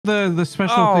The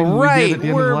special thing we did at the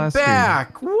end of the last we're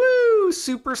back. Woo!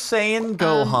 Super Saiyan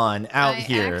Gohan out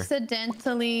here. I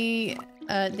accidentally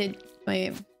did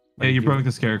my. Yeah, you broke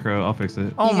the scarecrow. I'll fix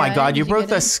it. Oh my god, you broke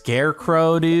the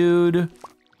scarecrow, dude.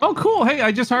 Oh, cool. Hey,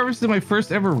 I just harvested my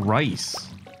first ever rice.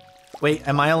 Wait,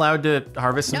 am I allowed to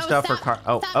harvest some stuff stop, or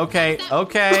stop, okay, stop.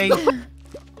 okay.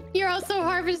 You're also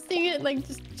harvesting it, like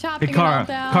just chopping Hey, it all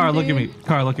down. Car, look at me.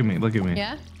 Car, look at me. Look at me.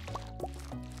 Yeah.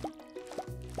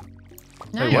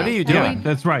 Wait, what are you doing? Yeah,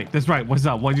 that's right. That's right. What's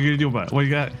up? What are you gonna do about it? What you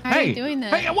got? How are you doing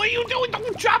that? Hey, what are you doing?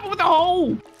 Don't chop it with the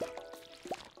hoe.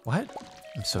 What?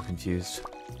 I'm so confused.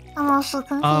 I'm also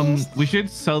confused. We should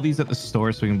sell these at the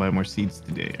store so we can buy more seeds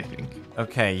today, I think.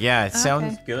 Okay, yeah, it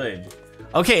sounds good.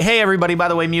 Okay, hey everybody, by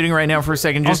the way, muting right now for a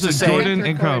second just also, to say. Jordan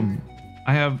and Crumb,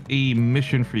 I have a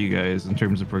mission for you guys in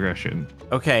terms of progression.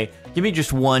 Okay, give me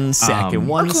just 1 second.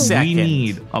 1 second. We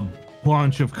need a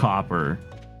bunch of copper.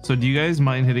 So do you guys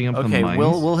mind hitting up the mines? Okay,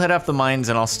 we'll hit up the mines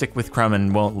and I'll stick with Crumb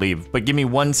and won't leave. But give me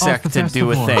 1 sec to do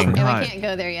a thing. Yeah, we can't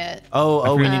go there yet.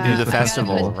 Oh, we need to do the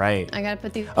festival, right? I gotta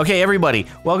put these. Okay, everybody,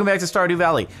 welcome back to Stardew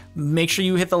Valley. Make sure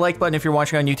you hit the like button if you're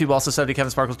watching on YouTube. Also, sub to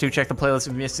Kevin Sparkles too. Check the playlist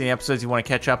if you missed any episodes you want to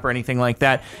catch up or anything like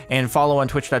that. And follow on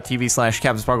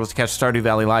twitch.tv/KevinSparkles to catch Stardew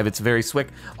Valley live. It's very slick.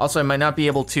 Also, I might not be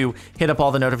able to hit up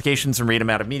all the notifications and read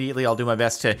them out immediately. I'll do my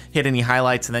best to hit any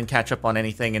highlights and then catch up on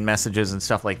anything and messages and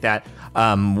stuff like that.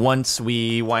 Once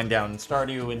we wind down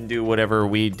Stardew and do whatever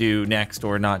we do next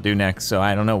or not do next. So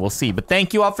I don't know. We'll see. But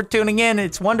thank you all for tuning in.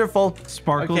 It's wonderful.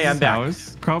 Sparkles' okay, I'm back.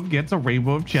 house. Crumb gets a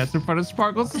rainbow of chest in front of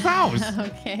Sparkles' house.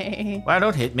 Okay. Why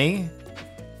don't hit me?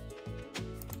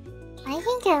 I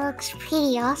think it looks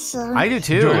pretty awesome. I do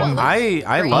too. Jordan,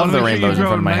 I love the rainbows in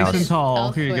front of my nice house. And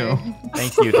tall. Here you go.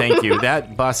 Thank you, thank you.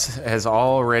 That bus has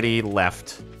already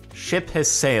left. Ship has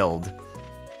sailed.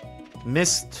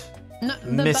 Missed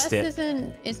The bus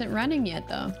isn't running yet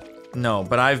though. No,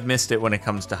 but I've missed it when it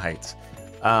comes to heights.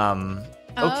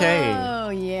 Okay. Oh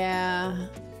yeah.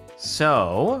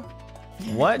 So,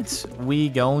 what we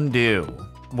gonna do?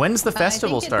 When's the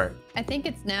festival start? I think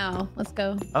it's now. Let's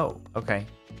go. Oh, okay.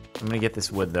 I'm gonna get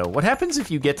this wood though. What happens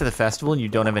if you get to the festival and you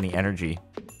don't have any energy?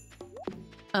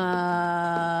 Do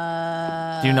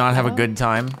you not have a good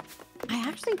time? I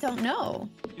actually don't know.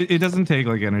 It doesn't take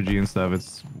like energy and stuff.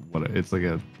 It's like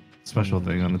a special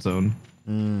thing on its own.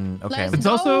 Okay. It's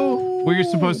also where you're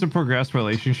supposed to progress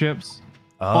relationships.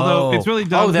 Oh. Although it's really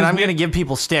dumb. Oh, then I'm gonna give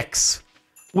people sticks.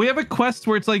 We have a quest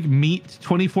where it's like meet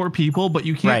 24 people, but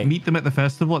you can't meet them at the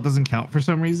festival. It doesn't count for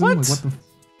some reason. What? Like,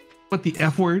 what the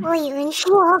F word? Wait, when she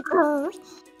will go.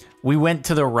 We went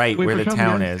to the right where the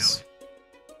town is.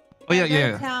 Oh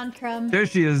yeah. Town, Crumb. There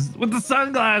she is with the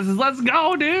sunglasses. Let's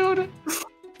go, dude.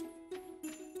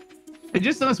 I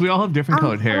just noticed we all have different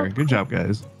colored hair. Good job,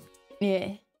 guys.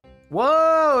 Yeah.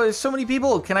 Whoa, there's so many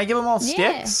people. Can I give them all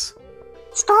sticks?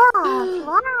 Stop.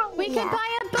 Why? We can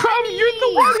buy a bunny. Crumb, you're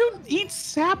the one who eats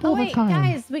sap all the time.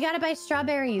 Guys, we gotta buy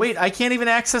strawberries. Wait, I can't even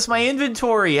access my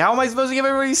inventory. How am I supposed to give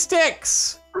everybody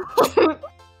sticks?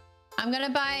 I'm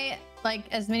gonna buy like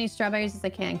as many strawberries as I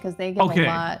can because they give a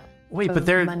lot. Wait, of but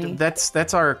they're money.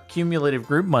 that's our cumulative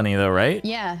group money though, right?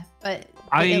 Yeah, but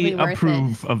I it'll be worth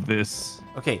approve of this.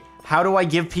 Okay, how do I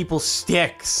give people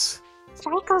sticks?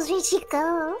 Sparkles, where'd she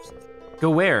go? Go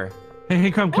where?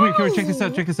 Hey, come here, check this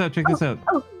out, check this out.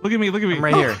 Look at me. I'm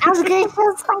right here. I was gonna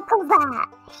tell Sparkles that.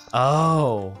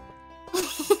 Oh.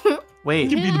 Wait.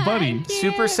 You can be the buddy.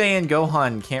 Super Saiyan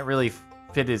Gohan can't really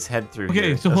fit his head through here.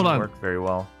 Okay, so hold on. Work very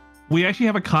well. We actually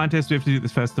have a contest we have to do at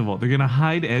this festival. They're gonna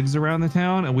hide eggs around the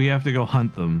town, and we have to go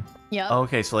hunt them. Yep.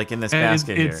 Okay, so like in this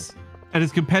basket here. And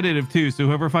it's competitive too, so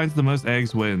whoever finds the most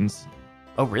eggs wins.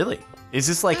 Oh, really? Is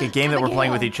this like a game that we're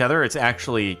playing with each other? It's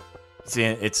actually,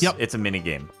 it's a mini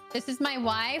game. This is my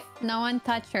wife. No one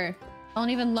touch her. Don't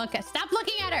even look at. Stop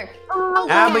looking at her.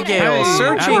 Abigail,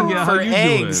 searching Abigail, for how you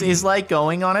eggs doing? is like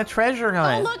going on a treasure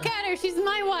hunt. Don't look at her. She's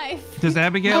my wife. Does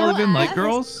Abigail live in Light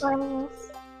Girls?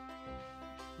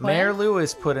 Mayor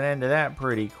Lewis put an end to that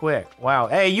pretty quick. Wow.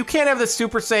 Hey, you can't have the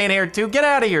Super Saiyan hair too. Get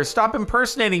out of here. Stop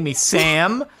impersonating me,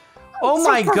 Sam. Oh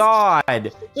my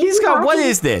God. He's got, what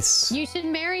is this? You should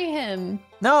marry him.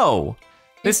 No.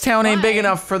 This town ain't big Why?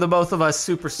 enough for the both of us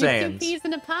Super He's two Saiyans. peas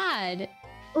in a pod.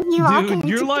 Dude,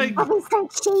 you're like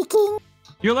Start shaking.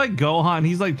 you're like Gohan.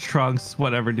 He's like Trunks,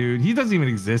 whatever, dude. He doesn't even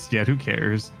exist yet. Who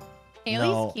cares? Haley's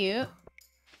No. cute.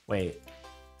 Wait.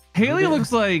 Haley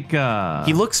looks like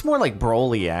He looks more like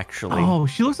Broly, actually. Oh,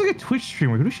 she looks like a Twitch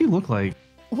streamer. Who does she look like?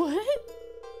 What?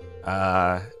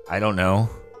 I don't know.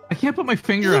 I can't put my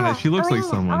finger on it. She looks like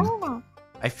someone.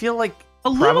 I feel like A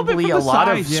little bit probably from a the lot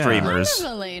side, of yeah. streamers.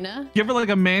 Elena. Give her like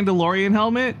a Mandalorian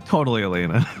helmet. Totally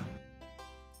Elena.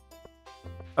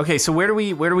 Okay, so where do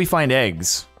we find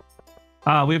eggs?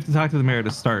 We have to talk to the mayor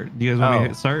to start. Do you guys want me to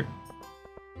hit start?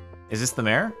 Is this the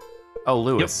mayor? Oh,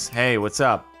 Lewis. Yep. Hey, what's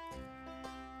up?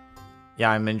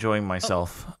 Yeah, I'm enjoying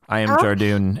myself. I am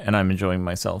Jardoon, and I'm enjoying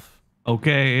myself.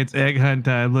 Okay, it's egg hunt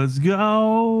time. Let's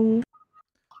go.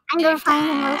 I'm gonna find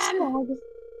the most eggs.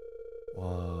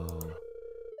 Whoa.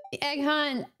 The egg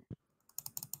hunt.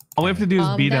 All we have to do is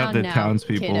beat out the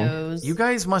townspeople. Kiddos. You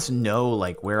guys must know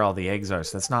like where all the eggs are,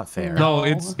 so that's not fair. No,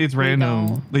 it's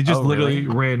random. They just literally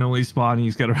randomly spawn and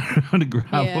you just gotta run around to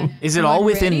grab them. Is it all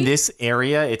within this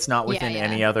area? It's not within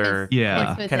any other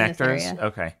connectors?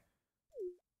 Okay.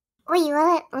 Wait,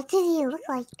 what did he look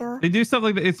like though? They do stuff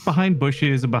like that. It's behind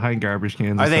bushes and behind garbage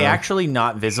cans. Are they actually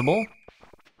not visible?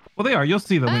 Well, they are. You'll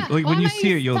see them. Like when you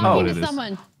see it, you'll know what it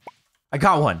is. I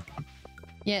got one.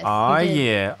 Yes.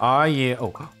 Yeah.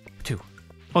 Oh, 2.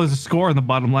 Oh, there's a score in the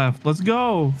bottom left. Let's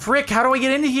go. Frick, how do I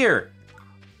get into here?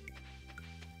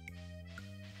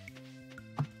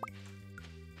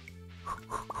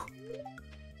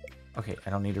 Okay, I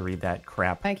don't need to read that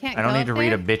crap. I don't need to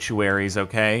read obituaries,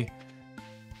 okay?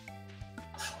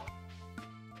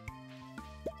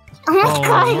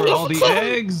 Oh, all the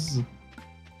eggs.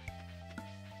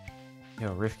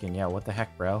 Yo, Rifkin, yeah, what the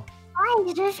heck, bro? Why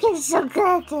is Rifkin so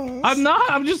good at this? I'm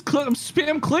not. I'm just I'm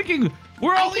spam clicking.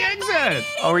 Where are all the eggs at?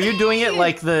 Oh, are you doing it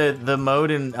like the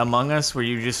mode in Among Us where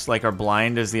you just like are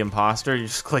blind as the imposter? You're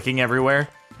just clicking everywhere?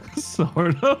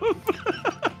 Sort of.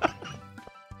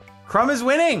 Crumb is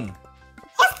winning.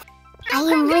 I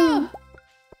am winning.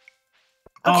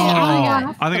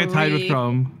 Oh, I think I tied with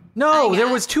Crumb. No, there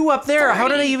was 2 up there. 3. How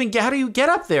did I even get? How do you get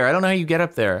up there? I don't know how you get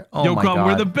up there. Oh Yo, my Crumb, god.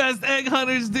 we're the best egg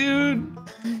hunters, dude.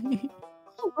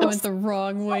 I went the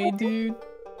wrong way, dude.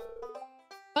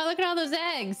 Wow, look at all those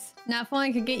eggs. Now, if only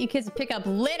I could get you kids to pick up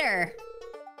litter.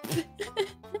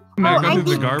 Man, I got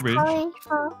the garbage.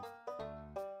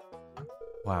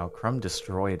 Wow, Crumb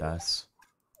destroyed us.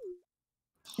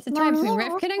 It's a time between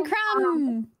Rifkin and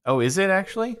Crumb. Oh, is it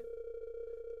actually?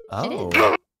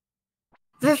 Oh.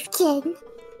 Rifkin.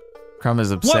 Crumb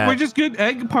is upset. What? We're just good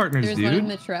egg partners, There's dude. one in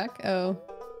the truck. Oh.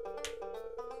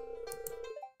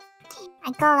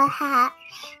 I got a hat.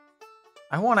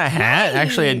 I want a hat.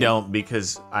 Actually, I don't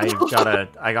because I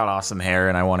got awesome hair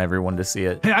and I want everyone to see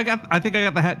it. Hey, I think I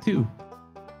got the hat too.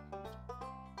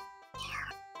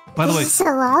 By the way, so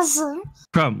awesome.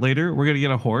 Crumb, later we're gonna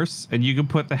get a horse and you can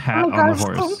put the hat on the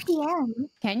horse. 10 p.m.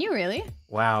 Can you really?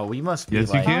 Wow, we must be Yes,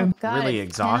 you like can. really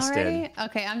it's 10 exhausted. already?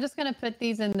 Okay, I'm just gonna put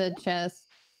these in the chest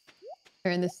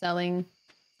or in the selling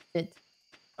bit.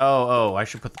 Oh, I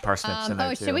should put the parsnips in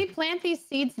there too. Should we plant these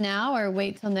seeds now or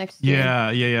wait till next year?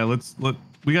 Yeah.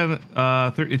 We got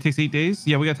it takes 8 days.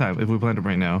 Yeah, we got time if we plant them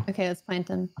right now. Okay, let's plant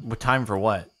them. What time for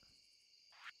what?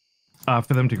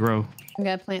 For them to grow. We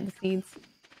gotta plant the seeds.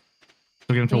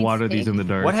 We're going to water these in the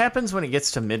dark. What happens when it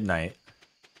gets to midnight?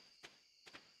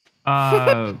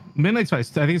 Midnight's fine. I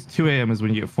think it's 2 a.m. is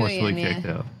when you get forcibly kicked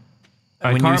out.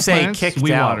 When you say kicked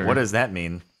out, what does that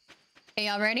mean? Hey,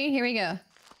 y'all ready? Here we go.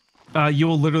 You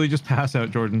will literally just pass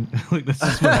out, Jordan. Like this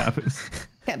is what happens.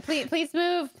 Okay, please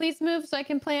move so I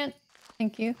can plant.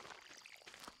 Thank you.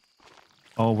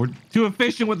 Oh, we're too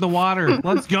efficient with the water.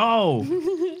 Let's go.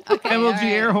 Okay, MLG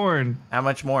air horn. How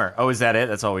much more? Oh, is that it?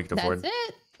 That's all we can afford.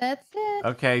 That's it.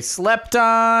 Okay, sleep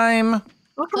time.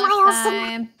 Look at my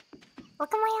awesome.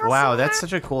 Look at my awesome. Wow, that's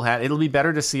such a cool hat. It'll be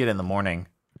better to see it in the morning.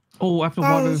 Oh, I have to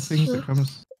water the things that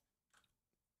comes.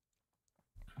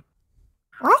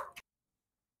 What?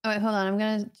 Oh wait, hold on. I'm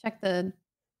gonna check the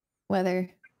weather.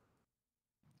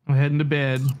 I'm heading to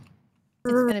bed.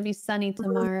 It's gonna be sunny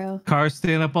tomorrow. Car's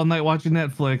staying up all night watching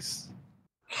Netflix.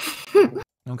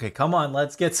 Okay, come on.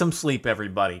 Let's get some sleep,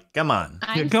 everybody. Come on.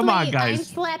 Come on,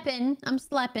 guys. I'm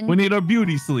sleeping. We need our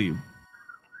beauty sleep.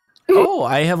 Oh,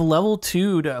 I have level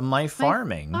 2 to my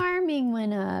farming. Farming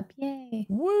went up. Yay.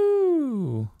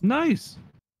 Woo. Nice.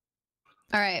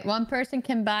 All right, one person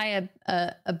can buy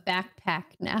a backpack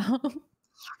now.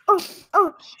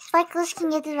 Oh, Sparkles can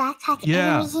get the backpack.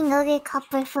 Yeah. And then we can go get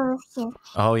copper for him.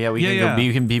 Oh, yeah, we can go.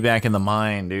 You can be back in the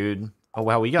mine, dude. Oh,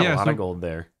 wow, we got a lot of gold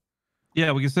there.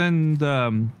 Yeah, we can send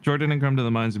Jordan and Crumb to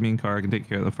the mines, and me and Car can take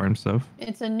care of the farm stuff.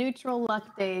 It's a neutral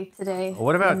luck day today.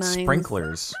 What about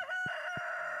sprinklers?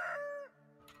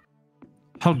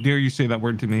 How dare you say that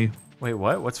word to me? Wait,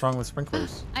 what? What's wrong with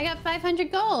sprinklers? I got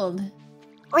 500 gold.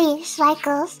 Wait,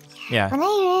 Sparkles. Yeah. When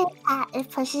I read that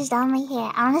it pushes down my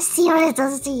hair, I want to see what it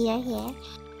does to your hair.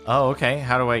 Oh, okay.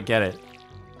 How do I get it?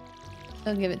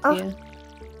 I'll give it to you.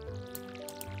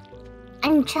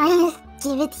 I'm trying to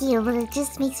give it to you, but it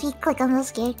just makes me click on the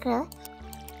scarecrow.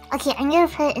 Okay, I'm gonna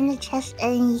put it in the chest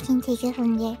and you can take it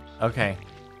from there. Okay.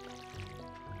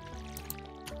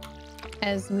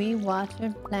 As we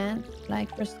water plants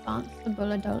like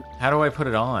responsible adults. How do I put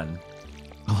it on?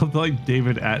 I love the, like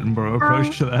David Attenborough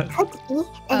approach to that. Cookie.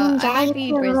 I And might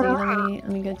be Brizzy. Let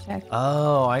me go check.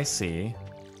 Oh, I see.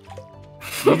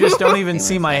 You just don't even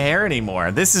see my hair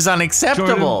anymore. This is unacceptable.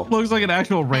 Jordan looks like an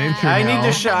actual rancher. I now. need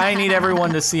to show. I need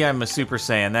everyone to see I'm a Super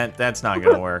Saiyan. That's not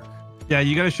gonna work. Yeah,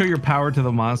 you gotta show your power to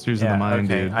the monsters in the mine,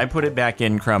 okay. dude. I put it back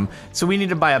in, Crumb. So we need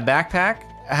to buy a backpack.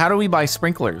 How do we buy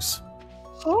sprinklers?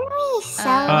 Can we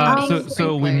sell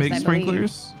So we make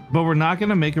sprinklers, but we're not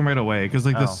gonna make them right away because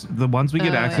like the ones we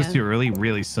get access to early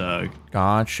really suck.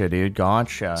 Gotcha, dude.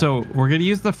 Gotcha. So we're gonna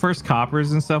use the first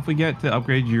coppers and stuff we get to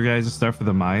upgrade your guys' stuff for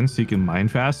the mine so you can mine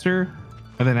faster,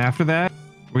 and then after that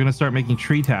we're gonna start making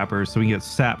tree tappers so we can get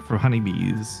sap for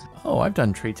honeybees. Oh, I've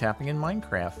done tree tapping in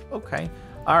Minecraft. Okay.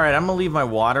 All right, I'm gonna leave my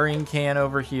watering can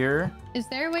over here. Is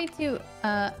there a way to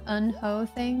unhoe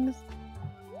things?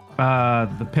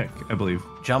 The pick, I believe.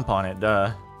 Jump on it,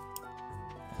 duh.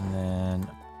 And then,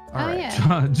 all right.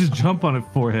 Yeah. Just jump on it,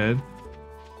 forehead.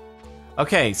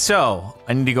 Okay, so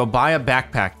I need to go buy a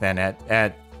backpack then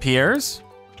at Pierre's.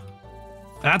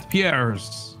 That's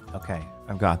Pierre's. Okay,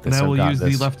 I've got And this. I will I've use got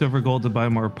the this. leftover gold to buy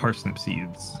more parsnip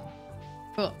seeds.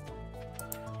 Cool.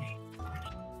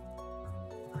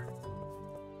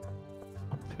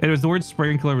 Anyways, the word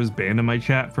sprinkler was banned in my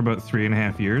chat for about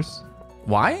 3.5 years.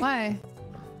 Why? Why?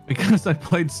 Because I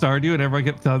played Stardew and everyone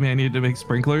kept telling me I needed to make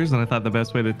sprinklers, and I thought the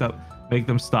best way to make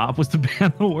them stop was to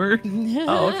ban the word.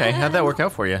 Oh, okay. How'd that work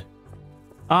out for you?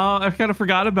 I kind of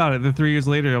forgot about it. Then 3 years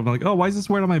later, I'm like, oh, why is this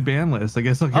word on my ban list? I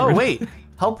guess I'll get rid Oh, of wait. it.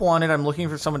 Help wanted. I'm looking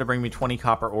for someone to bring me 20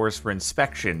 copper ores for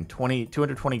inspection.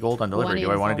 220 gold on delivery. Do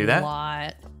I want to do that?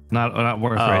 Lot. Not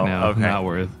worth right now. Okay. Not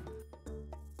worth.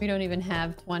 We don't even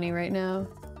have 20 right now.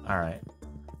 All right.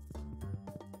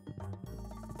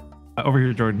 Over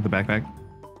here, Jordan, the backpack.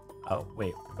 Oh,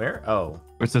 wait. Where? Oh.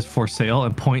 Where it says for sale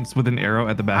and points with an arrow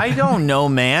at the back. I don't know,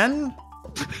 man.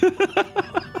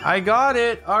 I got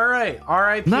it. All right.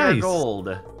 R.I.P. Nice.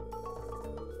 Gold.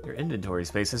 Your inventory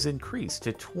space has increased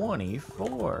to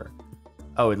 24.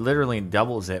 Oh, it literally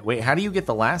doubles it. Wait, how do you get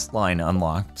the last line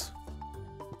unlocked?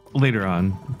 Later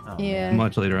on. Oh, Yeah.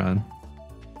 Much later on.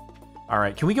 All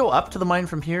right. Can we go up to the mine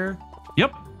from here?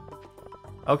 Yep.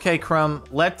 Okay, Crumb.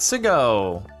 Let's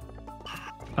go.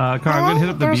 Carl, I'm gonna hit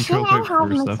up the beach real quick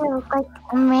for stuff. Like,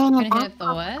 I'm wearing a Gonna hit the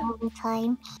backpack what? all the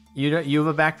time. You have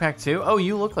a backpack too? Oh,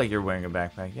 you look like you're wearing a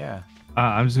backpack. Yeah.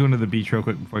 I'm just going to the beach real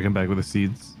quick before I come back with the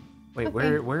seeds. Wait,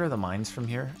 Okay. where are the mines from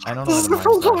here? I don't know This is where the the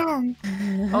mines are.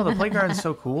 playground. Oh, the playground's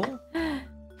so cool.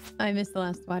 I missed the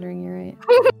last watering, you're right.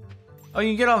 Oh, you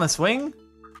can get on the swing?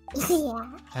 Yeah.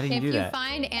 How do you If do you that?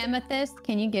 find amethyst,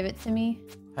 can you give it to me?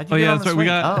 How'd you Oh get yeah, on that's the right. We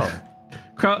swing?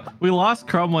 got we lost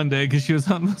Crumb one day because she was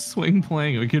on the swing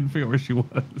playing. And we couldn't figure out where she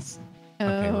was.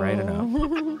 Okay, right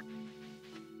enough.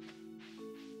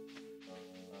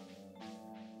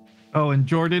 Oh, and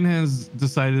Jordan has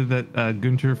decided that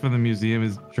Gunter from the museum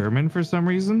is German for some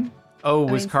reason. Oh,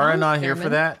 I was mean, Kara sounds not here for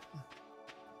German. that?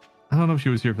 I don't know if she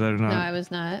was here for that or not. No, I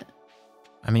was not.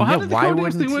 I mean, Well, how yeah, did the why Codex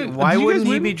wouldn't thing win? why Did you wouldn't guys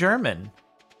he win? be German?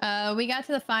 We got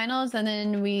to the finals and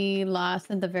then we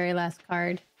lost at the very last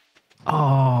card.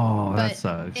 Oh, that But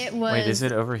sucks. It was Wait, is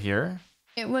it over here?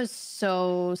 It was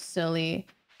so silly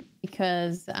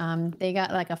because they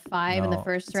got like a 5 in the No,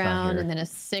 first it's not round here. and then a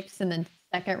 6 in the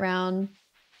second round.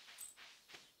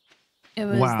 It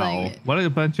was Wow, like what a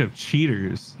bunch of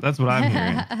cheaters. That's what I'm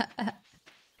hearing.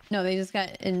 no, they just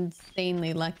got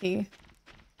insanely lucky.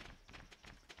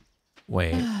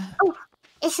 Wait.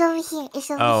 It's over here.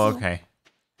 It's over Oh, here. okay.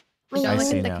 Wait, Don't I look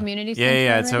see at the now. community Yeah, center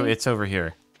yeah, already? it's over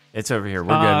here. It's over here.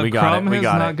 We're good. We got Crumb it. We has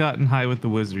got not it. gotten high with the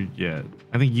wizard yet.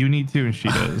 I think you need to, and she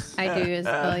does. I do as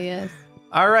well, yes.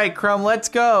 All right, Crumb, let's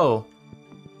go.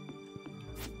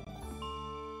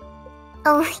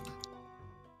 Oh,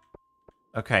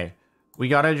 Okay. We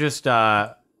gotta just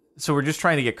so we're just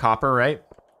trying to get copper, right?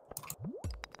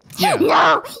 Yeah.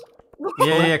 no!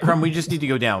 Yeah, Crumb, we just need to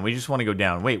go down. We just want to go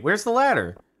down. Wait, where's the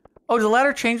ladder? Oh, did the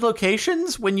ladder change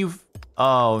locations when you've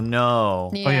Oh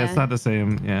no. Yeah. Oh yeah, it's not the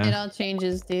same. It Yeah. all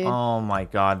changes, dude. Oh my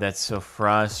god, that's so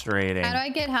frustrating. How do I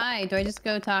get high? Do I just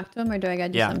go talk to him or do I gotta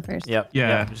do Yeah. something first? Yep. Yeah.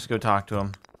 Yeah. Just go talk to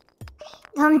him.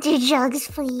 Don't do drugs,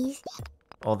 please.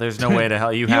 Well, there's no way to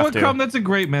hell. You You know have what, to. Crumb? That's a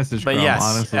great message, But Crumb, yes,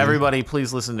 honestly. everybody,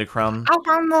 please listen to Crumb. I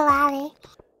found the ladder.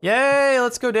 Yay!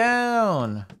 Let's go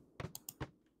down.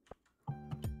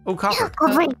 Oh, copper.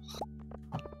 Oh, wait.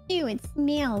 Ew, it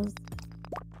smells.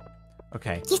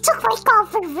 Okay. You took my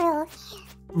copper, Bill.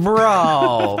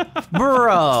 Bro. Bro.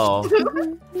 Ow,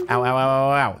 ow, ow,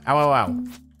 ow, ow, ow, ow.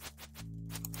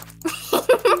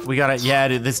 We gotta, yeah,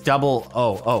 dude, this double,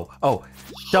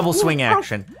 double swing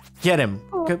action. Get him.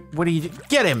 What are you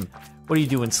Get him. What are you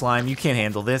doing, slime? You can't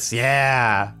handle this.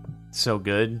 Yeah. So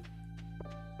good.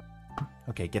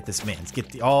 Okay, get this man.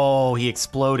 Oh, he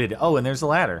exploded. Oh, and there's a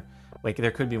ladder. Wait,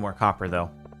 there could be more copper, though.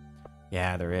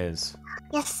 Yeah, there is.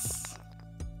 Yes.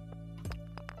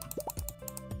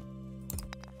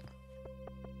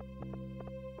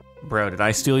 Bro, did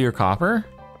I steal your copper?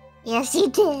 Yes, you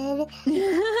did.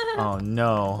 Oh,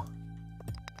 no.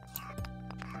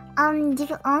 Do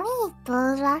only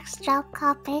those rocks drop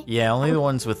copper? Yeah, only the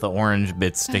ones with the orange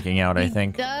bits sticking out, I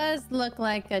think. He does look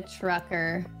like a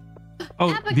trucker.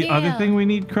 Oh, the other Abigail. thing we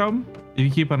need, Crumb, if you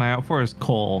keep an eye out for, is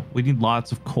coal. We need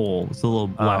lots of coal. It's the little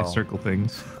black circle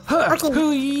things. Okay.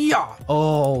 Hoo-yah!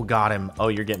 Oh, got him. Oh,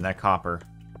 you're getting that copper.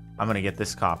 I'm gonna get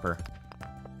this copper.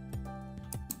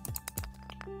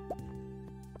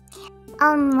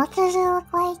 What does it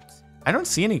look like? I don't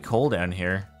see any coal down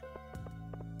here.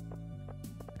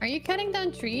 Are you cutting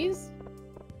down trees?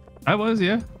 I was,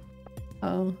 yeah.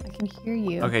 Oh, I can hear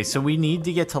you. Okay, so we need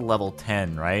to get to level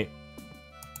 10, right?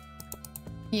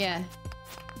 Yeah.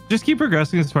 Just keep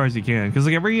progressing as far as you can, because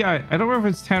like I don't remember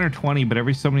if it's 10 or 20, but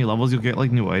every so many levels you'll get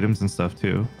like new items and stuff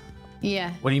too.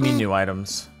 Yeah. What do you mean new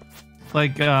items?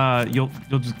 Like you'll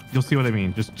see what I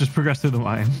mean. Just progress through the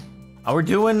mine. Oh, we're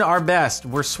doing our best.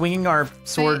 We're swinging our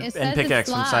sword it and says pickaxe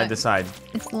it's from side to locked. side.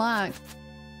 It's locked.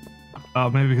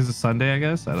 Maybe because it's Sunday, I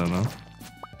guess. I don't know.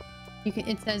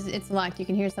 It says it's locked. You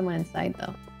can hear someone inside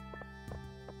though.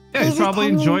 Yeah, he's He's a probably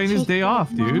enjoying his day communication off,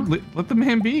 dude. now. Let the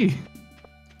man be.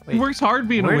 Wait, He works hard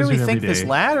being a Where do wizard we think every this day.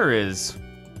 ladder is?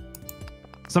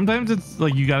 Sometimes it's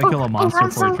like you gotta kill a I monster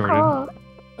found for it, some Jordan. coal.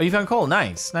 Oh, you found coal.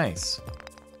 Nice, nice.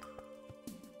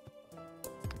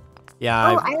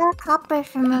 Yeah, Oh, I got copper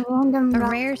from a random A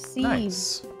rock. rare seed.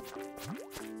 nice.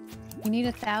 You need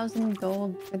 1,000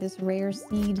 gold for this rare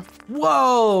seed.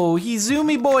 Whoa, he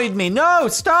zoomy boyed me. No,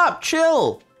 stop,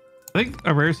 chill. I think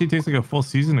a rare seed takes like a full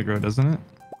season to grow, doesn't it?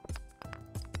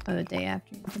 Oh, the day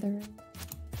after you do the rare.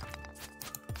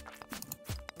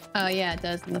 Oh yeah, it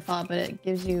does in the fall, but it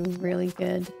gives you really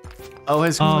good. Oh,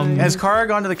 has Kara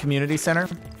gone to the community center?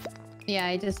 Yeah,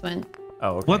 I just went.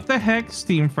 Oh, okay. What the heck,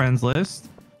 Steam friends list?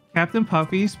 Captain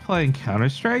Puffy's playing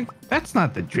Counter-Strike? That's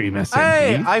not the Dream SMG.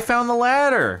 Hey, I found the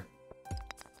ladder.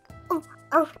 Oh,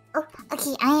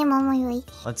 okay, I am on my way.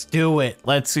 Let's do it.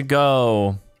 Let's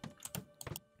go.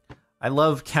 I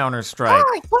love Counter-Strike.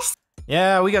 Oh, yes.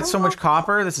 Yeah, we got so much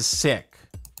copper. This is sick.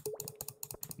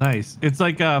 Nice. It's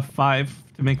like 5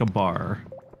 to make a bar.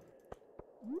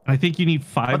 I think you need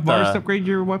 5 What bars the- to upgrade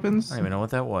your weapons. I don't even know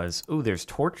what that was. Ooh, there's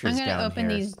torches I'm gonna down open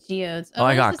here. these geodes. Oh, I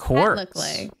what got does this hat look quartz.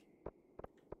 like?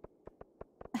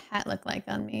 The hat look like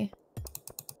on me?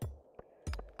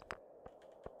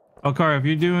 Oh, Kara, if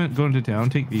you're going to town,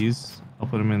 take these. I'll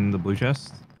put them in the blue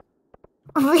chest.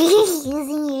 Were you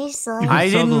using your sword? You I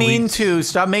sell didn't the mean leeks. to.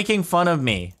 Stop making fun of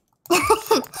me.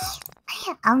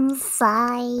 I'm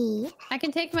sorry. I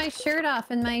can take my shirt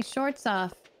off and my shorts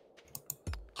off.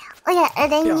 Oh yeah,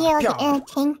 and then Yeah, you're like yeah. in a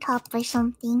tank top or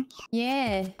something.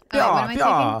 Yeah. Oh, wait, what am I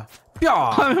Yeah,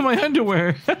 yeah. I'm in my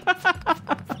underwear. taking?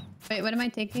 Wait, what am I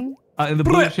taking? In the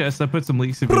blue chest, I put some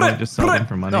leeks if you want to just sell them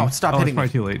for money. No, stop oh, hitting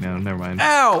it's probably me. too late now. Never mind.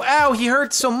 Ow, ow, he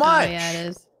hurts so much. Oh yeah, it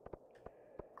is.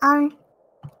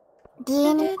 Do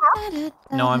you need help?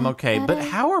 No, I'm okay. But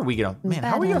how are we gonna, man,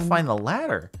 how are we gonna find the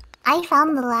ladder? I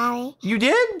found the ladder. You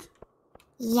did?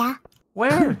 Yeah.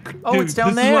 Where? Oh, Dude, it's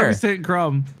down this is why there. we sent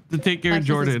Crumb to take care of Watch this, it's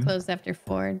Jordan. closed after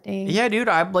 4 days. Yeah, dude,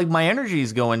 my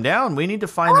energy's going down. We need to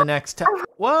find the next.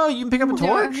 Whoa, you can pick up a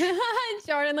torch.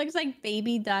 Jordan looks like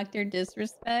baby Dr.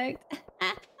 Disrespect.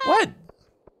 What?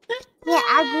 Yeah,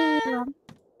 I'll give you one.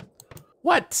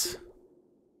 What?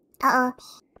 Uh-oh.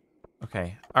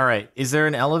 Okay. All right. Is there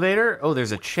an elevator? Oh,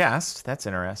 there's a chest. That's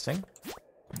interesting.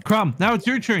 Crumb, now it's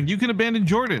your turn. You can abandon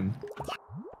Jordan.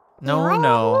 No, Why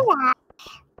no. would I do that?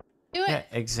 Do it. Yeah,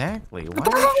 exactly. Why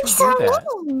That would is you so do that?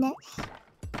 mean.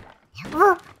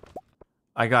 Well,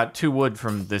 I got 2 wood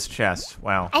from this chest.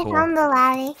 Wow. I Cool. found the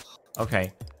ladder.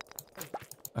 Okay.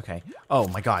 Okay. Oh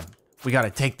my god. We gotta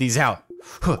take these out.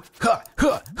 Huh, huh,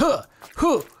 huh, huh,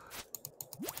 huh.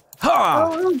 Ha!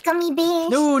 Oh, gummy bears.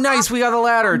 No, nice. We got a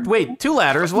ladder. Wait, 2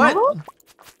 ladders. What?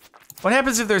 What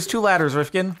happens if there's 2 ladders,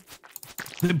 Rifkin?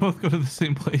 They both go to the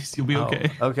same place. You'll be Oh,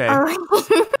 okay. okay.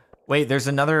 Oh. Wait, there's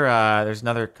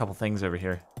another couple things over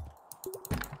here.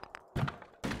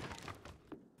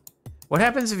 What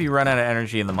happens if you run out of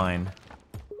energy in the mine?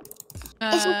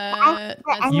 That's You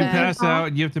bad. pass out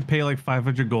and you have to pay like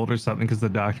 500 gold or something because the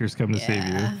doctors come to save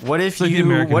you. What if It's like the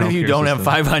American healthcare don't have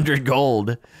system. 500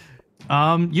 gold?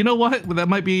 You know what? That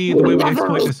might be the way we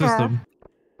exploit the system.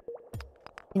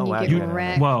 And Oh, you wow, get you got it.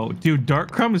 wrecked. Whoa, dude,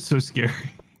 Dark Crumb is so scary.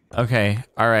 Okay.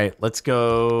 All right. Let's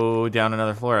go down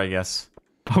another floor, I guess.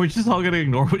 Are we just all gonna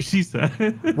ignore what she said?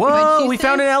 Whoa! We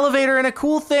found an elevator and a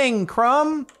cool thing,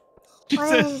 Crumb. She What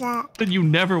said is that? that you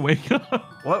never wake up.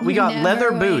 What? We You got never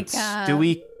leather wake boots. up. Do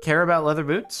we care about leather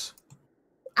boots?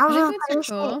 I'll Leather do boots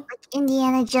are cool. like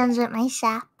Indiana Jones with my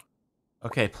sap.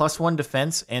 Okay, +1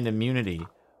 defense and immunity.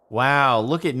 Wow,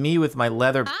 look at me with my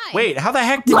leather. Hi. Wait, how the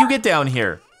heck did you get down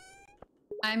here?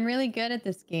 I'm really good at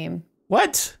this game.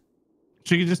 What?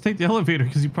 She could just take the elevator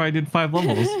because you probably did 5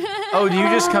 levels. Oh, do you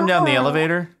just come down the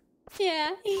elevator?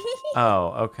 Yeah.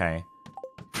 Oh, okay.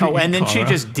 Oh, and then she Kara.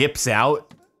 just dips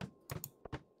out?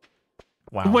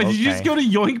 Wow, Wait, did you just okay. go to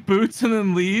yoink boots and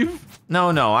then leave? No,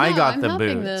 I No, got I'm the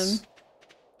helping boots. them.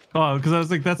 Oh, because I was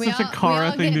like, that's such a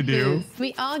Kara thing to do. Boots.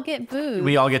 We all get boots.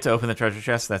 We all get to open the treasure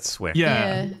chest? That's swift.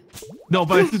 Yeah. No,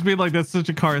 but I just mean like that's such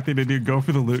a Kara thing to do. Go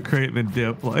for the loot crate and then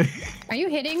dip. Like Are you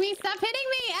hitting me? Stop hitting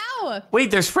me! Ow!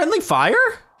 Wait, there's friendly fire?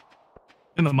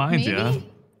 in the mines, Maybe? yeah.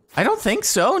 I don't think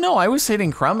so. No, I was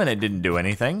hitting Crumb and it didn't do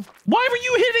anything. Why were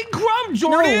you hitting Crumb,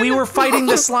 Jordan? No, we were fighting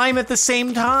the slime at the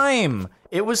same time.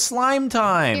 It was slime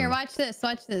time. Here, watch this.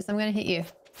 Watch this. I'm gonna hit you.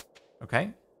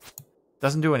 Okay.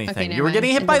 Doesn't do anything. never You were mind.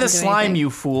 getting hit It by the doesn't do slime, anything. you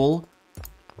fool.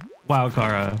 Wow,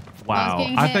 Kara. Wow.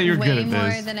 getting I hit thought you were way good at more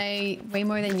this. than way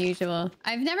more than usual.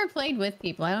 I've never played with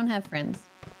people. I don't have friends.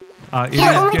 It is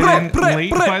getting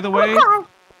late, by the way. You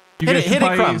Hit guys it, should hit it,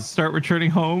 probably Crumb. start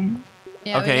returning home.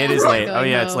 Yeah, we Okay, it gotta is start late. Oh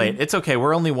going yeah, it's home. late. It's okay.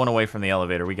 We're only 1 away from the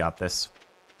elevator. We got this.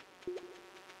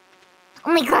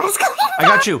 Oh my god, it's coming. I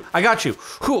got you. I got you.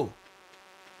 Whew.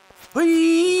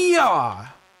 Hee-yah.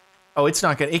 Oh, it's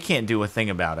not gonna. It can't do a thing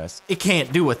about us. It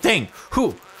can't do a thing.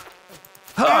 Whew.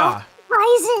 Ha.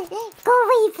 Why is it? Go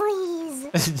away,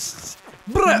 please.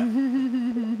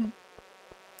 Bruh.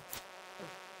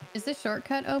 Is the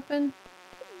shortcut open?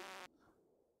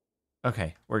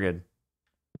 Okay, we're good.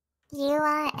 You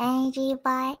want an energy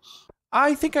bar?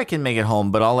 I think I can make it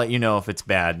home, but I'll let you know if it's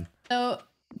bad. So,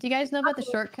 do you guys know about the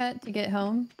shortcut to get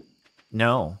home?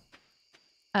 No.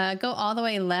 Go all the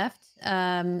way left,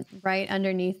 right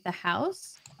underneath the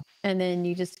house, and then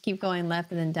you just keep going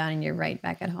left and then down, and you're right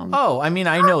back at home. Oh, I mean,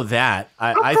 I know that.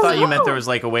 I thought you meant there was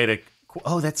like a way to.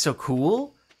 Oh, that's so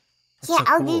cool. That's Yeah, so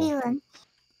I'll cool. give you one.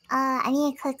 I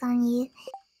need to click on you.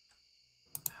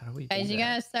 How do we do Guys, you that?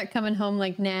 gotta start coming home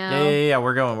like now. Yeah.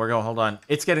 We're going. Hold on.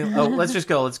 It's getting. Oh, let's just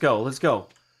go. Let's go.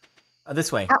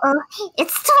 This way. Uh-oh.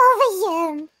 It's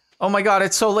 12 a.m. Oh my God!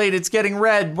 It's so late. It's getting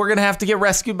red. We're gonna have to get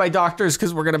rescued by doctors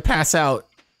because we're gonna pass out.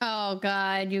 Oh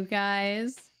God, you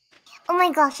guys. Oh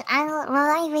my gosh, when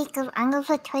I wake up, I'm gonna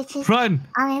put torches Run!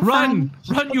 on my Run!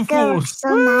 phone. Run, you It goes fools!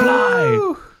 so nice. Fly!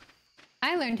 Woo!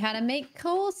 I learned how to make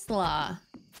coleslaw.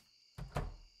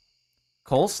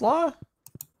 Coleslaw?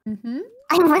 Mm-hmm.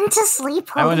 I went to sleep.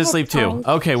 I went to over sleep the too. phone.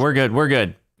 Okay, we're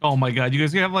good. Oh my god, you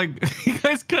guys have like you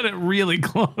guys got it really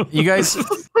close. You guys,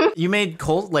 you made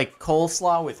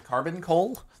coleslaw with carbon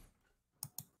coal?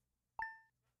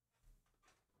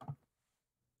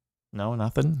 No,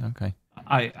 nothing. Okay. What?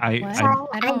 I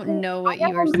I don't know what you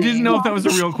were saying. didn't know if that was a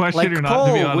real question Like or not,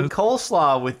 to be coal with honest.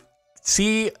 coleslaw with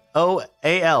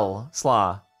C-O-A-L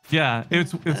slaw. Yeah,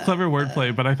 it's clever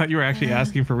wordplay, but I thought you were actually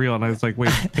asking for real, and I was like,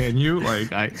 wait, can you?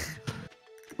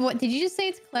 What did you just say?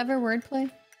 It's clever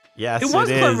wordplay. Yes, It was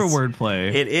is. clever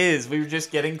wordplay. It is. We were just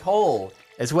getting coal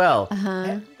as well.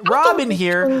 Uh-huh. Robin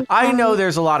here, I know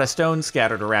there's a lot of stones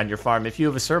scattered around your farm. If you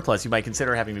have a surplus, you might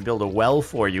consider having me build a well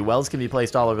for you. Wells can be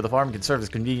placed all over the farm and can serve as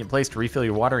a convenient place to refill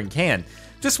your watering can.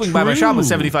 Just swing by my shop with True.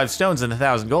 75 stones and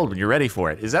 1,000 gold when you're ready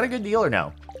for it. Is that a good deal or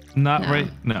no? Not No. right.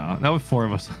 No, not with 4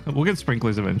 of us. We'll get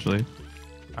sprinklers eventually.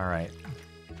 All right.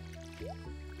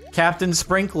 Captain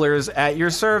Sprinklers at your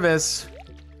service.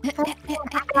 I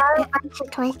got a bunch of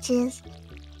torches.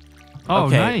 Oh,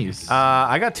 Okay. nice.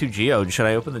 I got 2 geodes. Should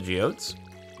I open the geodes?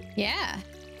 Yeah.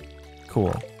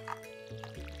 Cool.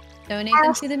 Donate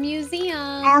them to the museum.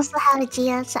 I also have a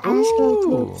geo, so I'm just gonna give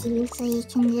Ooh. it to you so you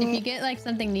can do If you it. get like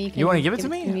something new, you can. You want to give it to the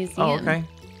me? museum. Oh, okay.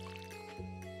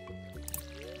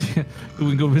 We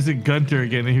can go visit Gunter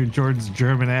again and hear Jordan's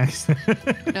German accent.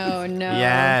 Oh no.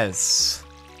 Yes.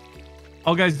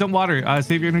 Oh, guys, don't water.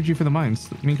 Save your energy for the mines.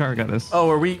 Me and Kara got this.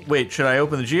 Oh, wait, should I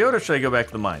open the geode or should I go back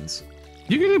to the mines?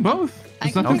 You can do both. I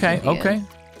There's can nothing- do Okay, geodes. okay.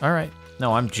 All right.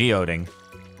 No, I'm geoding.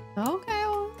 Okay.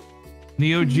 Well,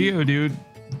 Neo Geo, dude.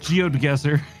 Geode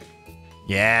guesser.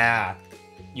 Yeah.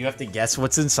 You have to guess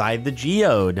what's inside the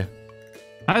geode.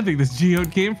 I think this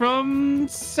geode came from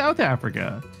South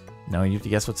Africa. No, you have to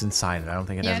guess what's inside it. I don't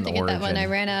think it you has have an to get origin. that one. I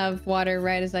ran out of water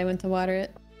right as I went to water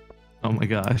it. Oh my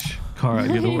gosh. Kara,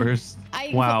 you're the worst.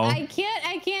 Wow. I can't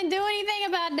can't do anything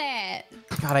about that.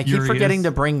 God, I keep forgetting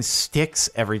to bring sticks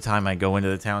every time I go into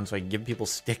the town so I can give people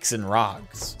sticks and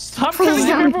rocks. Stop giving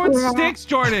everyone sticks,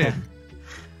 Jordan.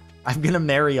 I'm gonna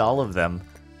marry all of them.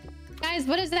 Guys,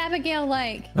 what is Abigail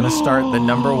like? I'm gonna start the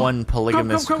 #1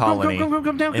 polygamous colony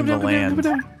in the land.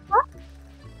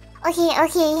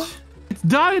 Okay. It's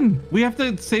done. We have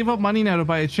to save up money now to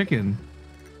buy a chicken.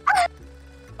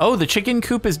 Oh, the chicken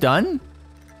coop is done?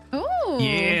 Ooh.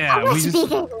 Yeah,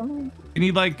 we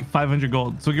need like 500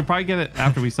 gold. So we can probably get it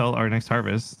after we sell our next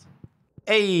harvest.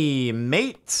 Hey,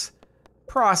 mate.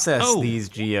 Process these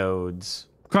geodes.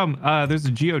 Crumb, there's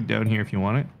a geode down here if you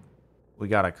want it. We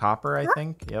got a copper, I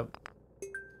think. Yep.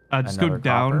 Just go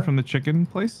down copper. from the chicken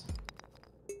place.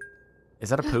 Is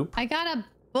that a poop? I got a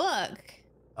book.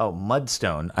 Oh,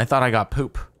 mudstone. I thought I got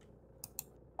poop.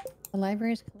 The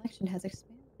library's collection has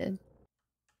expanded.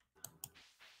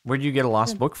 Where'd you get a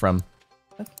lost book from?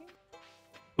 Okay.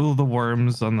 Ooh, the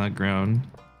worms on the ground.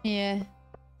 Yeah.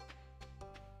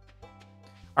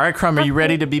 All right, Crumb, are you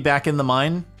ready to be back in the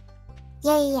mine?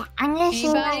 Yeah. I'm gonna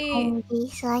save my Anybody- energy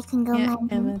so I can go Yeah, mine.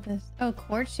 amethyst. Oh,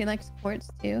 quartz. She likes quartz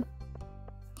too.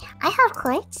 I have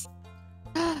quartz.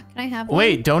 Can I have one?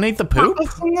 Wait, donate the poop?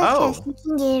 It's in the Oh, chest. You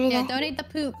can get rid Yeah, of it. donate the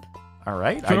poop. all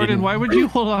right. Jordan, why would you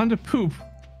hold on to poop?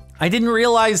 I didn't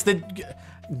realize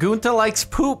that Gunta likes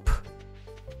poop.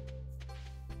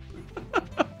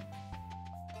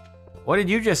 What did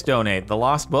you just donate? The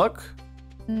lost book?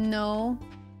 No.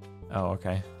 Oh,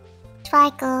 okay.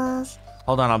 Sparkles.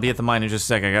 Hold on, I'll be at the mine in just a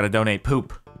sec. I gotta donate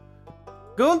poop.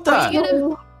 Who are Gunta, you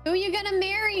gonna, who you gonna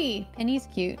marry? Penny's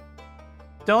cute.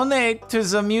 donate to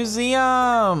the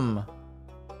museum.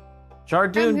 Who are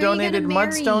Jardoon you donated gonna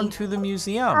marry? mudstone to the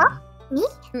museum. Me?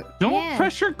 Don't Yeah.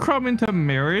 pressure Crumb into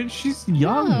marriage. She's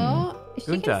young. No. She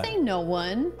Gunta. can say no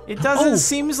one. It doesn't Oh,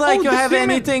 seem like you the have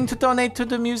salmon. anything to donate to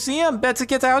the museum. Better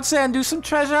get out there and do some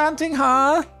treasure hunting,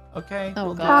 huh? Okay.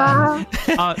 Oh god.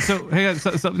 So hang on,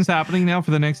 something's happening now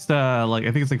for the next like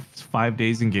I think it's like 5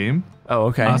 days in game. Oh,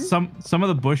 okay. Some of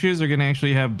the bushes are gonna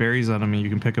actually have berries on them, and you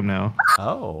can pick them now.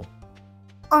 Oh.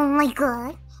 Oh my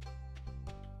god.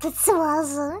 That's so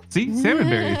awesome. See, salmon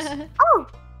berries. Oh,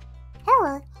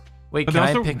 hello. Wait, But can they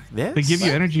I also- pick this? They give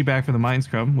you energy back for the mines,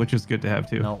 Crumb, which is good to have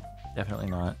too. No, definitely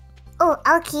not. Oh,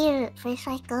 I'll keep it for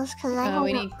cycles because I Oh, don't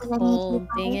we know need what I coal. need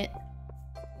to Dang buy. it.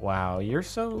 Wow, you're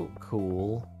so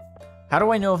cool. How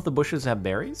do I know if the bushes have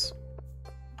berries?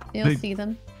 You'll They- see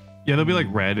them. Yeah, they'll be like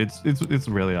red. It's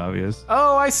really obvious.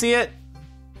 Oh, I see it.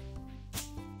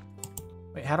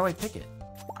 Wait, how do I pick it?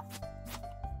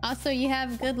 Also, you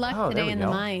have good luck Oh, there today we in the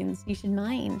go. mines. You should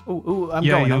mine. Ooh, I'm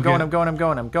Yeah, going, you'll I'm going,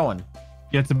 get- I'm going.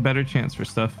 Yeah, it's a better chance for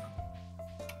stuff.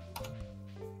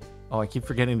 Oh, I keep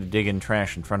forgetting to dig in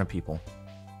trash in front of people.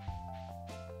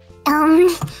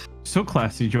 So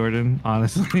classy, Jordan.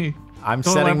 Honestly, I'm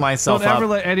setting myself Don't ever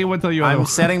up. let anyone tell you I'm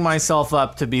otherwise. setting myself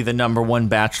up to be the #1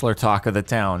 bachelor talk of the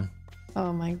town.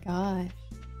 Oh my gosh.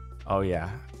 Oh yeah.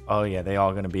 Oh yeah, they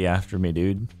all gonna be after me,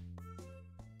 dude.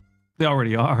 They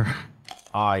already are.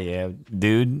 Oh yeah,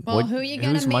 dude. Well, who you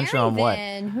gonna who's marry munching on what?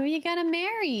 then? Who you gonna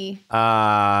marry?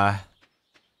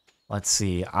 Let's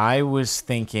see. I was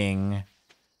thinking.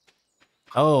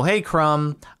 Oh, hey,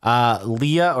 Crumb.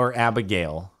 Leah or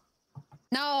Abigail?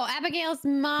 No, Abigail's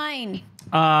mine.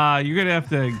 You're gonna have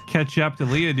to catch up to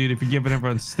Leah, dude, if you're giving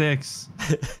everyone sticks.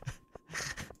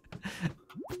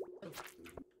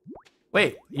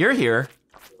 Wait, you're here.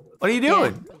 What are you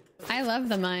doing? I love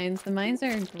the mines. The mines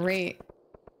are great.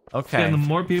 Okay. And the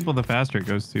more people, the faster it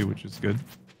goes too, which is good.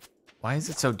 Why is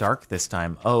it so dark this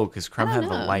time? Oh, because Crumb I had don't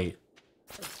the know. light.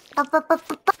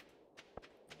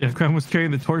 Yeah, Crumb was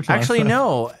carrying the torch. last Actually, time.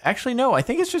 no. Actually, no. I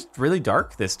think it's just really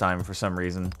dark this time for some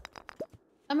reason.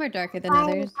 Some are darker than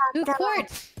others. Ooh,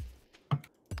 quartz.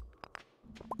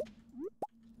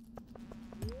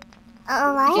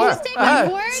 Oh, why? What? just take my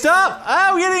quartz? Stop!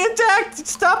 I'm getting attacked!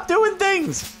 Stop doing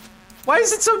things! Why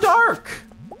is it so dark?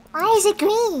 Why is it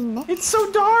green? It's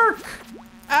so dark!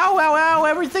 Ow, ow, ow,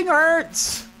 everything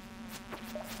hurts!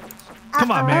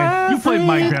 Come on, man. You played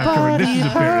Minecraft already. This is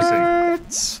embarrassing.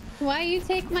 Hurts! Why you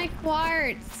take my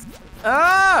quartz?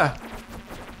 Ah!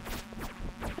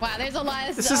 Wow, there's a lot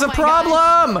of This stuff. is a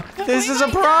problem! This We is a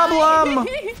might problem!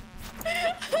 die.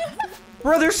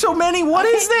 Bro, there's so many! What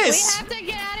is this? We have to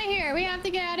get out of here. We have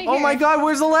to get out of here. Oh my god,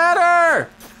 where's the ladder?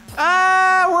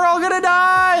 Ah, we're all gonna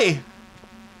die!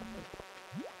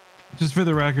 Just for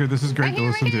the record, this is great Right to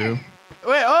here, listen right to. here.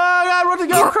 Wait, oh god, where to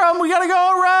go, Crumb? We gotta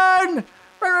go, run!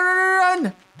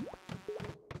 Run!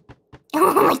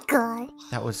 Oh my god.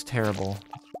 That was terrible.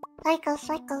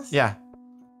 Cycles. Yeah.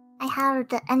 I have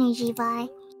the energy bar.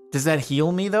 Does that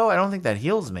heal me, though? I don't think that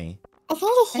heals me. I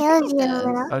think it heals it you a does.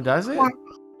 little. Oh, does it? Yeah.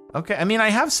 Okay, I mean, I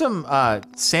have some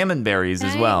salmon berries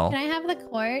as well. Can I have the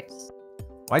quartz?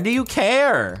 Why do you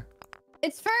care?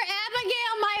 It's for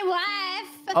Abigail, my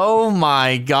wife. Oh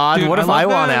my God! Dude, what if I I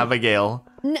love want that. Abigail?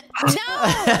 No.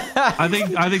 I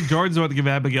think Jordan's about to give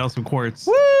Abigail some quartz.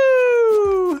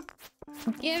 Woo!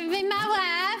 Give me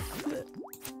my wife.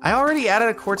 I already added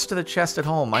a quartz to the chest at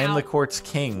home. I am Ow. the quartz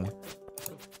king.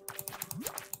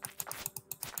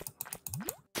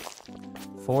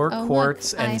 4 Oh,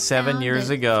 quartz look, I and 7 found years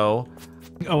it. ago,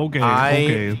 Okay. I-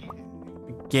 Okay.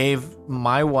 gave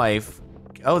my wife.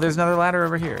 Oh, there's another ladder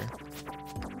over here.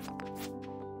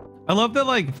 I love that.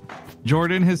 Like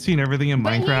Jordan has seen everything in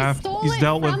But Minecraft. he stole He's it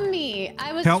dealt from with me.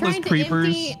 I was countless trying to creepers.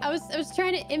 empty. I was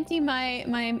trying to empty my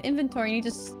inventory, and he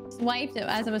just swiped it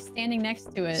as I was standing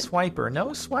next to it. Swiper,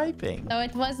 no swiping. So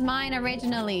it was mine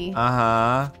originally.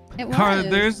 Uh-huh. It was. Car,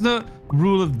 there's the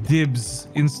rule of dibs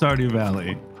in Stardew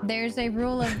Valley. There's a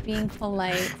rule of being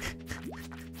polite.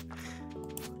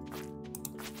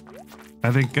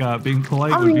 I think being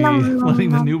polite would be letting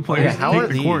the new Yeah, players how are take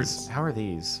the these? quartz. How are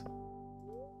these?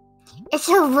 It's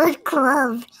a wood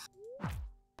club.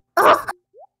 Ugh.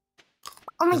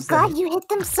 Oh my Is god, that- you hit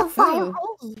them so far Ooh.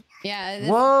 away. Yeah. this-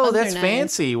 Whoa, those are that's nice.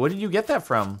 fancy. What did you get that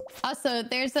from? Also,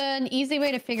 there's an easy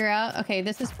way to figure out. Okay,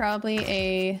 this is probably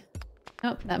a.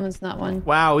 Nope, that one's not one.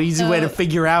 Wow, easy way to So-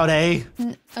 figure out, eh?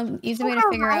 Easy way to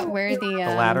figure out where the The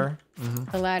ladder.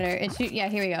 Mm-hmm. The ladder. Yeah,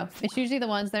 here we go. It's usually the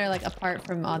ones that are like apart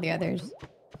from all the others.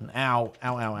 Ow,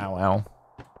 ow, ow, ow, ow.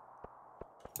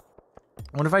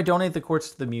 What if I donate the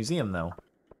quartz to the museum, though?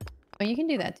 Oh, you can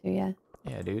do that too, yeah.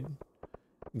 Yeah, dude.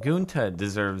 Gunta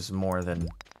deserves more than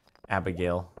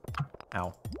Abigail.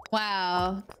 Ow.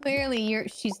 Wow. Clearly,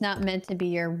 she's not meant to be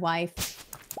your wife.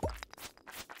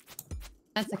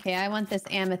 That's okay. I want this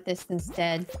amethyst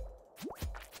instead.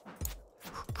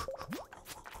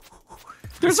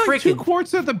 There's It's like 2 freaking-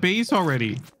 quartz at the base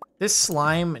already. This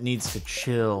slime needs to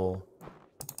chill.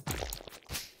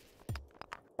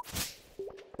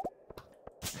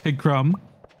 Hey, Crumb.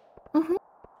 Mhm.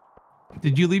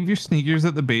 Did you leave your sneakers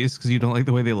at the base because you don't like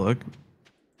the way they look?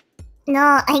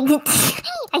 No, I did.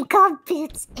 I got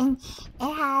boots and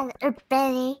it had a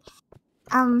better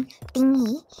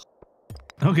thingy.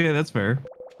 Okay, that's fair.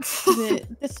 Is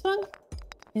it this one?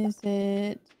 Is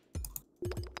it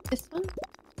this one?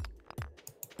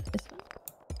 This one?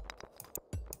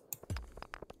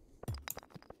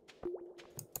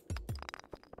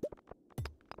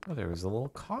 Oh, there was a little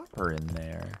copper in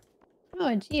there. Oh,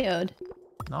 a geode.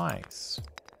 Nice.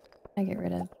 I get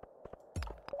rid of.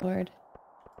 Lord.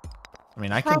 I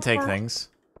mean, I can take things.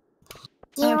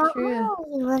 Do you Oh, want true. my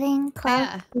wooden club?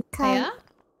 Yeah. Because Yeah?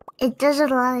 it does a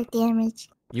lot of damage.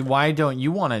 Why don't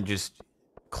you want to just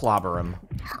clobber him?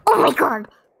 Oh my god!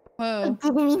 I Whoa.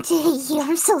 didn't mean to hit you.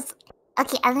 I'm so.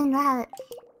 Okay, I don't know how.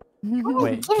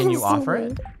 Wait, Give can this you to offer me.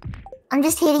 it? I'm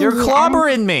just hitting You're you.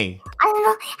 clobbering me! I don't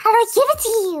know. How do I give it to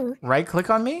you? Right click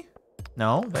on me?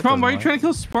 No? that Crumb, doesn't why are you work. trying to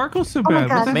kill Sparkle so Oh my bad?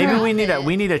 God. What the Maybe heck?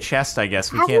 we need a chest, I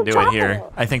guess. We How do can't you do it drop here. it?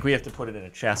 I think we have to put it in a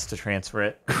chest to transfer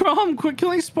it. Crumb, quit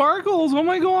killing Sparkles! Oh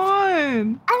my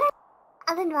god!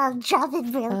 I don't know how to drop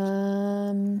it,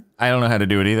 bro. I don't know how to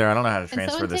do it either. I don't know how to Can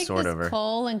transfer someone this take sword this over.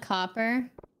 coal and copper?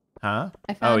 Huh?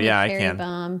 I found Oh, yeah, a I cherry can.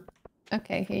 bomb.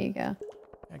 Okay, here you go.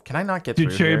 Can I not get Dude,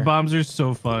 through cherry here? bombs are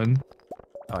so fun.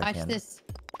 Oh, I Watch can. this.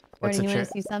 What's Jordan, a you want cher-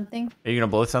 to see something? Are you gonna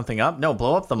blow something up? No,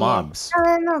 blow up the Yeah. mobs.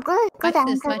 No, go Watch down.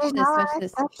 this, Go watch down. this, watch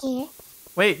this. Okay.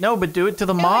 Wait, no, but do it to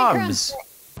the No, wait, Crumb. mobs.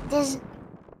 There's.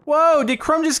 Whoa, did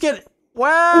Crumb just get...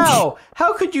 Wow!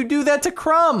 How could you do that to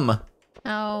Crumb?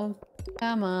 Oh,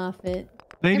 come off it.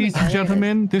 Ladies go, and there it is.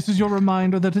 gentlemen, this is your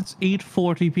reminder that it's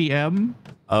 8:40 p.m.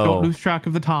 Don't Oh. lose track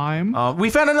of the time. We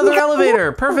found another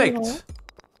elevator! Perfect!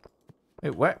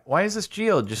 Wait, why is this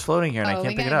geode just floating here and I Oh, can't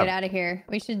we pick gotta it get up? out of here.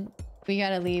 We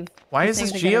gotta leave. Why These is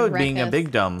this things are gonna geode wreck being a us.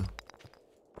 big dumb?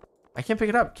 I can't pick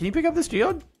it up. Can you pick up this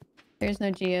geode? There's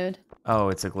no geode. Oh,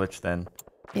 it's a glitch then.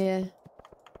 Yeah.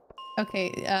 Okay,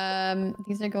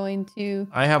 these are going to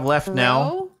I have left now.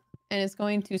 grow, and it's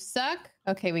going to suck.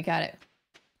 Okay, we got it.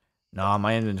 Nah,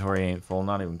 my inventory ain't full,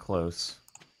 not even close.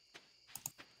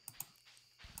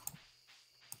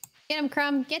 Get them,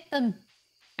 Crumb. Get them.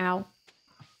 Ow.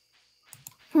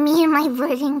 Me and my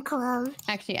wooden club.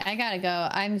 Actually, I gotta go.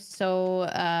 I'm so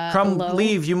Crumb, low.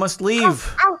 leave. You must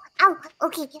leave. Ow, ow.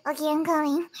 Okay, I'm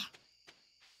coming.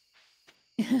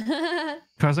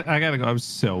 Cause I gotta go. I'm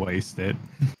so wasted.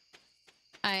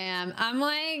 I am. I'm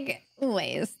like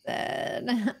wasted.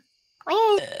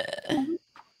 Where is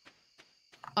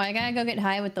Oh, I gotta go get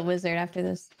high with the wizard after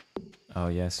this. Oh,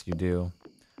 yes, you do.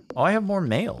 Oh, I have more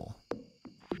mail.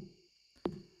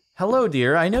 Hello,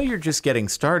 dear. I know you're just getting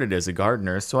started as a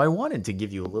gardener, so I wanted to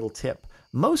give you a little tip.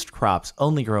 Most crops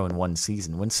only grow in one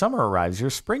season. When summer arrives, your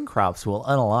spring crops will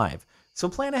unalive. So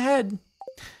plan ahead.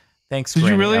 Thanks, Did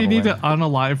you really Evelyn. need to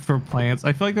unalive for plants?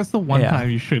 I feel like that's the one time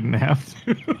you shouldn't have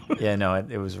to. Yeah, no,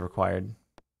 it was required.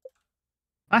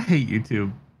 I hate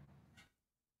YouTube.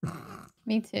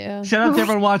 Me too. Shout out to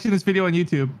everyone watching this video on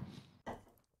YouTube.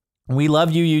 We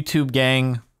love you, YouTube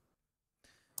gang.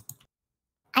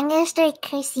 I'm gonna start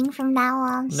cursing from now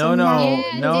on.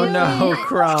 No,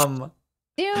 Crumb.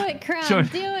 Do it, Crumb. Sure.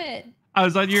 Do it. I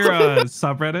was on your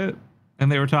subreddit,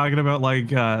 and they were talking about like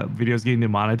videos getting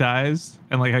demonetized,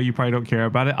 and like how you probably don't care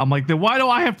about it. I'm like, then why do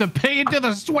I have to pay into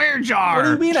the swear jar? What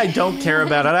do you mean I don't care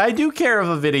about it? I do care if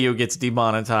a video gets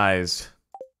demonetized.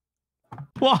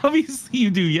 Well, obviously you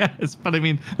do, yes. But I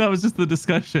mean, that was just the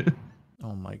discussion.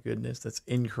 Oh my goodness, that's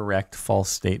incorrect, false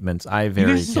statements. I You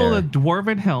very just sold a care.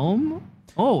 dwarven helm?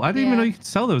 Oh, I didn't even know you could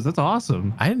sell those. That's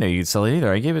awesome. I didn't know you could sell it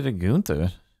either. I gave it to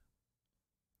Gunther.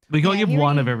 We can only Yeah, give he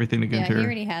one already- of everything to Yeah, Gunter. he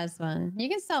already has one. You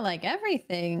can sell like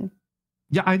everything.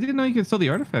 Yeah, I didn't know you could sell the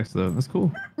artifacts though. That's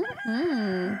cool.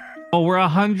 Hmm. Oh, we're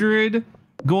 100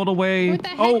 gold away. What the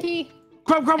Oh, hecky?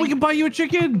 Crumb, we can buy you a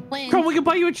chicken. Lynn. Crumb, we can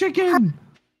buy you a chicken.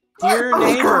 Dear Oh my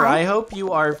neighbor, God. I hope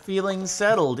you are feeling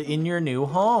settled in your new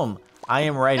home. I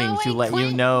am writing Oh, to wait, let you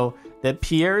Clint. know that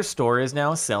Pierre's store is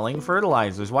now selling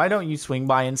fertilizers. Why don't you swing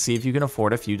by and see if you can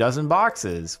afford a few dozen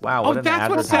boxes? Wow, Oh, what an that's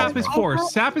what sap is advertisement. for.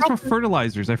 Sap is for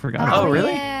fertilizers. I forgot. Oh,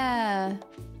 really? Yeah.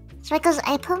 It's because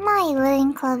I put my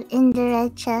wooden club in the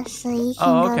red chest so you can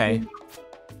Oh, go okay. in.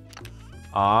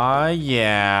 Aw,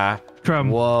 yeah. Crumb,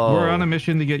 Whoa. we're on a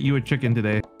mission to get you a chicken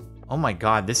today. Oh my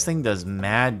god, this thing does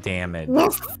mad damage.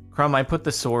 Yes. Crumb, I put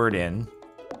the sword in.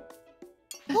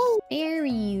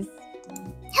 Berries.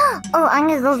 Oh, I'm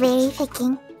gonna go berry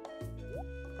picking.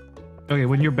 Okay,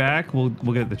 when you're back, we'll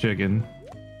get the chicken.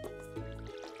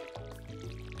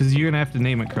 Because you're gonna have to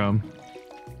name it, Crumb.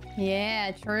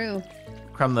 Yeah, true.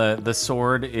 Crumb, the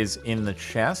sword is in the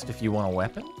chest if you want a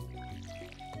weapon.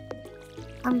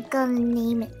 I'm gonna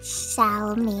name it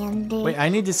Salamander. Wait, I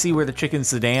need to see where the chicken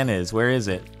sedan is. Where is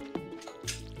it?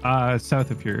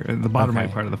 South of here, at the bottom Okay.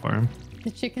 right part of the farm.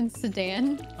 The chicken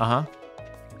sedan. Uh-huh.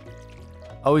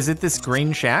 Oh, is it this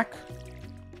green shack?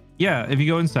 Yeah, if you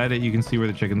go inside it, you can see where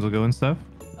the chickens will go and stuff.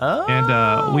 Oh.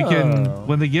 And we can,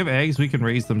 when they give eggs, we can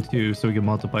raise them too, so we can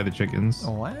multiply the chickens.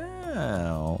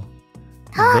 Wow.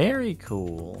 Very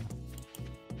cool.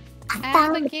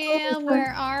 Abigail,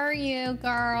 where are you,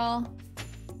 girl?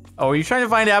 Oh, are you trying to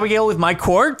find Abigail with my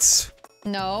quartz?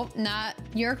 No, not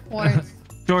your quartz.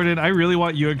 Jordan, I really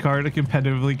want you and Car to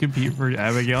competitively compete for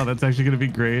Abigail. That's actually going to be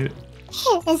great.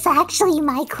 It's actually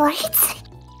my quartz.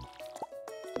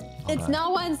 It's no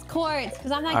one's quartz,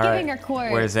 because I'm not All giving right. her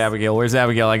quartz. Where's Abigail? Where's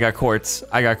Abigail? I got quartz.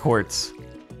 I got quartz.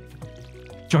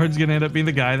 Jordan's going to end up being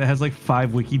the guy that has like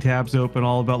 5 wiki tabs open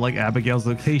all about like Abigail's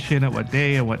location, at what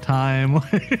day, at what time.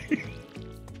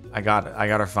 I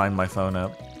gotta find my phone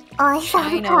up. Oh, I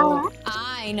found her.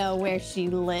 I know where she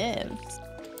lives.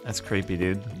 That's creepy,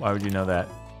 dude. Why would you know that?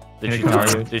 Did Hey, she Car.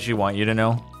 tell you? Did she want you to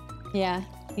know? Yeah,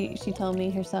 she told me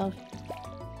herself.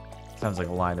 Sounds like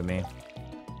a lie to me.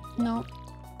 No.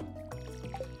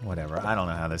 Whatever. I don't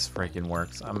know how this freaking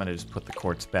works. I'm gonna just put the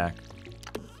quartz back.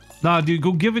 Nah, dude,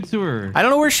 go give it to her. I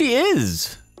don't know where she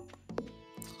is.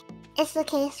 It's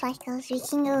okay, Sparkles. We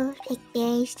can go pick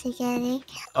berries together.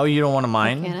 Oh, you don't want to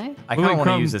mine? Can I? I Wait, kind of want to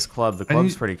Crumb. use this club. The I club's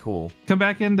need- pretty cool. Come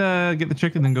back and get the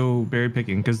chicken, then go berry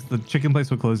picking, because the chicken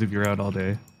place will close if you're out all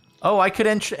day. Oh, I could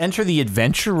enter the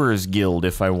Adventurers Guild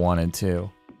if I wanted to.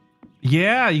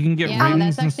 Yeah, you can get Yeah, rings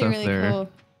that's and actually stuff really there. cool.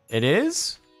 It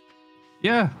is?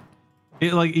 Yeah.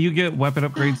 It, like, you get weapon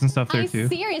upgrades and stuff there I too.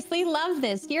 seriously love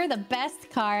this. You're the best,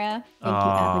 Kara. Thank you,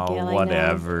 Oh, Abigail. I know.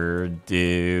 whatever,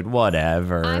 dude.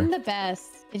 Whatever. I'm the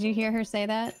best. Did you hear her say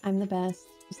that? I'm the best.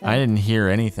 She said I it. didn't hear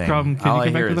anything. Crumb, can All you I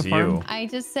come back hear to is the farm? you. I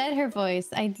just said her voice.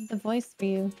 I did the voice for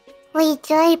you. Wait,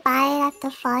 do I buy it at the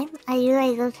farm? Or do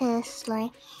I go to the store?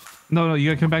 No,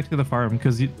 you gotta come back to the farm,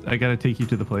 because I gotta take you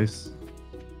to the place.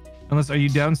 Unless, are you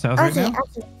down south right Okay, now?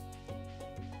 okay.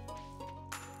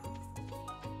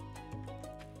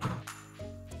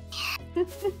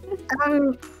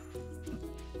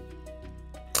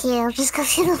 Okay, I'll just go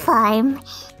to the farm.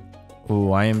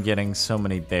 Ooh, I am getting so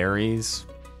many berries.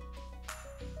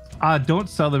 Don't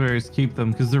sell the berries, keep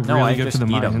them, because they're No, really I good just for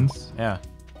the eat 'em. mines. Yeah.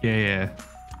 Yeah.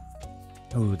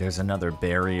 Ooh, there's another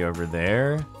berry over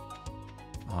there.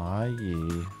 Aw,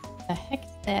 yeah. The heck's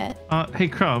that? Hey,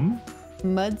 Crumb,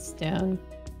 Mudstone.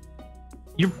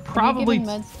 you're Are you probably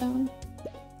giving Mudstone?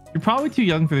 you're probably too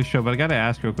young for this show, but I gotta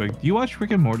ask real quick. Do you watch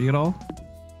Rick and Morty at all?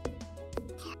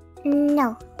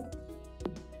 No.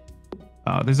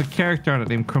 There's a character on it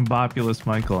named Crumbopulous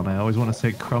Michael, and I always want to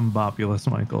say Crumbopulous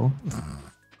Michael.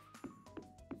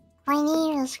 My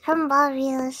name is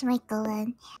Crumbobulous Michael,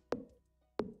 and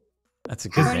That's a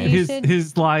good Already name. you should-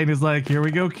 His line is like, "Here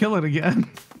we go, kill it again."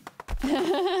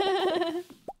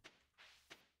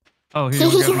 Oh, here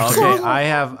we go. Okay,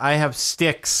 I have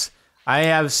sticks. I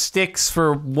have sticks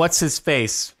for what's his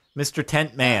face, Mr.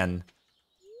 Tent Man.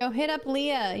 Go hit up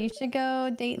Leah. You should go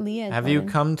date Leah. Have you then.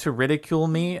 come to ridicule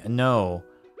me? No,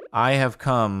 I have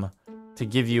come to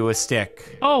give you a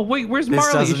stick. Oh wait, where's This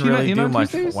Marley? Is doesn't she not really in do on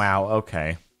much. Tuesdays? Wow.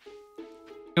 Okay.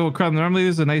 Oh, Crumb, normally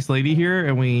there's a nice lady here,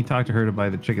 and we talked to her to buy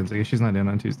the chickens. I guess she's not in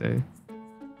on Tuesday.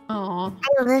 Aw.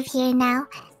 I live here now.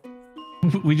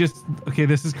 We just okay.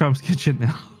 This is Crumb's kitchen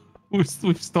now. We've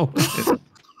stolen it.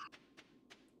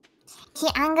 Okay,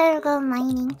 I'm gonna go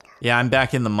mining. Yeah, I'm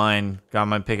back in the mine. Got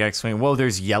my pickaxe swing. Whoa,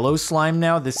 there's yellow slime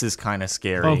now. This is kind of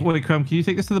scary. Oh wait, Crumb, can you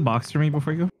take this to the box for me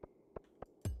before you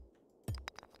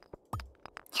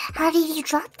How did you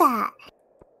drop that?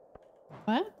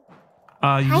 What? go?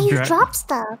 How you drop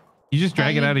stuff? You just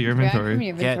drag it out of your Drag from inventory.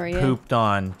 your Get inventory, yeah. pooped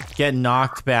on. Get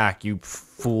knocked back, you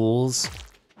fools.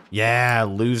 Yeah,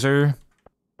 loser.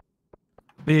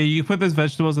 But yeah, you can put those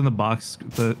vegetables in the box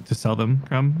to sell them,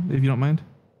 Crumb, if you don't mind.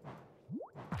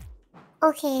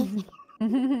 Okay.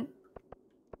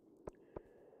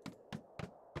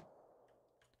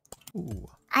 Ooh.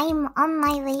 I'm on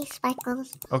my way,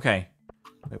 Speckles. Okay.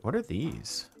 Wait, what are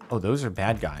these? Oh, those are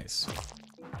bad guys.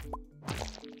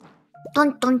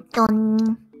 Dun dun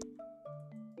dun.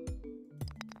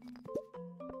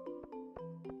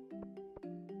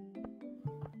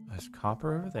 There's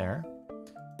copper over there.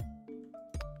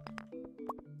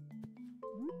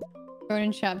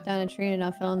 Jordan chopped down a tree and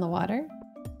now fell in the water.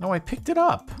 No, I picked it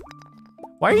up.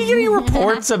 Why are you getting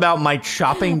reports about my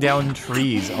chopping down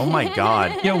trees? Oh my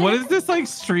god. Yeah, what is this like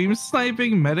stream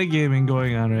sniping metagaming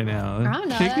going on right now? I don't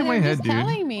know. Shaking my they're head, just dude.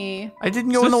 telling me. I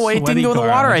didn't go It's in the a way. It didn't sweaty go in the car.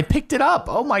 water. I picked it up.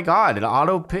 Oh my god! It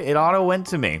auto went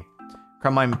to me.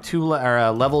 Crumb, I'm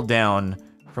level down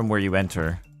from where you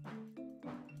enter.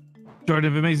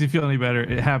 Jordan, if it makes you feel any better,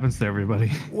 it happens to everybody.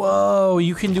 Whoa!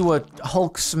 You can do a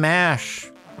Hulk smash.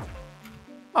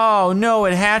 Oh no!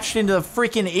 It hatched into a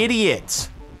freaking idiot.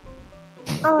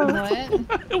 Oh, What?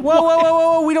 Whoa! Whoa! Whoa!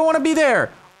 Whoa! We don't want to be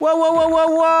there. Whoa! Whoa! Whoa!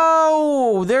 Whoa!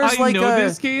 Whoa! There's I like know a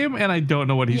this game, and I don't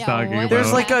know what he's Yeah, talking what? about.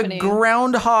 there's like a happening?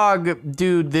 groundhog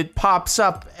dude that pops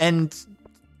up and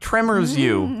tremors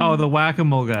you. Oh, the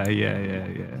whack-a-mole guy. Yeah.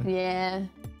 Yeah.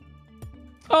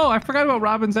 Oh, I forgot about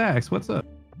Robin's axe. What's up?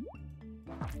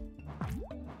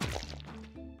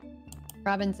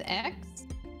 Robin's ex?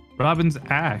 Robin's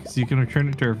axe. You can return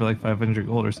it to her for like 500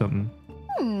 gold or something.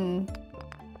 Hmm.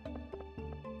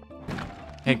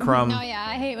 Hey, Crumb. Oh yeah,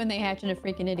 I hate when they hatch into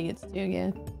freaking idiots too, yeah.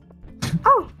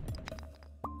 oh.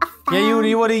 Yeah,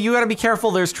 you gotta be careful.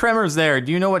 There's tremors there.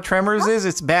 Do you know what tremors is?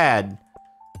 It's bad.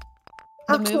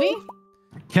 The Okay. movie?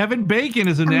 Kevin Bacon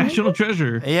is a national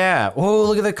treasure. Yeah. Oh,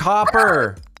 look at the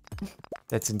copper.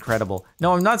 That's incredible.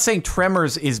 No, I'm not saying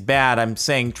tremors is bad. I'm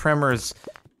saying tremors,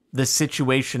 the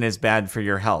situation is bad for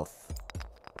your health.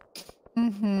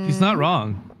 Mm-hmm. He's not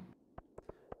wrong.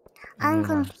 I'm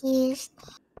confused.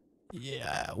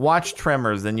 Yeah. Watch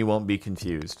Tremors, then you won't be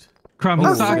confused. Crumb, Oh,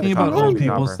 he's talking sorry, about copper. old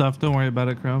people Copper. stuff. Don't worry about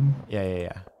it, Crumb.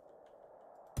 Yeah.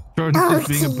 Jordan's Oh, just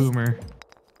being a geez. boomer.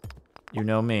 You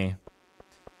know me.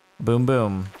 Boom,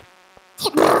 boom.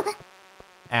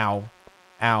 Ow.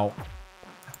 Ow.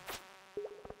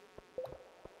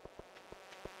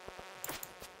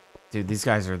 Dude, these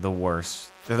guys are the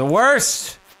worst. They're the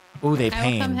worst! Ooh, they I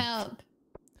will come pain. help.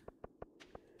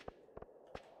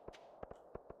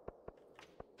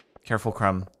 Careful,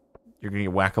 Crumb. You're gonna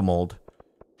get whack-a-moled.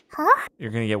 Huh?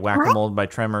 You're gonna get whack-a-moled by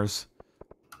tremors.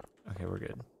 Okay, we're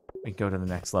good. We can go to the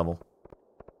next level.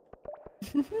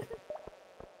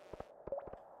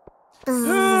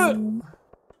 Bzzz.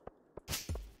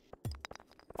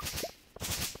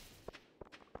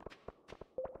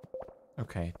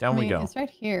 Okay, down we go. It's right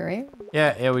here, right?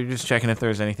 Yeah, we're just checking if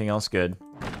there's anything else good.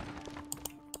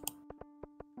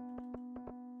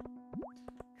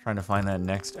 Trying to find that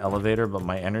next elevator, but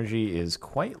my energy is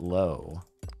quite low.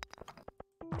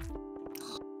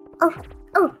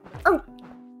 Oh.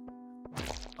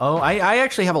 Oh, I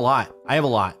actually have a lot. I have a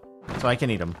lot, so I can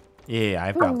eat them. Yeah,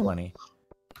 I've got Ooh. plenty.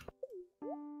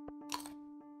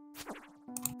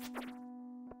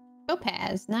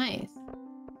 Topaz, nice.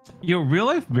 Yo, real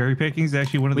life berry picking is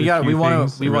actually one of the We few want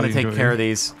things to I really take enjoy. care of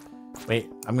these. Wait,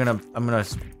 I'm gonna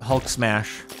Hulk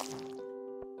smash.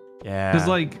 Yeah. Because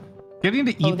like getting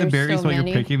to eat the there's berries so while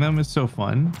many. you're picking them is so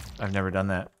fun. I've never done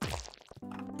that.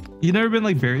 You never been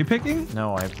like berry picking?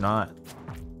 No, I've not.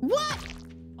 What?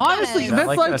 Honestly, Is that that's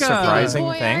like like a surprising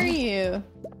boy, thing? are you?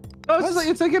 Oh,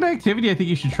 it's like an activity I think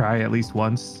you should try at least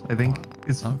once. I think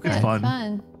it's Okay. it's Yeah, fun. it's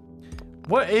fun.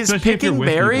 What is Especially if you're picking with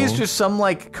berries people. just some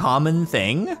like common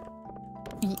thing?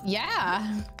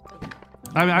 Yeah,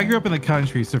 I mean, I grew up in the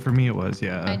country, so for me it was,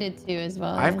 yeah. I did too as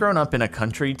well. I've grown up in a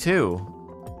country too.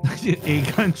 A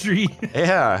country.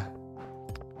 Yeah.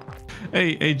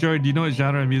 Hey, Jordan, do you know what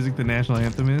genre of music the national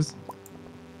anthem is?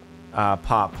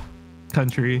 Pop.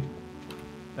 Country.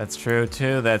 That's true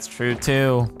too. That's true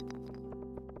too.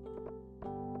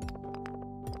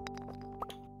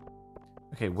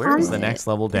 Okay, where is the next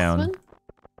level This down? one?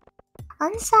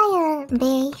 Once I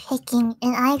berry picking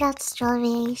and I got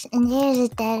strawberries and there's a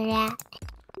dead rat.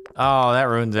 Oh, that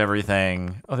ruins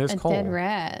everything. Oh, there's A coal. dead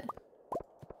rat.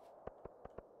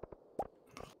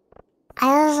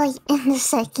 I was like in the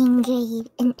second grade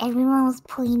and everyone was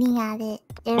pointing at it.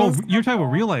 There Oh, was you're talking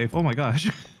about real life. Oh my gosh.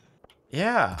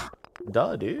 Yeah.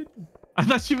 Duh, dude. I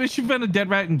thought she been a dead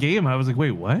rat in game. I was like,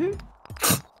 wait, what?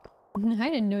 I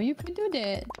didn't know you could do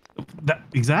that.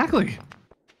 Exactly.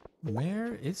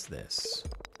 Where is this?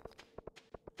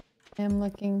 I'm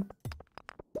looking.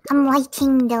 I'm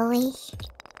lighting the way.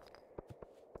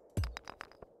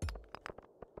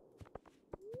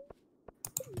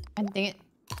 God dang it.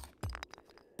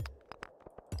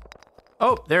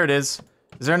 Oh, there it is.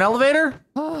 Is there an elevator?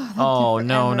 Oh, that Oh took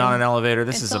no, forever. not an elevator.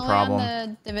 This It's is a only problem.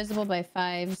 on the divisible by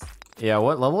 5s. Yeah,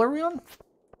 what level are we on?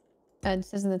 It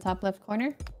says in the top left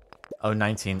corner. Oh,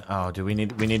 19. Oh, do we need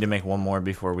to make one more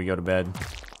before we go to bed?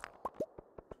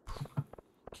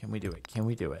 Can we do it? Can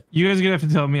we do it? You guys are gonna have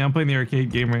to tell me. I'm playing the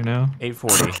arcade game right now.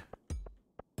 840.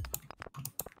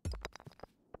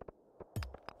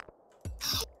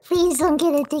 Please don't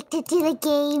get addicted to the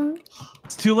game.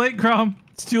 It's too late, Crom.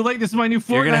 It's too late. This is my new Fortnite.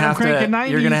 You're gonna I'm have cranking to. 90s.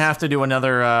 You're gonna have to do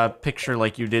another picture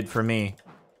like you did for me.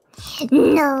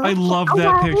 No. I love I that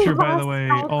love picture, it, by the way.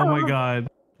 Oh my god.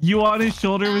 You on his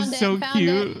shoulder was so Found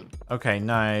cute. it. Okay,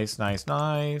 nice, nice,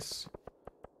 Let's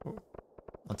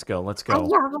go. Let's I go.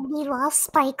 already lost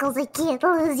Sparkles. I can't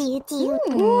lose you, too.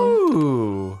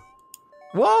 Ooh.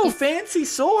 Whoa, fancy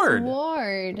sword.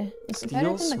 Sword. Is it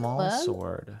better Steel than the small club?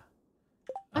 sword.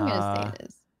 I'm gonna say it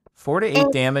is. 4 to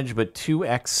 8 damage, but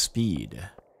 2x speed.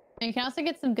 And you can also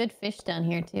get some good fish down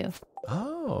here too.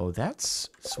 Oh, that's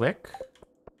swick.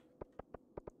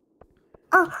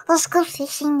 Oh, let's go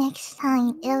fishing next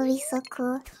time. It'll be so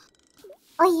cool.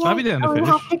 Oh yeah. I'll be down to we fish.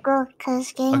 have to go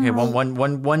because getting Okay, late.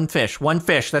 one fish. One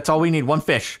fish. That's all we need. One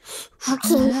fish.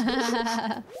 Okay.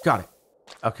 Got it.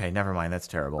 Okay, never mind. That's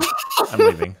terrible. I'm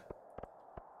leaving.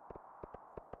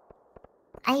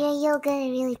 I bet you'll get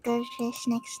a really good fish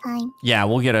next time. Yeah,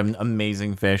 we'll get an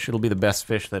amazing fish. It'll be the best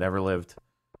fish that ever lived.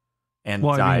 And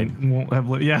Well, I died. mean, won't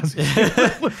have yes.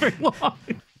 Live very long.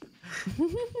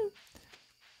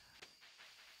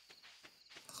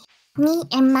 Me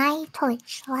and my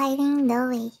torch lighting the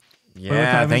way.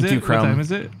 Yeah, thank you, What time Chrome.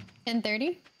 is it?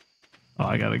 10:30. Oh,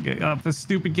 I gotta get off this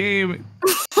stupid game.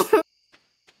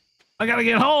 I gotta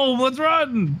get home. Let's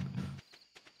run.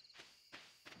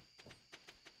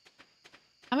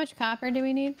 How much copper do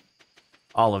we need?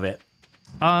 All of it.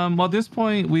 Well, at this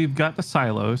point, we've got the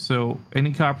silo, so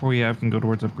any copper we have can go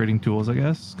towards upgrading tools, I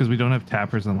guess, because we don't have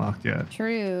tappers unlocked yet.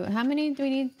 True. How many do we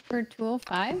need per tool?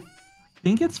 5? I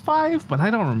think it's 5, but I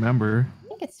don't remember. I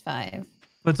think it's 5.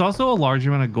 But it's also a large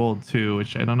amount of gold too,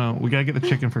 which I don't know. We gotta get the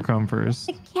chicken for Crumb first.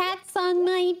 The cat's on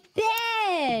my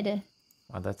bed.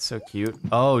 Wow, that's so cute.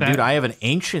 Oh, That- dude, I have an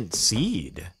ancient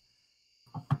seed.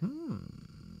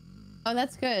 Oh,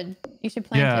 that's good. You should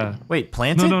plant Yeah. it. Wait,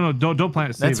 plant No, it? no, no. Don't plant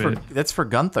it. Save it. That's for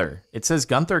Gunther. It says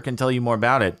Gunther can tell you more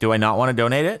about it. Do I not want to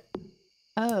donate it?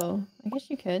 Oh, I guess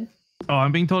you could. Oh,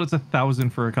 I'm being told it's 1,000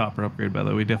 for a copper upgrade. By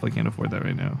the way, we definitely can't afford that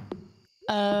right now.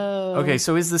 Oh. Okay,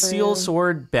 so is the seal true.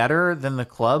 sword better than the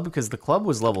club? Because the club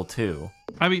was level 2.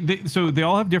 I mean, so they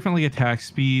all have different like attack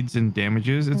speeds and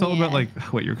damages. It's all about Yeah. like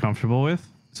what you're comfortable with.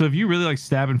 So if you really like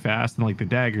stabbing fast, then like the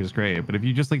dagger is great. But if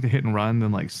you just like to hit and run,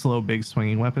 then like slow, big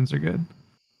swinging weapons are good.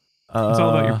 It's all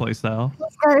about your playstyle.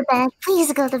 Please go to bed.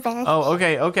 Please go to bed. Oh,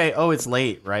 okay, okay. Oh, it's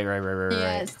late. Right.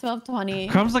 Yeah, it's 12:20.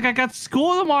 Crumb's like, I got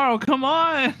school tomorrow. Come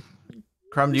on.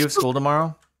 Crumb, do you have school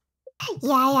tomorrow?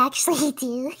 Yeah, I actually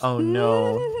do. Oh,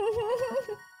 no.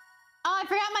 Oh, I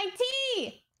forgot my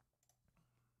tea.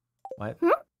 What?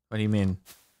 What do you mean?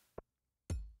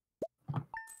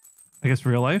 I guess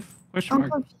real life? Question I'm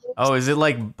mark. confused. Oh, is it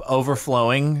like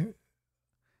overflowing?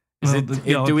 Is Well, it,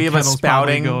 you know, do we the have a kettle's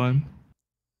probably spouting? going?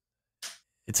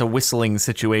 It's a whistling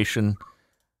situation.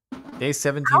 Day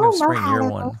 17 I of don't know spring, how year to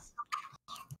 1. go.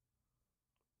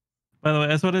 By the way, I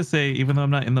just want to say, even though I'm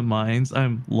not in the mines,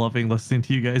 I'm loving listening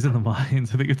to you guys in the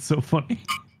mines. I think it's so funny.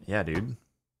 Yeah, dude.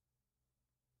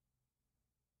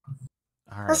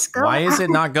 All right. Let's go. Why is it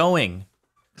not going?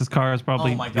 This car is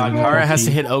probably. Oh my god, Kara has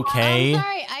to hit OK. I'm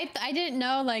sorry, I didn't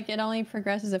know. Like it only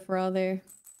progresses if we're all there.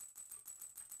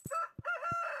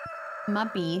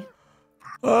 Muppy.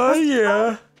 Oh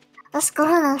yeah. Let's go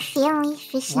on a family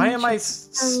fishing. Why am I trip.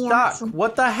 stuck? Awesome.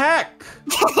 What the heck?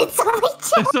 It's only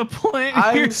There's a plant here.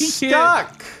 I'm He can't-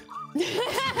 stuck.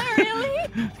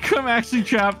 Really? Come actually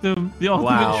trapped him. The ultimate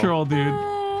Wow. troll, dude.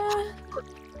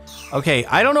 Okay,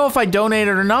 I don't know if I donate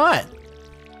it or not.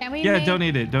 Can we? Yeah, make...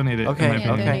 donate it. Donate it. Okay, in my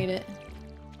Yeah, opinion. donate it.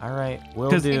 All right, we'll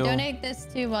 'Cause- do. Donate this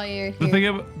too while you're The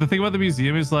here. thing about the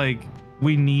museum is like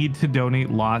we need to donate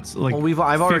lots. Like Well,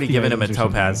 I've already 50 given him a items or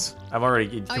something. topaz. I've already.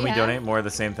 Can Oh, we yeah? donate more of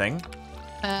the same thing?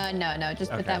 No,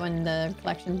 just put Okay. that one in the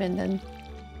collection bin then.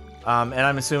 And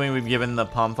I'm assuming we've given the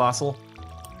palm fossil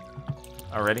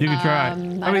already. You can try. I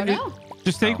mean, don't know.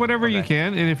 Just take Oh, whatever you okay.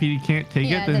 can, and if you can't take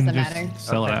Yeah, it, it then doesn't just matter.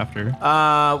 sell Okay. it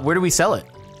after. Where do we sell it?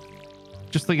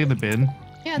 Just like in the bin.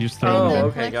 Yeah, You just put it throw in it the in.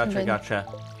 okay, collection gotcha,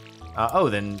 bin. gotcha.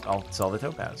 Then I'll sell the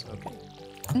topaz. Okay.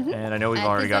 Mhm. And I know we've That's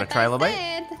already got a what I trilobite.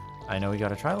 said. I know we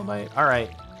got a trilobite. All right,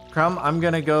 Crumb, I'm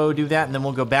gonna go do that, and then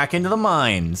we'll go back into the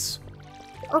mines.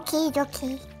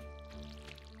 Okay.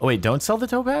 Oh wait, don't sell the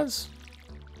topaz.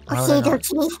 How would I Okay.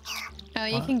 know? Oh,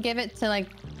 you can give it to like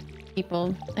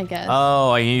people, I guess.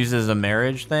 Oh, I can use it as a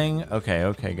marriage thing.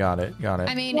 Okay, got it.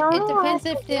 I mean, No, it depends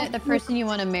I if the person you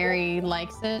want to marry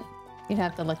likes it. You'd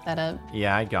have to look that up.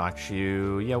 Yeah, I got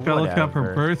you. Yeah, Gotta look up her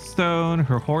whatever. birthstone,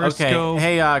 her horoscope.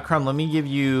 Okay, hey, Crumb, let me give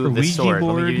you Her the Ouija sword. Let me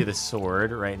board. give you the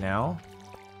sword right now.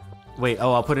 Wait,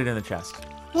 I'll put it in the chest.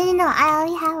 No. I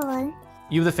already have one.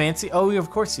 You have the fancy? Oh, of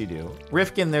course you do.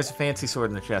 Rifkin, there's a fancy sword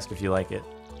in the chest if you like it.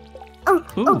 Oh.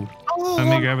 Ooh, I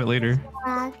may I grab it later.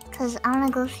 need because I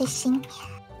wanna go fishing.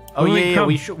 Oh Wait, yeah,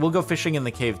 Crumb. we'll go fishing in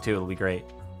the cave too. It'll be great.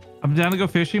 I'm down to go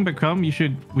fishing, but Crumb, we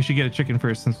should get a chicken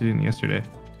first since we didn't yesterday.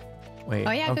 Wait.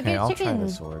 Oh, yeah, go okay, get I'll try chicken. the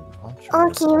sword. I'll try the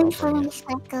Okay, sword. wait I'll for bring me, it.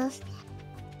 Sparkles.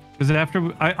 Because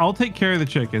after I'll take care of the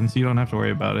chicken, so you don't have to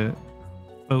worry about it.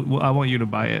 But I want you to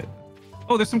buy it.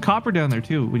 Oh, there's some copper down there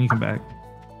too when you come back.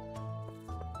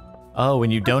 Oh,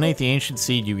 when you donate the ancient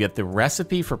seed, you get the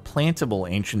recipe for plantable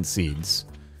ancient seeds.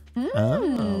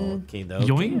 Oh, okay, though.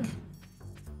 Yoink.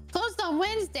 Closed on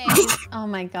Wednesdays. Oh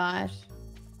my gosh.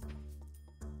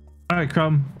 All right,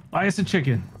 Crumb, buy us a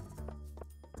chicken.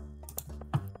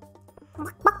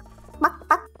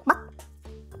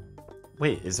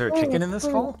 Wait, is there a chicken in this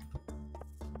call?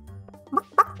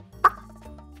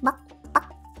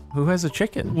 Who has a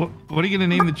chicken? What are you gonna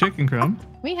name the chicken, Crumb?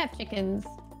 We have chickens.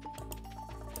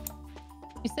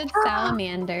 You said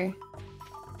salamander.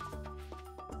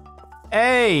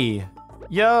 Hey,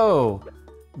 yo,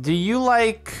 do you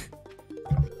like...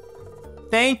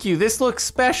 Thank you, this looks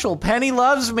special. Penny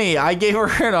loves me. I gave her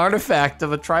an artifact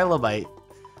of a trilobite.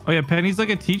 Oh yeah, Penny's like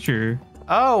a teacher.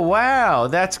 Oh, wow,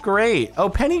 that's great. Oh,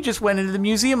 Penny just went into the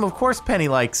museum. Of course Penny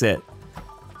likes it.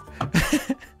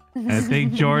 I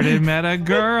think Jordan met a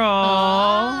girl.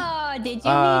 Oh, did you meet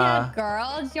a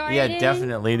girl, Jordan? Yeah,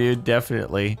 definitely, dude,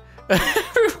 definitely.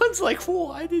 Everyone's like,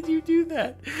 why did you do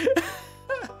that?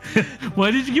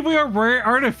 Why did you give me our rare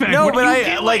artifact? No, What but are you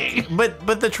I doing? like,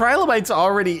 but the trilobite's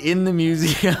already in the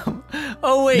museum.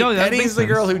 Oh wait, No, that Penny's makes the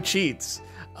girl sense. who cheats.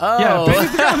 Oh, Yeah,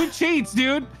 Penny's the girl who cheats,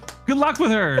 dude. Good luck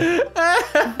with her.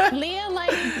 Leah,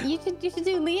 like you should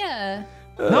do Leah.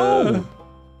 No.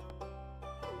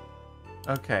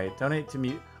 Okay, donate to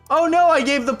me. Oh no, I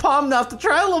gave the palm, not the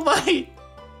trilobite.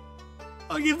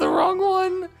 I gave the wrong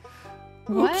one.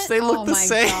 What? Oops, they look the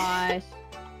same. Gosh.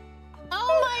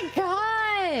 Oh my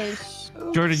gosh.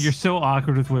 Jordan, you're so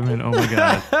awkward with women. Oh my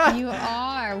god. You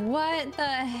are. What the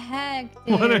heck,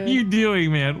 dude? What are you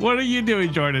doing, man? What are you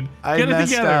doing, Jordan? I Get it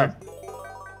messed together. up.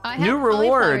 I have New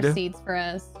cauliflower reward. seeds for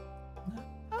us.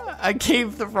 I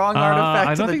gave the wrong artifact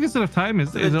I to don't the, think there's enough time.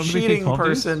 Is to it the only cheating take 12 days?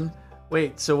 person.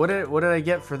 Wait, so what did I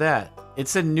get for that?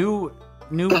 It's a new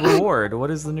reward. What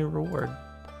is the new reward?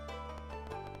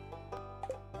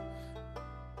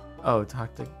 Oh,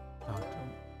 talk to doctor.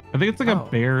 I think it's like Oh. a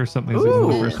bear or something. It's like the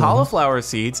Ooh, first one. cauliflower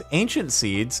seeds, and ancient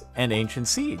seeds.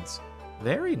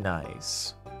 Very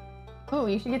nice. Oh,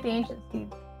 you should get the ancient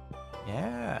seeds.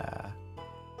 Yeah.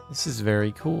 This is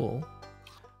very cool.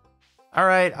 All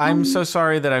right, I'm so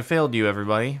sorry that I failed you,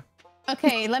 everybody.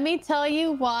 Okay, let me tell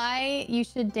you why you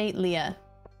should date Leah.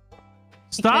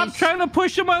 Stop Because- trying to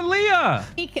push him on Leah.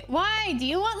 Why? Do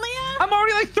you want Leah? I'm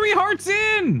already like 3 hearts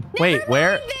in. Wait, Never where?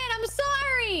 mind then, I'm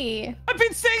sorry. I've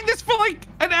been saying this for like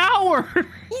an hour.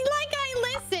 You like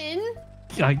I listen.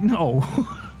 I know.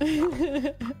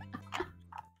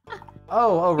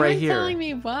 Oh, right You're here. telling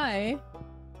me why.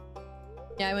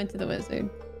 Yeah, I went to the wizard.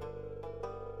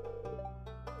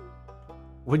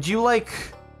 Would you like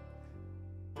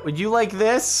Would you like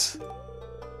this?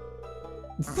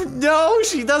 No,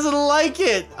 she doesn't like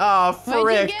it. Oh, frick.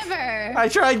 What'd you give her? I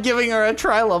tried giving her a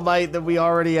trilobite that we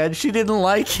already had. She didn't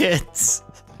like it.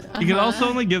 You can also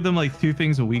only give them like 2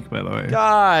 things a week, by the way.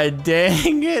 God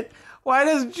dang it. Why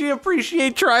doesn't she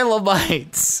appreciate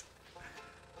trilobites?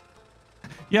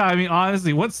 Yeah, I mean,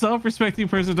 honestly, what self-respecting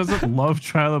person doesn't love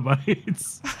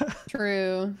trilobites?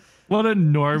 True. What a Did you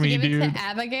normie, give it dude. to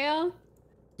Abigail?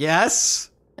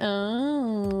 Yes.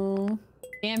 Oh.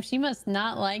 Damn, she must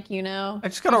not like you now. I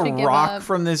just got You a should give rock up.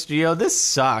 from this Geo. This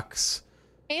sucks.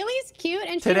 Haley's cute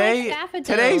and she Today- likes daffodils.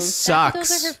 today sucks.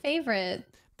 Daffodils are her favorite.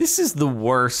 This is the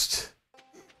worst.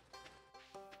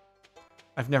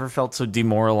 I've never felt so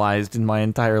demoralized in my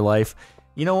entire life.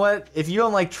 You know what? If you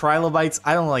don't like trilobites,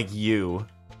 I don't like you.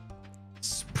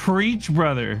 Preach,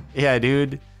 brother. Yeah,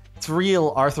 dude. It's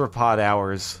real arthropod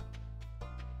hours.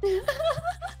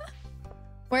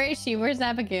 Where is she? Where's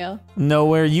Abigail?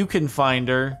 Nowhere you can find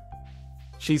her.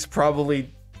 She's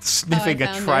probably sniffing a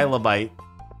found her. trilobite.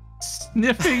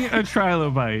 Sniffing a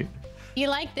trilobite. You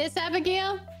like this,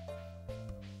 Abigail?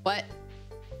 What?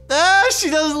 Ah, she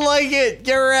doesn't like it.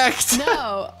 Get wrecked.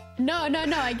 No. No.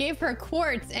 I gave her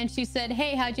quartz and she said,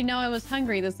 hey, how'd you know I was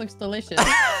hungry? This looks delicious.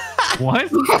 What?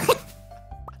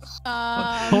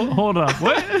 Hold up.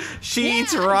 What? She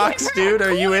eats rocks, dude.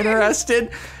 Are you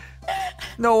interested?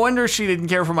 No wonder she didn't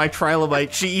care for my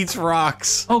trilobite. She eats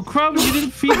rocks. Oh, Crumb, you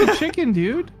didn't feed the chicken,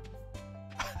 dude.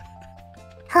 I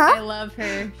Huh? love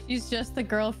her. She's just the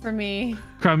girl for me.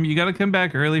 Crumb, you gotta come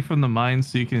back early from the mine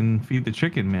so you can feed the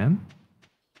chicken, man.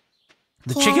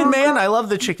 The chicken man? I love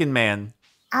the chicken man.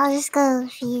 I'll just go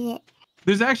feed it.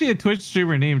 There's actually a Twitch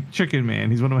streamer named Chicken Man.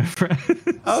 He's one of my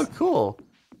friends. Oh, cool.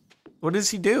 What does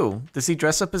he do? Does he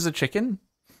dress up as a chicken?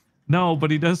 No, but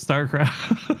he does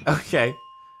StarCraft. Okay.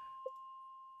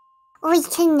 Wait,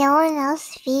 can no one else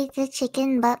feed the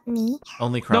chicken but me?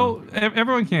 Only Crumb. No,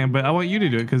 everyone can, but I want you to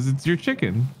do it because it's your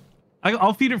chicken.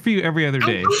 I'll feed it for you every other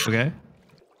day, okay?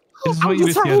 I just want you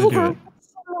to see how to do it.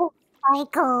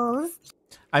 Cycles.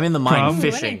 I'm in the mine Crumb?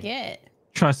 What'd I fishing. get?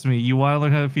 Trust me, you want to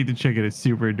learn how to feed the chicken. It's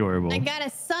super adorable. I got a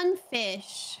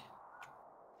sunfish.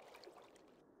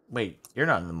 Wait, you're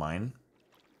not in the mine.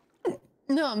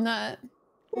 No, I'm not.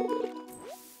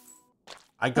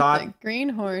 I got A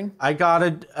greenhorn. a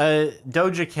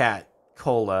Doja Cat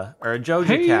cola or a Joja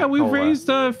Hey, Cat yeah, we've cola. raised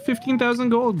 15,000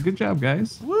 gold. Good job,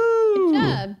 guys. Woo!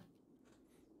 Job.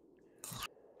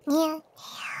 Yeah.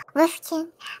 Listen,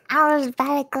 I was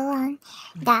about to go on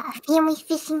that family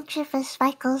fishing trip with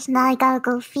Sparkles. Now I gotta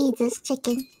go feed this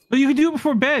chicken. But you can do it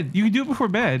before bed. You can do it before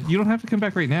bed. You don't have to come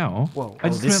back right now. Whoa, I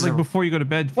just this meant is like a- before you go to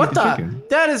bed. Feed What the the? chicken.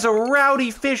 That is a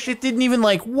rowdy fish. It didn't even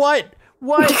like what?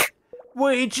 What?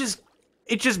 It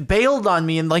just bailed on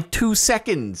me in like 2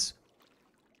 seconds.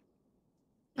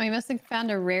 Oh, you must have found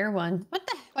a rare one. What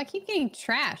the? I keep getting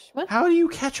trash. What? How do you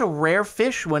catch a rare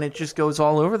fish when it just goes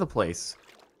all over the place?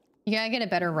 You gotta get a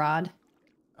better rod.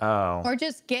 Oh. Or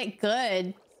just get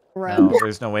good. Bro. No,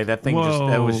 there's no way. That thing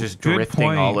that was Whoa, just good drifting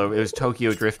all point. over. It was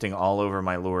Tokyo drifting all over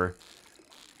my lure.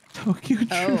 Tokyo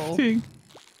Oh. drifting.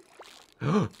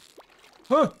 Huh.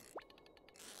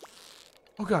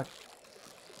 Oh god.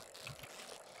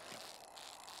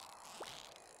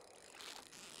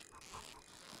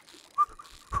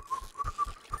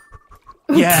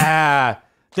 Yeah,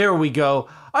 there we go.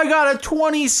 I got a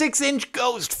 26-inch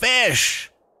ghost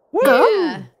fish. Woo!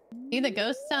 Yeah. See, the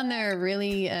ghosts down there are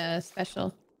really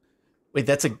special. Wait,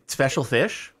 that's a special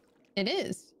fish? It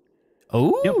is.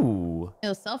 Oh.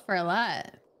 It'll sell for a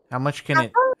lot. How much can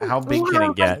it? How big can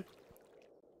it get?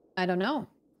 I don't know.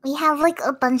 We have like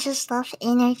a bunch of stuff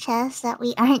in our chest that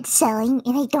we aren't selling,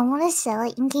 and I don't want to sell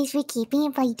it in case we're keeping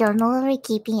it, but I don't know what we're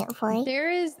keeping it for.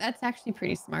 That's actually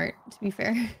pretty smart, to be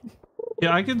fair.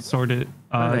 Yeah, I can sort it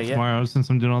What did I get? tomorrow since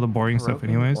I'm doing all the boring stuff Broken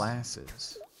anyways.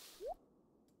 glasses.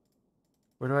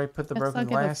 Where do I put the Let's broken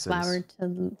give a glasses? flower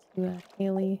to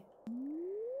Haley.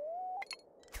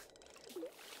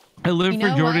 I live You for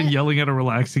know Jordan what? yelling at a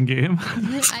relaxing game.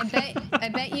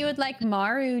 I bet you would like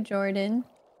Maru, Jordan.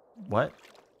 What?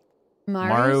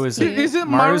 Maru's is a- cute. Isn't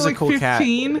Maru's Maru a like cool cat.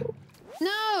 15?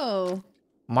 No.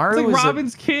 Maru It's like is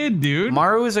Robin's kid, dude.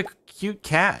 Maru is a cute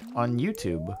cat on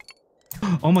YouTube.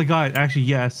 Oh my god, actually,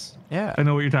 yes. Yeah. I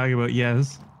know what you're talking about,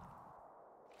 yes.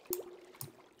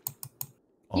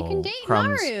 You can Oh, date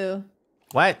crumbs. Maru.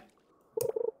 What?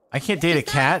 I can't date a He's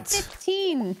not cat.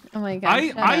 15. Oh my god.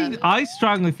 shut up. I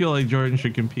strongly feel like Jordan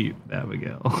should compete with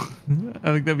Abigail.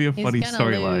 I think that'd be a He's funny gonna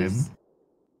storyline. lose.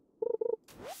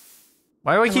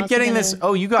 Why do I I'm keep also getting this?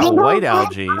 gonna- Oh, you got white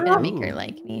algae. Gonna make her Ooh.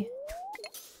 like me.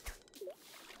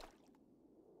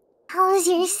 How is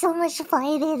yours so much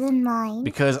lighter than mine?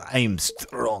 Because I'm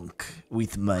strong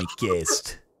with my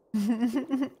guest.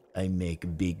 I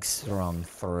make big, strong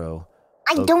throw.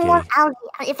 I don't want algae.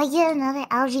 If I get another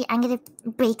algae, I'm gonna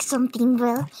break something,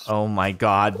 bro. Oh my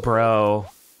god, bro.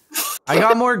 I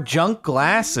got more junk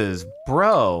glasses,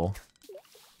 bro.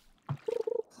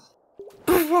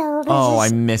 Bro, Oh, I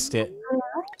missed it.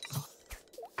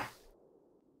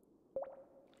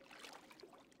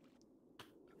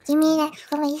 Give me an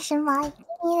exclamation mark. Give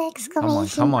me an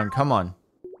exclamation mark. Come on.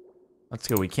 Let's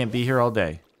go. We can't be here all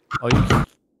day. Oh, you can.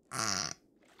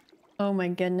 Oh my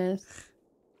goodness.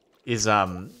 Is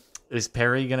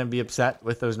Perry gonna be upset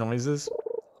with those noises?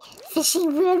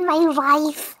 Fishing ruined my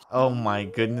life. Oh my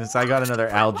goodness, I got another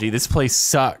algae. This place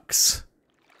sucks.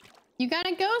 You got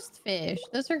a ghost fish.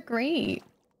 Those are great.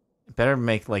 Better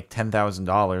make like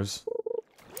 $10,000.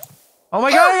 Oh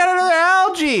my god, I got another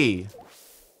algae!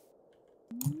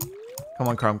 Come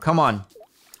on, Crumb, come on.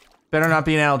 Better not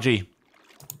be an algae.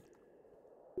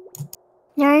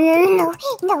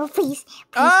 No, please.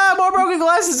 Ah, more broken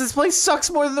glasses! This place sucks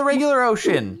more than the regular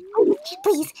ocean.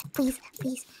 Please.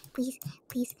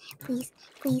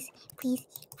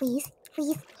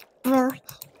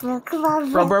 Bro, come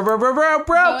on, Bro,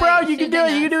 you can do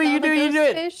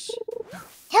it. Fish?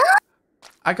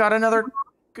 I got another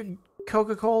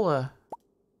Coca-Cola.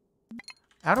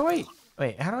 How do I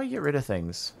get rid of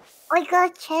things? I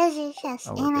got a treasure chest,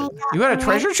 Oh, and I good. got You got a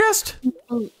treasure chest?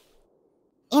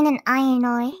 and an iron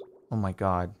ore. Oh my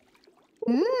god.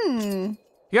 Mmm.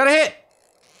 You got a hit!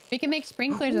 We can make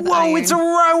sprinklers with Whoa, iron. it's a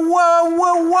whoa,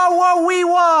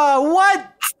 what?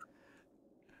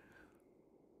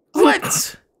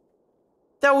 What?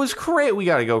 That was great. We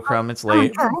gotta go, Crumb. It's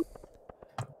late.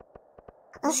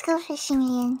 Let's go fishing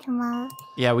again tomorrow.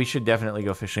 Yeah, we should definitely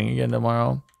go fishing again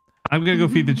tomorrow. I'm gonna go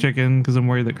feed the chicken because I'm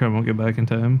worried that Crumb won't get back in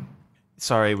time.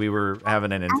 Sorry, we were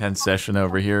having an intense session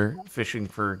over here, fishing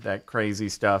for that crazy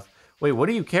stuff. Wait, what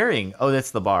are you carrying? Oh,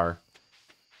 that's the bar.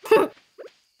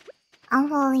 I'm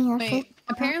holding a fish. Wait,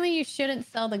 apparently you shouldn't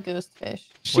sell the ghost fish.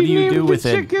 What do you do with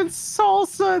it? Chicken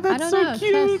salsa. That's I don't so know.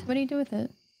 cute. Tess, what do you do with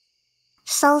it?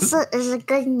 Salsa is a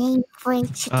good name for a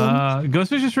chicken. Ghost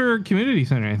fish is for community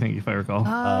center, I think, if I recall.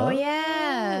 Oh,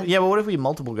 yeah. Yeah, but what if we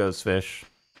multiple ghost fish?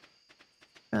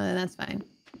 Oh, then that's fine.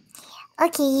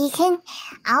 Okay, you can.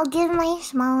 I'll give my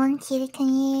small one to the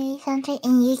community center,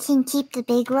 and you can keep the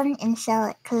big one and sell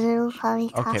it because it'll probably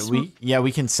cost more.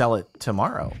 we can sell it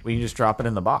tomorrow. We can just drop it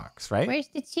in the box, right? Where's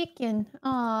the chicken?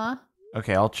 Aw.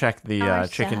 Okay, I'll check the Marsha.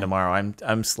 chicken tomorrow.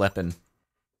 I'm slipping.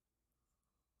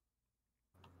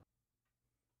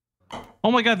 Oh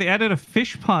my god, they added a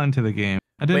fish pond to the game.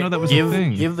 I didn't know that was a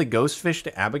thing. Give the ghost fish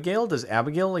to Abigail. Does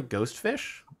Abigail like ghost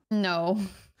fish? No.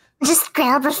 Just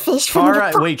grab a fish from the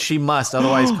Kara, pot. wait, she must.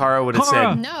 Otherwise, Kara would have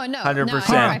Kara. said. No, 100%.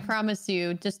 I promise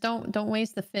you. Just don't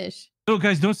waste the fish. Oh,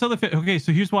 guys, don't sell the fish. Okay,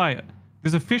 so here's why.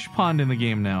 There's a fish pond in the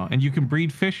game now, and you can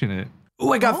breed fish in it.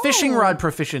 Ooh, I got fishing rod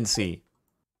proficiency.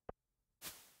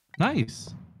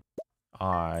 Nice.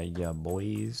 Yeah,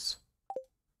 boys.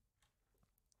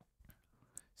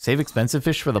 Save expensive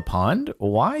fish for the pond?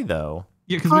 Why, though?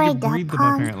 Yeah, because we For can the breed them,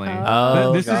 pond. apparently.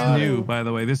 Oh, This is got new, it. by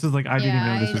the way. This is like, I didn't even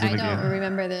know this was in I the don't game.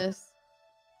 remember this.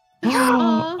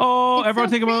 Oh, It's everyone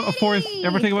so take about a fourth. pretty.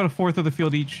 Everyone take about a fourth of the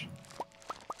field each.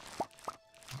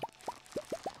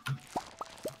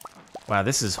 Wow,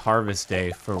 this is harvest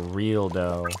day for real,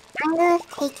 though. I'm gonna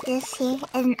take this here,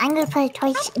 and I'm gonna put a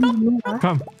torch in the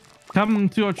middle. Come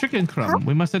to our chicken crumb.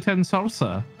 We must attend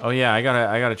salsa. Oh yeah, I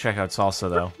gotta check out salsa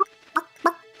though.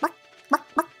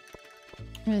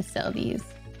 I'm gonna sell these.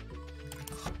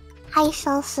 Hi,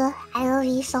 Salsa. I love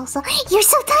you, Salsa. You're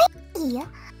so tiny!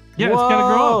 Yeah, it's gotta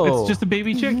grow up. Whoa. It's just a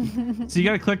baby chick. So you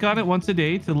gotta click on it once a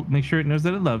day to make sure it knows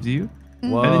that it loves you.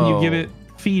 Whoa. And then you give it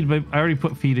feed. But I already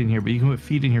put feed in here, but you can put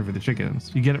feed in here for the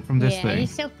chickens. You get it from this Yeah, thing. you're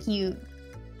so cute.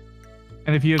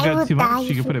 And if you I got will too die much, you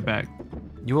can if put you- it back.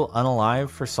 You will unalive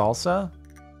for salsa?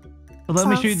 But let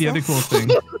me show you the other Salsa. cool thing.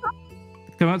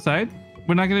 Come outside.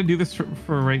 We're not gonna do this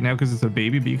for right now because it's a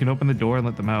baby, but you can open the door and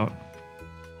let them out.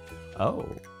 Oh,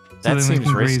 then that they seems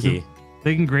can graze risky. it.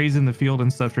 They can graze in the field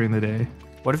and stuff during the day.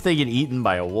 What if they get eaten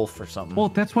by a wolf or something? Well,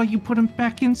 that's why you put them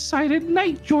back inside at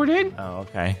night, Jordan. Oh,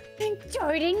 okay.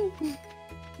 Jordan.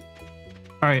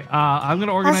 All right, I'm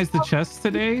gonna organize the chests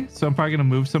today, so I'm probably gonna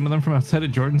move some of them from outside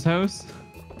of Jordan's house.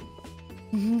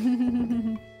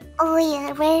 Oh,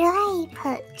 wait, where do I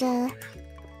put the,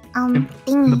 In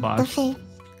thingy, the the box. fish?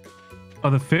 Oh,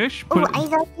 the fish? Oh, Put it- I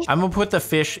got fish. I'm gonna put the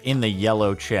fish in the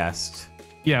yellow chest.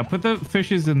 yeah, put the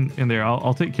fishes in there.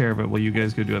 I'll take care of it while you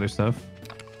guys go do other stuff.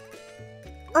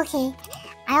 Okay,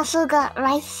 I also got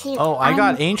rice seed. Oh, I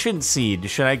got ancient seed.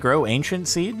 Should I grow ancient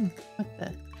seed? What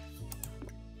the?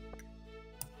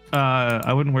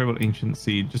 I wouldn't worry about ancient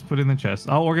seed. Just put it in the chest.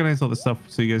 I'll organize all this stuff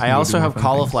so you guys. I can go also do more have fun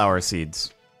cauliflower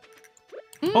seeds.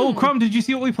 Oh, Crumb, did you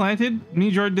see what we planted? Me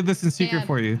and Jordan did this in secret Yeah.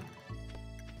 for you.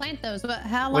 Plant those. But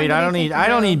how long? Wait, do I they don't take need. to I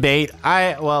don't grow? need bait.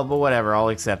 Well, but whatever. I'll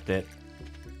accept it.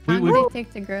 How long We- do they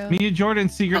take to grow? Me and Jordan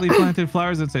secretly planted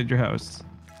flowers outside your house.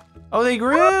 Oh, they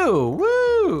grew! Woo!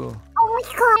 Oh my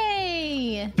god.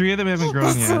 Yay! 3 of them haven't grown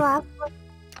That's so yet. awesome.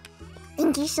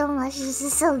 Thank you so much. This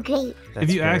is so great. That's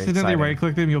If you very accidentally exciting.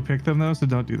 right-click them, you'll pick them though. So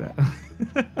don't do that.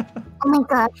 Oh my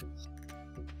god.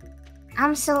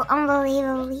 I'm so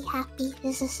unbelievably happy.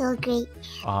 This is so great.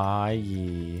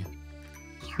 Aye.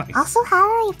 Nice. Also, how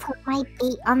do I put my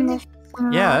bait on the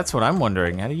Yeah, that's what I'm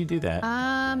wondering. How do you do that?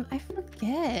 I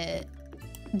forget.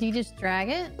 Do you just drag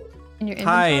it in your inventory?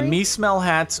 Hi, me smell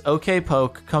hats. Okay,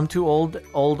 Poke. Come to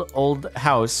old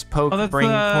house. Poke, Oh, that's bring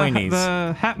coinies.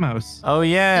 the hat mouse. Oh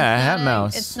yeah, It's hat not a-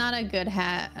 mouse. It's not a good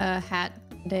hat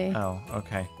day. Oh,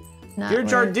 okay. Not Dear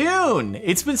where- Jardoon,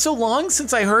 it's been so long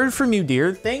since I heard from you,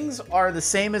 dear. Things are the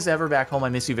same as ever back home. I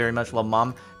miss you very much. Love,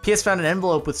 Mom. P.S. Found an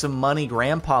envelope with some money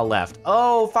Grandpa left.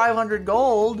 Oh, 500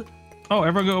 gold. Oh,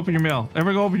 everyone go open your mail.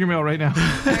 Everyone go open your mail right now.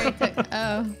 I already took-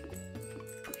 oh.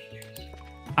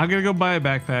 I'm gonna go buy a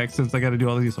backpack since I got to do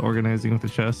all these organizing with the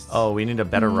chests. Oh, we need a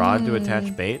better rod to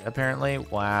attach bait, apparently.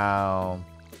 Wow.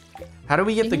 How do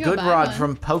we get You the can go good buy rod one.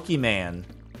 from Pokemon?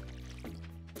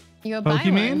 You go buy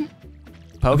Pokemon? one.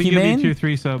 I think it'll be a tier Pokemon?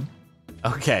 3 sub.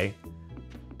 Okay.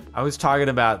 I was talking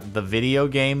about the video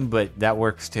game, but that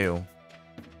works too.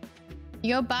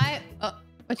 You go buy. Oh,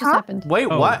 what just happened? Wait,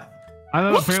 Oh. what? I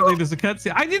don't know. Apparently, there's a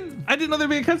cutscene. I didn't know there'd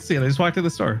be a cutscene. I just walked to the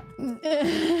store.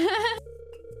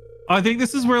 I think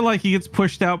this is where like he gets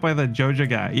pushed out by the Joja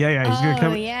guy. Yeah, he's gonna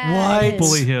come yeah. What?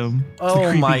 bully him. It's a Oh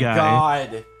creepy my guy.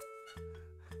 god.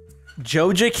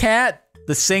 Joja Cat,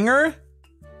 the singer?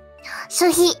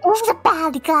 So he is a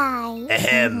bad guy.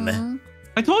 Ahem. Mhm.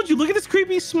 I told you. Look at his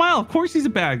creepy smile. Of course, he's a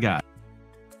bad guy.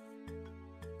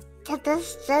 Get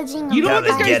this judging. You know what of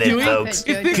this Come and guy's get it, doing? folks.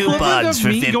 It's the Coupons equivalent of for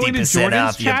me going to 50%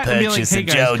 Jordan's off your chat and be like, purchase "Hey of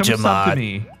guys, come Joja sub to Mod."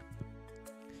 me."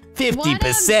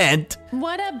 50%?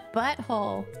 What a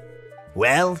butthole.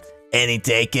 Well, any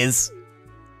takers?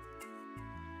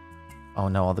 Oh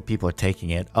no, all the people are taking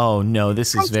it. Oh no,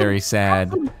 this is very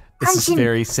sad. This is Punch him.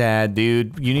 very sad,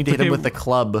 dude. You need to hit him Okay, with the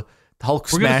club.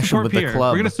 Hulk We're gonna smash him support with the Pierre.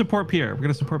 club. We're gonna support Pierre. We're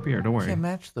gonna support Pierre. Don't worry. Can't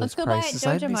match those Let's go buy it prices.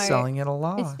 at I'd Joja be Mart. selling it a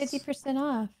lot. It's 50%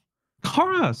 off.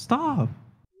 Kara, stop.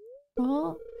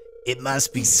 Well, It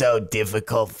must be so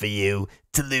difficult for you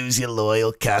to lose your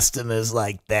loyal customers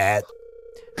like that.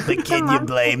 But can you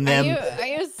blame are them? you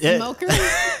a smoker?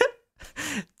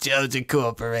 Joja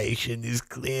Corporation is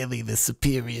clearly the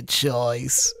superior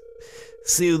choice.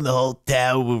 Soon the whole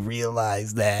town will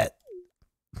realize that.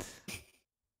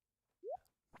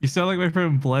 You sound like my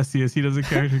friend Blessius. He does a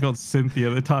character called Cynthia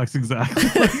that talks exactly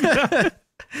like that.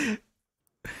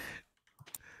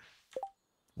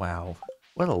 Wow.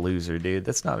 What a loser, dude.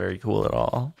 That's not very cool at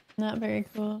all. Not very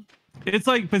cool. It's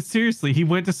like, but seriously, he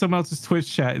went to someone else's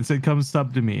Twitch chat and said, "Come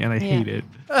sub to me," and I hate it.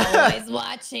 Always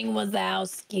watching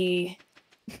Wazowski.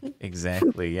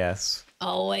 Exactly, yes.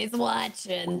 Always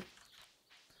watching.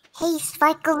 Hey,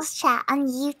 Sparkles chat on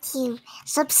YouTube.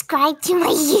 Subscribe to my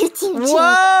YouTube channel.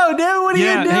 Whoa, dude, what are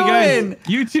Yeah, you hey guys, doing?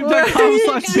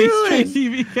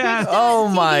 youtube.com/TV cast. Oh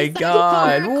my TV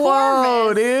god. Corvus.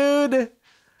 Whoa, dude.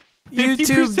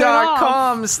 50%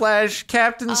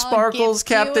 YouTube.com/Captain I'll Sparkles,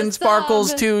 give you a Captain Sparkles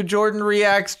sub. 2, Jordan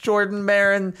Reacts, Jordan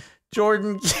Marin,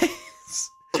 Jordan.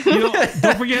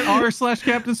 Don't forget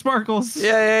r/Captain Sparkles.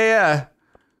 Yeah.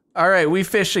 All right, we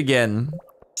fish again.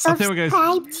 I'll tell you what, guys.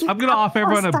 Subscribe to I'm gonna offer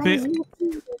everyone a Sparkles bit. on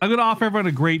YouTube. I'm gonna offer everyone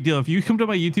a great deal. If you come to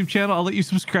my YouTube channel, I'll let you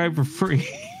subscribe for free.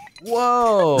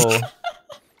 Whoa.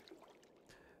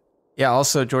 Yeah,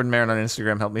 also, Jordan Marin on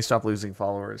Instagram helped me stop losing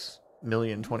followers.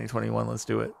 Million 2021, let's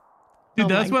do it. Dude, Oh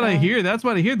that's my what I God. hear. That's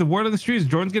what I hear. The word on the street is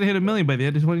Jordan's gonna hit 1 million by the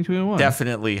end of 2021.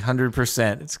 Definitely,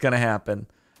 100%. It's gonna happen.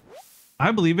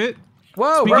 I believe it.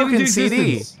 Whoa, Speak it broken into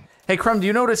CD. existence. Hey, Crumb, do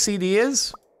you know what a CD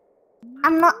is?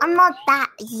 I'm not that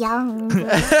young.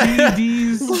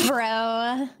 CDs.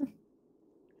 Bro.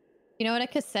 You know what a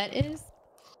cassette is?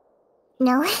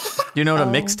 No, Do you know what a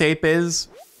Oh. mixtape is?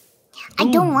 I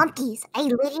don't Ooh. want these. I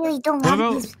literally don't What want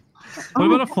about these. what Oh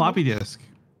about my a floppy disk?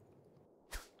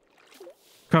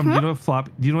 Come, do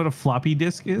you know what a floppy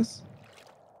disk is?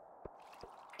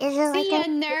 Is it See ya, like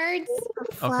nerds. a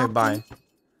Okay, floppy? bye.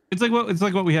 It's like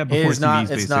what we had It before is not.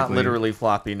 CDs, It's not basically. literally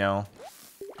floppy. No.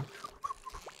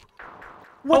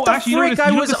 What Oh, the actually, you know frick? what I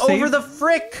you know was what the over save- the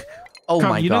frick. Oh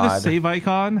Crumb, my you know the god. save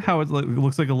icon? How it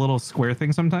looks like a little square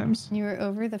thing sometimes? You were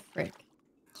over the frick.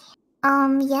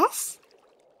 Yes.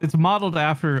 It's modeled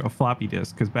after a floppy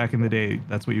disk because back in the day,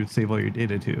 that's what you would save all your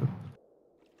data to.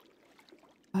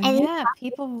 Oh And- yeah,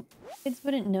 kids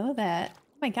wouldn't know that.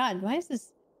 Oh my god, why is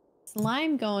this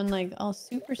slime going like all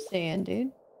Super Saiyan,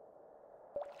 dude?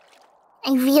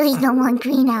 I really don't want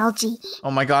green algae.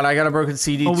 Oh my god, I got a broken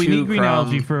CD Oh, we too, need green Crumb.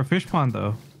 algae for a fish pond,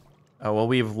 though. Oh, well,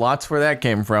 we have lots where that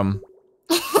came from.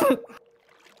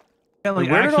 Yeah,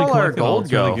 like Where did actually all our collect it all. gold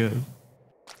It's really go? good.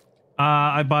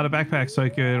 I bought a backpack so I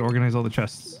could organize all the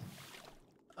chests.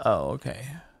 Oh, okay.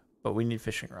 But we need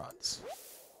fishing rods.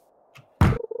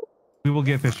 We will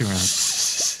get fishing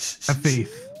rods. Have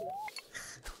faith.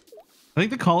 I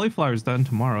think the cauliflower is done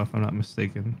tomorrow, if I'm not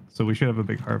mistaken. So we should have a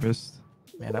big harvest.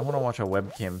 Man, I want to watch a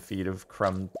webcam feed of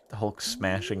Crumb Hulk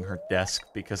smashing her desk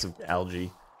because of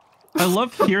algae. I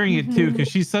love hearing it too, because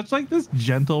she's such like this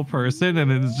gentle person, and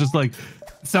it's just like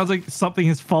it sounds like something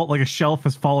has like a shelf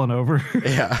has fallen over.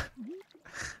 Yeah.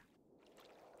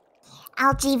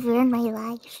 Algae ruined my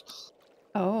life.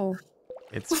 Oh.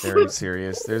 It's very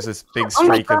serious. There's this big Oh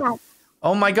my streak of... god.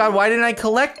 Oh my god, why didn't I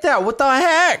collect that? What the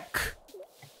heck?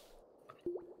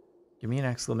 Give me an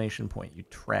exclamation point, you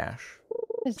trash.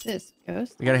 What is this?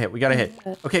 Ghost? We gotta hit, we gotta hit.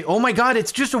 Uh, Okay, oh my god,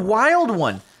 it's just a wild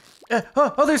one.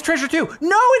 Oh, there's treasure too.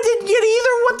 No, it didn't get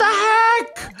either. What the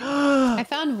I heck?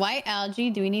 found white algae.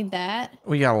 Do we need that?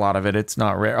 We got a lot of it. It's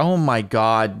not rare. Oh my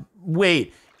god.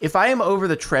 Wait, if I am over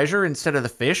the treasure instead of the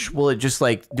fish, will it just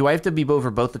like, do I have to be over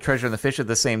both the treasure and the fish at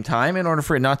the same time in order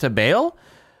for it not to bail?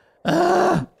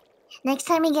 Next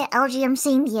time we get algae, I'm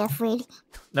saying the F word.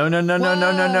 No, no, no, no,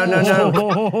 no, no, no, no,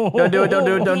 no. Don't do it, don't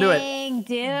do it, don't do it. Dang,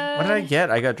 dude. What did I get?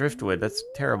 I got driftwood. That's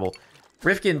terrible.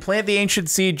 Rifkin, plant the ancient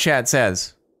seed, chat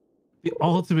says. The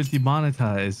ultimate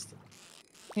demonetized.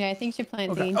 Yeah, I think you should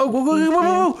plant Okay. the Oh, whoa, whoa, whoa,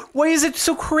 whoa, whoa. Why is it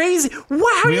so crazy? Wow,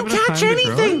 how do We you have enough catch time to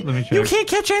grow it? anything? Let me You check. can't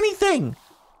catch anything.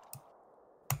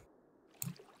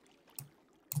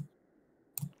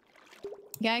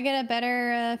 You gotta get a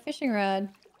better fishing rod.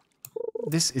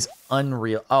 This is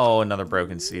unreal. Oh, another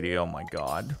broken CD. Oh my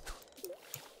god.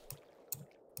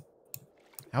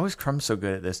 How is Crumb so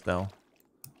good at this, though?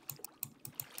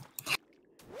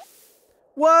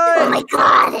 Oh my What?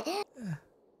 god!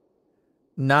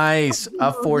 Nice.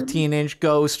 A 14-inch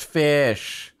ghost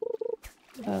fish.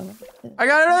 Oh, I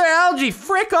got another algae.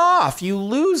 Frick off, you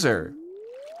loser.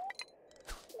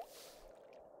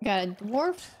 got a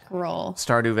dwarf scroll.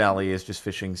 Stardew Valley is just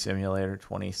fishing simulator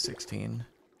 2016.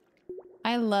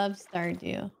 I love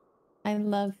Stardew. I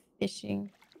love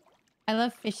fishing. I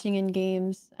love fishing in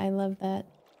games. I love that.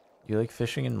 You like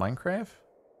fishing in Minecraft?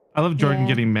 I love Jordan Yeah.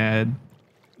 getting mad.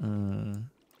 Mm.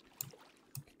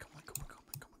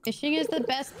 Fishing is the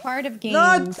best part of games.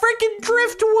 Not freaking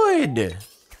driftwood!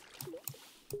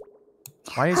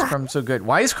 Why is Crumb so good?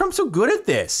 Why is Crumb so good at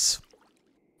this?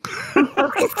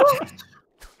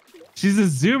 She's a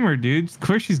zoomer, dude. Of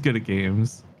course she's good at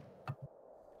games.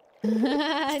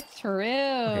 True.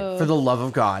 Okay, for the love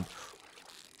of God.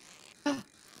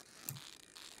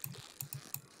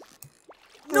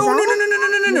 No, no, no, no, no,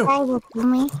 no, no, no, I will kill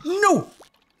me. no!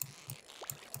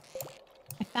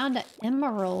 I found an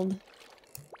emerald.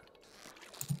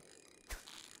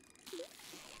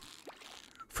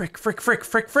 Frick, frick, frick,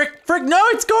 frick, frick, frick! No,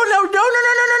 it's going! No, no, no,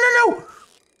 no, no, no,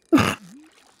 no, no!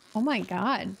 Oh my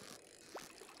god.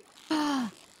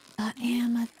 The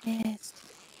amethyst.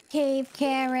 Cave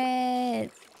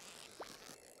carrots.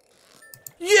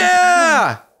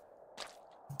 Yeah!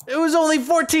 It was only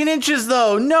 14 inches,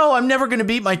 though. No, I'm never gonna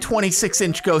beat my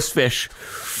 26-inch ghost fish.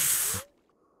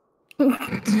 No,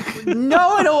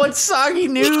 I don't want soggy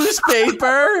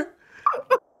newspaper.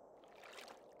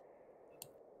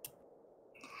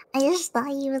 I just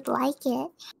thought you would like it.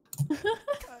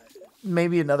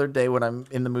 Maybe another day when I'm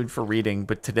in the mood for reading,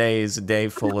 but today is a day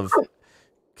full of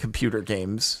computer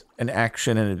games and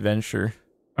action and adventure.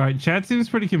 All right, Chad seems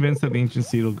pretty convinced that the ancient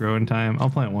seed will grow in time. I'll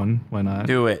plant one. Why not?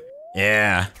 Do it.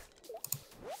 Yeah.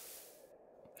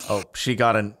 Oh, she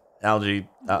got an algae.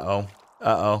 Uh-oh.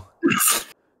 Uh-oh.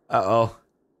 Uh-oh.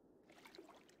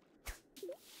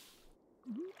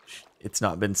 It's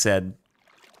not been said.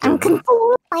 I'm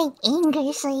controlling my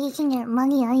anger so you can get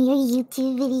money on your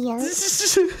YouTube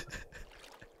videos.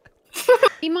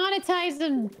 Demonetize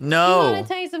them. No.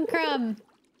 Demonetize them, Crumb.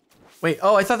 Wait,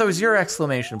 oh, I thought that was your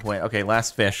exclamation point. Okay,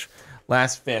 last fish.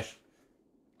 Last fish.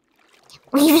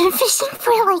 We've been fishing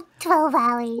for like 12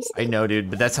 hours. I know,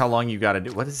 dude, but that's how long you gotta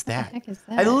do. What is What the that? heck is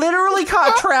that? I literally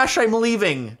caught trash. I'm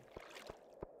leaving.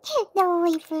 No,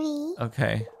 wait for me.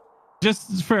 Okay.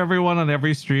 Just for everyone on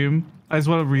every stream, I just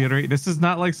want to reiterate, this is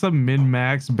not like some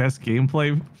min-max best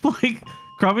gameplay. Like,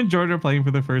 Crumb and Jordan are playing for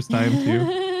the first time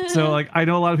too. So like, I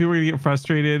know a lot of people are gonna get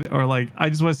frustrated, or like, I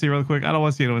just want to say real quick, I don't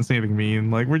want to see anyone say anything mean.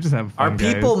 Like, we're just having fun. Are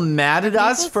people mad at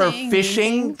us for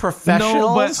fishing professionals?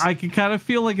 No, but I can kind of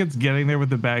feel like it's getting there with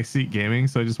the backseat gaming,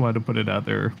 so I just wanted to put it out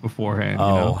there beforehand. Oh,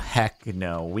 you know? heck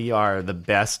no. We are the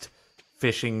best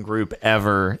fishing group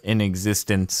ever in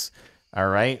existence. All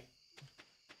right?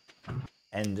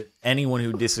 And anyone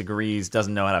who disagrees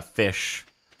doesn't know how to fish.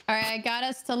 All right, I got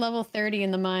us to level 30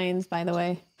 in the mines, by the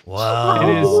way. Wow.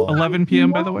 It is 11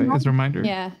 p.m. by the way, as a reminder.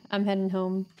 Yeah, I'm heading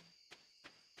home.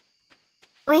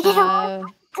 Where did all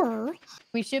go?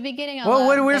 We should be getting a Well,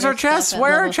 lot where's our better chests? stuff at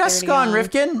Where are our level chests 30 gone, on.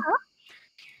 Rifkin?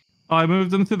 Oh, I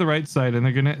moved them to the right side, and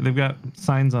they've got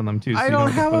signs on them too. So I you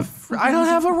don't know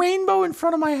have a rainbow in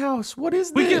front of my house. What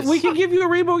is this? We can give you a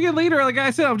rainbow again later. Like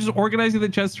I said, I'm just organizing the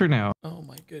chests for now. Oh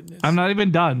my goodness. I'm not even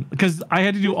done because I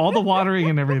had to do all the watering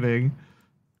and everything.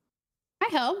 I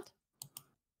helped.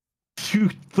 You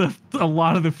left a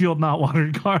lot of the field not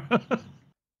watered, Cara.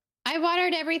 I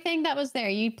watered everything that was there.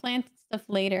 You planted stuff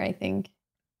later, I think.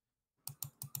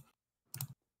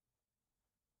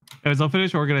 Anyways, I'll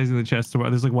finish organizing the chest tomorrow.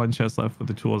 There's like one chest left with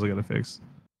the tools I gotta fix.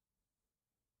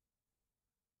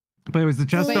 But anyways, the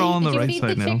chests Wait, are all on the did you right feed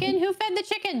side the now. chicken? Who fed the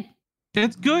chicken?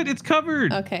 It's good. It's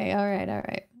covered. Okay, all right, all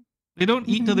right. They don't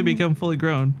eat till they become fully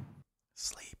grown.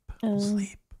 Sleep,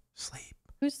 sleep.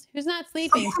 Who's not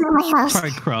sleeping? My house. Try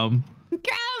Crumb.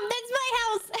 Crumb, that's my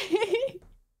house.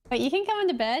 Wait, you can come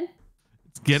into bed?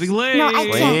 It's getting late. No, I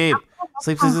can't.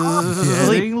 Sleep.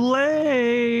 Sleep. Getting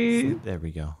late. There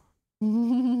we go.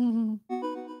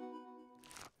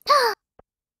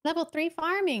 Level 3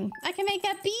 farming. I can make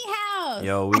a bee house.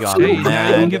 Yo, we got Hey, you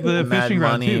mad, can get the mad fishing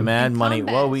rod, money, too. mad And money.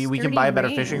 combat, Well, we can sturdy buy a better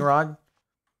ring. fishing rod.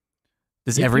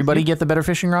 Does Yep, everybody yep. get the better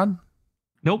fishing rod?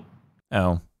 Nope.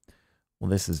 Oh, well,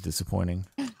 this is disappointing.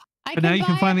 I But now you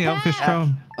can buy a finally outfish pack.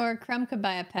 Crumb. Or Crumb could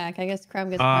buy a pack. I guess Crumb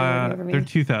gets priority over me. They're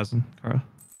 2,000, Cara.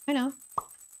 I know.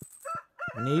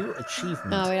 New achievement.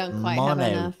 No, we don't quite have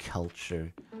enough.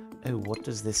 Monoculture. Oh, what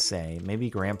does this say? Maybe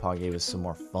Grandpa gave us some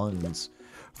more funds.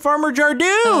 Farmer Jardoon!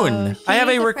 Oh, I have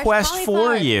he a needs fresh request for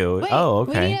cauliflower. you. Wait, Oh,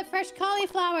 we okay. need a fresh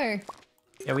cauliflower.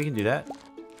 Yeah, we can do that.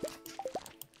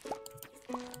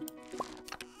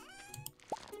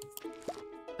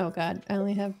 Oh god, I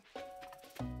only have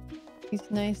these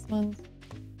nice ones.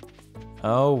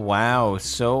 Oh, wow.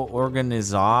 So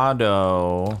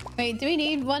organizado. Wait, do we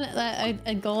need one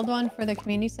a gold one for the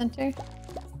community center?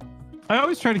 I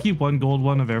always try to keep one gold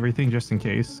one of everything just in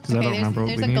case, because I don't remember what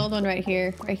there's we a need. gold one right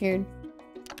here. Right here.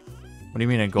 What do you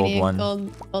mean a Do gold you need one?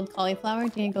 Gold cauliflower?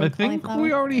 Do you need gold I think cauliflower?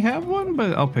 we already have one,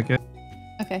 but I'll pick it.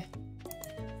 Okay.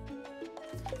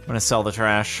 I'm gonna sell the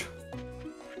trash.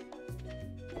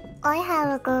 I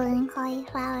have a golden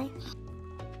cauliflower.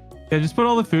 Yeah, just put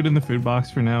all the food in the food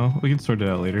box for now. We can sort it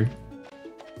out later.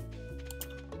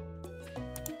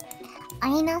 Are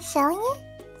you not selling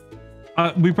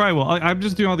it? We probably will. I'm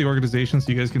just doing all the organization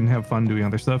so you guys can have fun doing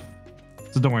other stuff.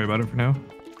 So don't worry about it for now.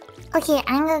 Okay,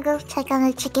 I'm gonna go check on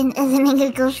the chicken and then I'm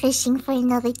gonna go fishing for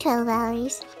another 12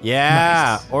 hours.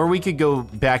 Yeah, Nice. or we could go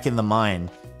back in the mine.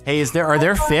 Hey, are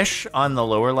there fish on the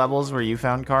lower levels where you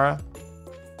found Kara?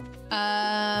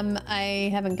 I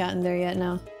haven't gotten there yet.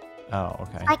 No. Oh,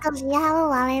 okay. Michael, do you have a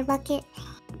water bucket?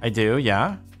 I do,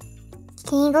 yeah.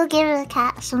 Can you go give the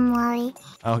cat some water?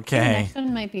 The Okay. next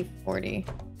one might be 40.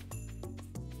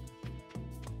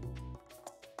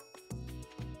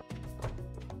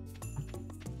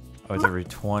 Oh, it's every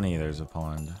 20 there's a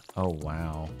pond. Oh,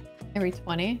 wow. Every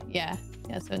 20? Yeah.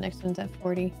 Yeah, so next one's at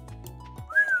 40.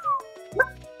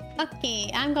 Okay,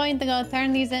 I'm going to go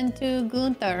turn these into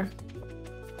Gunther.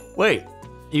 Wait,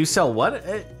 you sell what,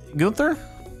 Gunther?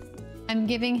 I'm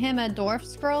giving him a dwarf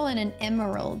scroll and an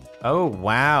emerald. Oh,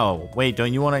 wow. Wait,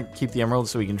 don't you want to keep the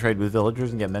emeralds so we can trade with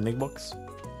villagers and get mending books?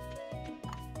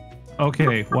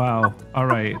 Okay, wow. All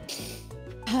right.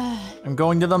 I'm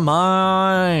going to the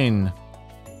mine.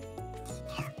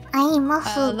 I am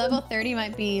also... Level 30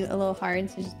 might be a little hard,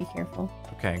 so just be careful.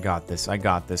 Okay, I got this. I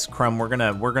got this. Crumb, we're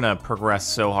gonna progress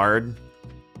so hard.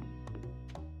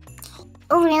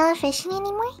 Oh, we're not fishing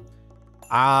anymore?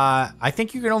 I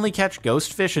think you can only catch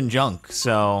ghost fish and junk,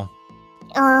 so...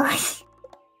 Oh,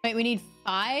 Wait, we need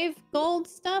 5 gold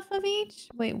stuff of each?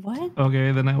 Wait, what?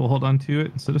 Okay, then I will hold on to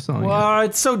it instead of selling it. Whoa,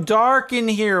 it's so dark in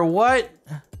here. What?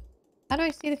 How do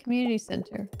I see the community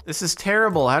center? This is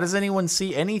terrible. How does anyone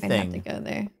see I'd have to anything? go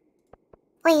there.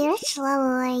 wait, which level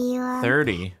are you on?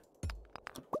 30.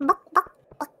 Buck, buck,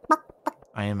 buck, buck, buck.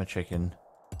 I am a chicken.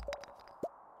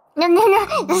 No,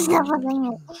 that's not what I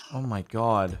meant. Oh my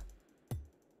god.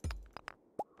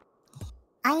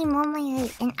 I am on my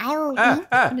way, and I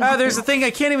will There's a thing. I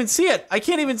can't even see it. I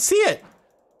can't even see it.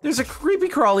 There's a creepy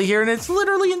crawly here, and it's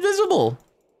literally invisible.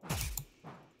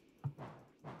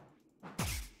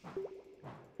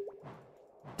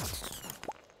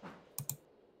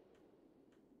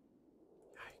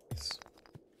 Yikes.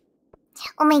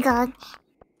 Oh my god.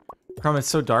 Crumb, it's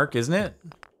so dark, isn't it?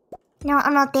 No,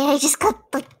 I'm not there. I just got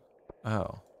like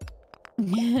Oh.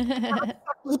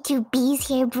 you two bees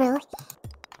here, bro.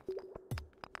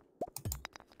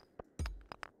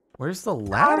 Where's the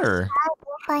ladder?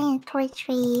 I'll find a torch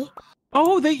for you.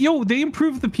 Oh, they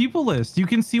improved the people list. You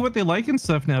can see what they like and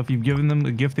stuff now if you've given them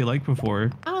a gift they liked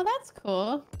before. Oh, that's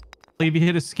cool. Like if you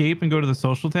hit escape and go to the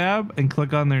social tab and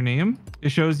click on their name, it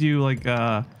shows you like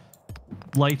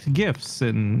liked gifts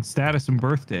and status and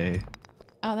birthday.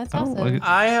 Oh, that's Oh, awesome. like-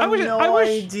 I have wish- no I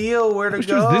wish- idea where to It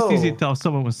go. was this easy to tell if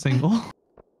someone was single.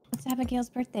 It's Abigail's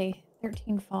birthday.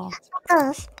 13 fall.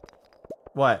 Goes.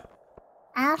 What?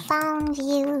 I found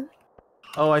you.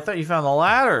 Oh, I thought you found the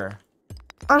ladder.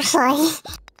 Oh, sorry.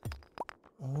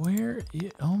 Where?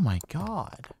 Oh my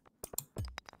god.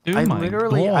 Oh I my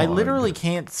literally God.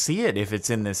 can't see it if it's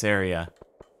in this area.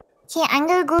 Okay, I'm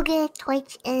gonna go get a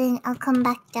torch and I'll come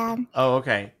back down. Oh,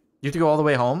 okay. You have to go all the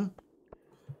way home?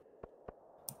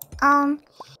 Hold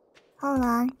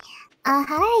on. How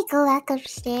do I go back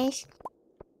upstairs?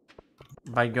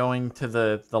 By going to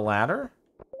the ladder?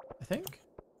 I think?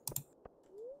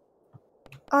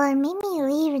 Or it made me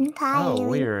leave entirely. Oh,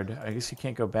 weird. I guess you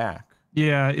can't go back.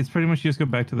 Yeah, it's pretty much you just go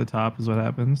back to the top is what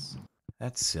happens.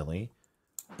 That's silly.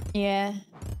 Yeah.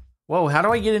 Whoa, how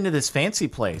do I get into this fancy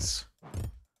place?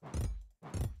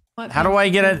 What How do I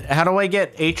get fancy- it? How do I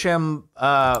get HM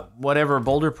whatever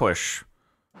boulder push?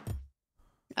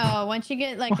 Oh, once you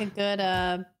get like a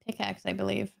good pickaxe, I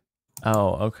believe.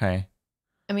 Oh, okay.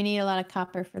 And we need a lot of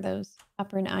copper for those.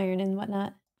 Copper and iron and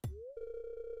whatnot.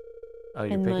 Oh,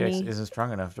 your And pickaxe money. isn't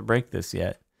strong enough to break this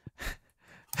yet.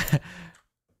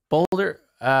 Boulder.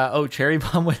 Oh, cherry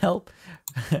bomb would help.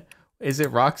 Is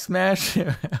it rock smash?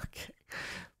 Okay.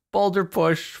 Boulder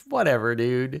push. Whatever,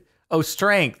 dude. Oh,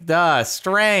 strength. Duh.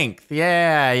 Strength.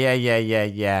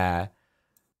 Yeah.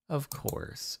 Of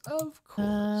course. Of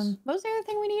course. What was the other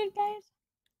thing we needed, guys?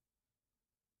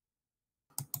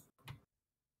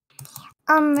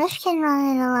 This can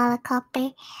run at a lot of copper.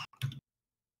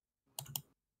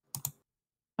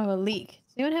 Oh, a leak.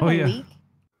 Does anyone have Oh, a yeah.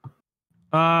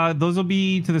 leak? Those will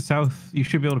be to the south. You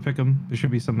should be able to pick them. There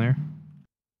should be some there.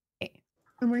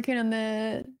 I'm working on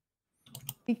the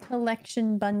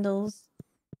collection bundles.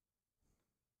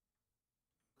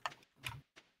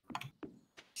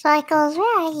 Cycles,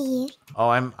 where are you? Oh,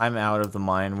 I'm out of the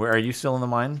mine. Where are you still in the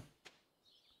mine?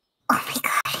 Oh my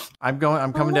god. I'm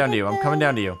coming look down to at you. I'm coming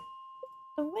down to you.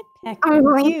 A woodpecker. I'm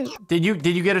going. Cute.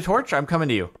 Did you get a torch? I'm coming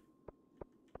to you.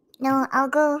 No, I'll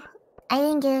go. I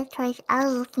didn't get a torch. I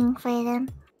was looking for them.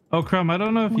 Oh, Crumb, I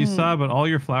don't know if you saw, but all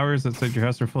your flowers outside your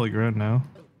house are fully grown now.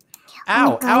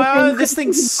 Ow! God, Ow! I'm This thing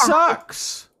creepy.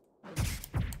 sucks. It's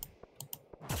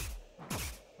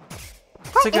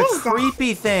What like a is that?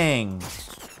 creepy thing.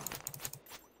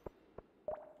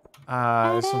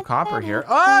 There's some copper here.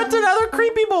 Oh, it's another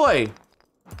creepy boy.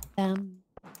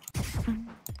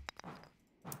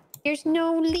 There's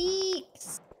no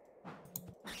leaks.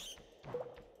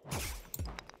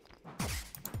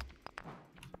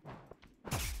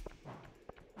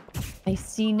 I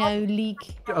see no leak.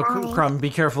 Oh, Crumb, be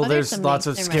careful. Oh, there's There's some lots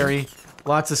leaks, of never mind.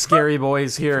 scary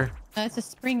boys here. Oh, it's a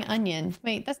spring onion.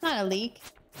 Wait, that's not a leak.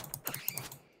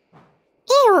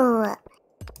 Ew.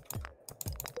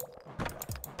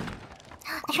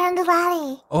 I found the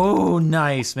ladder. Oh,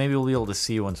 nice. Maybe we'll be able to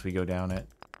see once we go down it.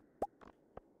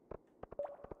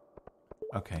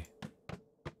 Okay.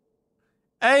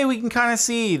 Hey, we can kind of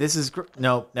see. This is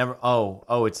no, never.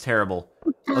 Oh, it's terrible.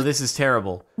 Oh, this is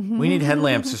terrible. We need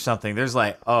headlamps or something. There's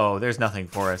there's nothing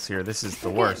for us here. This is the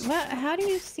worst. How do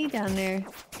you see down there?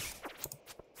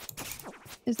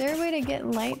 Is there a way to get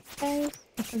lights, guys?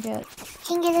 I forget. I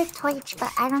can get a torch,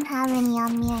 but I don't have any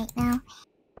on me right now.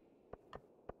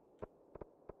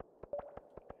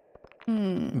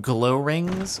 Glow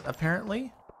rings,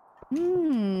 apparently.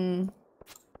 Hmm.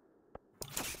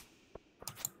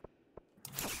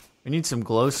 We need some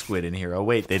glow squid in here. Oh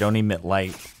wait, they don't emit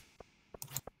light.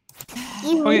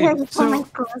 You Okay, really so put my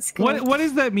clothes good. What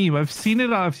is that meme? I've seen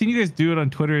it. I've seen you guys do it on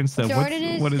Twitter and stuff.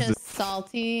 Jordan What is is just it?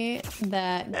 salty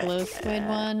that glow squid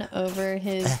one over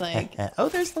his like Oh,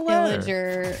 there's the ladder.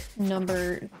 villager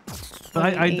number.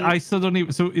 I still don't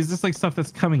even. So is this like stuff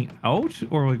that's coming out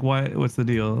or like what? What's the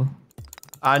deal?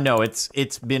 No, it's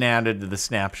been added to the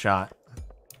snapshot.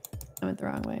 I went the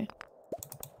wrong way.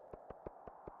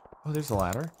 Oh, there's the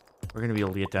ladder. We're gonna be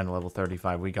able to get down to level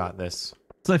 35. We got this.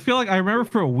 So I feel like I remember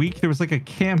for a week there was like a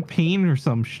campaign or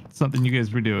something you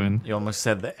guys were doing. You almost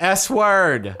said the S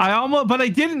word. But I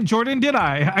didn't. Jordan, did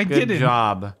I? I Good didn't.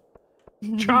 job.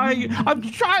 I'm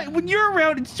trying. When you're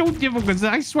around, it's so difficult because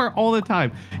I swear all the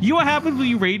time. You know what happens when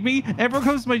you raid me? Everyone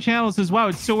comes to my channel and says, "Wow,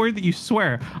 it's so weird that you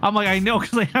swear." I'm like, I know,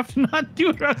 because I have to not do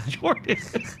it on Jordan.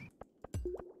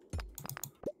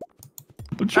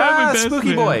 I'm trying my best,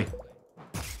 Spooky man. boy.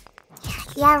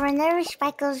 Yeah, whenever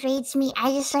Speckles raids me,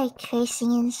 I just like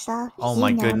cursing and stuff. Oh you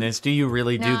my know. goodness. Do you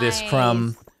really do this,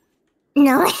 Crumb?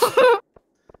 No.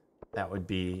 That would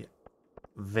be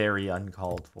very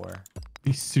uncalled for.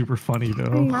 Be super funny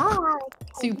though. No.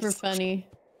 Super funny.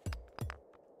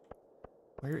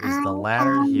 Where is the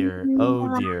ladder here?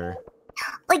 Oh dear.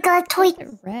 Like a toy.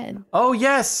 They're red. Oh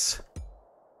yes!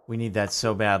 We need that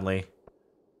so badly.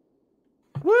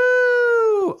 Woo!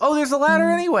 Oh, there's a ladder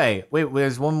anyway. Wait,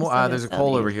 there's one more. There's a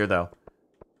coal over here though.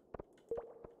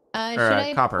 Should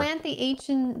I copper. plant the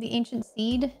ancient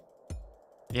seed?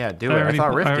 Yeah, do it. I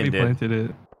thought Rifkin did. Planted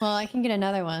it. Well, I can get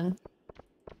another one.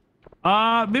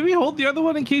 Maybe hold the other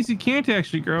one in case you can't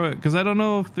actually grow it, because I don't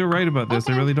know if they're right about this.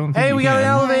 I really don't think Hey, you we got an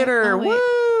can. elevator! Oh,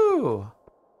 Woo!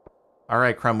 All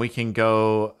right, Crumb, we can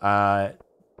go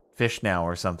fish now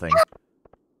or something.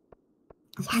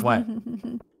 What?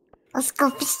 Let's go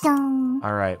fish down.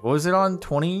 All right. What was it on?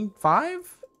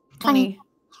 25? 20.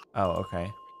 Oh,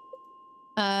 okay.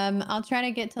 I'll try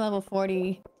to get to level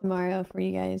 40 tomorrow for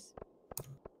you guys.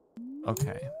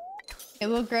 Okay. It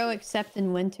will grow except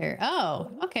in winter. Oh,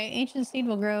 okay. Ancient seed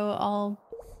will grow all.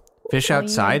 Fish Oh,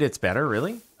 outside, yeah. it's better,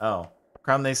 really? Oh.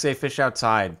 Crumb, they say fish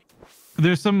outside.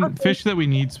 There's some fish that we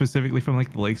need specifically from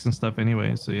like the lakes and stuff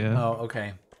anyway, so yeah. Oh,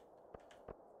 okay.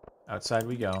 Outside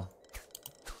we go.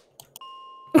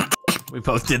 We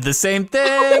both did the same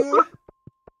thing!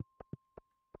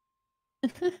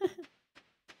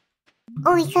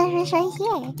 Oh, we got fish right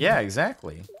here. Yeah,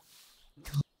 exactly.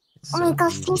 It's Oh my so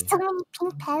gosh, easy. there's so many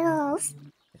pink petals.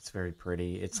 It's very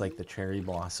pretty. It's like the cherry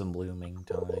blossom blooming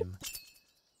time.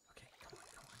 Okay, come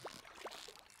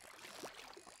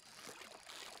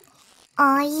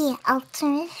on. Oh yeah,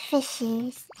 ultimate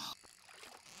fishes.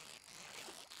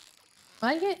 Will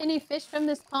I get any fish from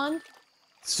this pond?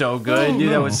 So good, Oh, dude.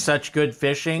 That no. was such good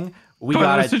fishing. We God,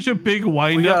 got that was a, such a big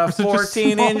wind we got up a for such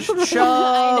a 14-inch small- I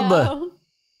chub. know.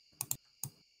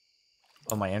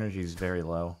 Oh, my energy is very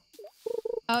low.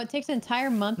 Oh, it takes an entire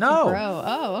month No. to grow.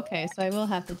 Oh, okay. So I will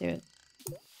have to do it.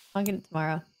 I'll get it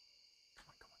tomorrow.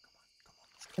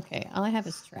 Okay, all I have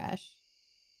is trash.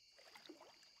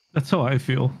 That's how I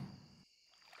feel.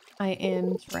 I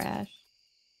am trash.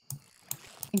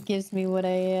 It gives me what I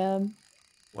am.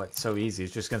 What? So easy.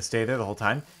 It's just gonna stay there the whole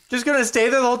time? Just gonna stay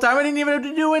there the whole time? I didn't even have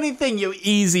to do anything, you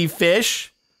easy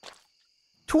fish.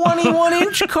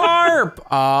 21-inch carp.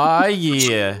 Ah,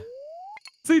 yeah.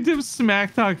 See, Tim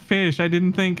smack talk fish. I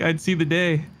didn't think I'd see the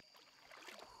day.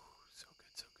 So good,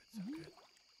 so good, so good.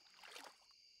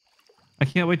 I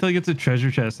can't wait till he gets a treasure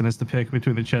chest and has to pick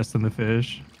between the chest and the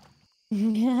fish.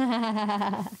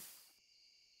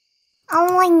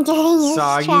 Oh, I'm getting this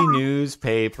Soggy trap.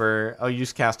 newspaper. Oh, you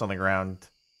just cast on the ground.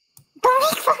 Don't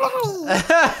make fun of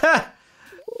me.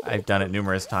 I've done it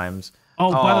numerous times.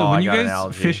 Oh, by the way, I when you got an guys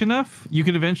algae. fish enough, you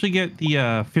can eventually get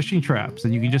the fishing traps,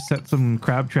 and you can just set some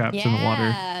crab traps in the water.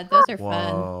 Yeah, those are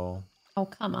fun. Whoa. Oh,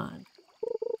 come on.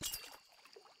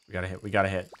 We gotta hit. We gotta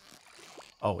hit.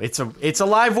 Oh, it's a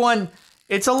live one.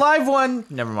 It's a live one.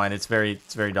 Never mind. It's very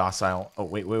docile. Oh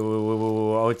wait.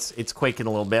 Oh, it's quaking a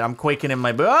little bit. I'm quaking in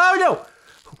my boot. Oh no!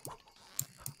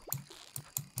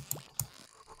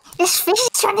 This fish is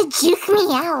trying to juke me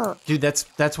out. Dude,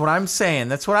 that's what I'm saying.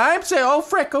 That's what I'm saying. Oh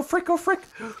frick! Oh frick! Oh frick!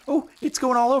 Oh, it's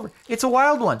going all over. It's a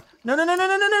wild one. No. No,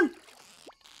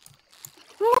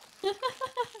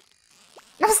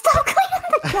 stop going on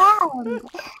the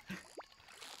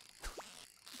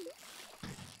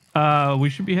ground. We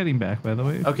should be heading back, by the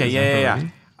way. Okay. Is that Yeah.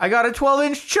 already? I got a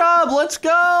 12-inch chub. Let's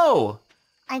go.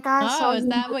 I got Oh, is some.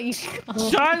 that what you call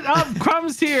it? Shut up!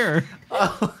 Crumb's here.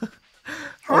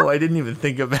 Oh, I didn't even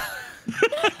think about.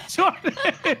 Jordan.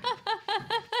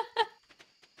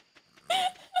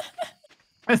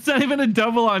 It's not even a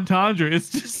double entendre. It's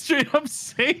just straight up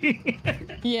saying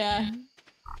it. Yeah.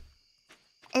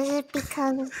 Is it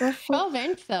because the fish?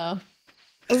 12-inch, though.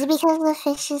 Is it because the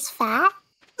fish is fat?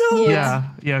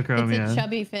 Yeah, Crumb, It's yeah. a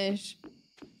chubby fish.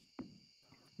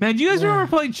 Man, do you guys remember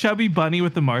playing Chubby Bunny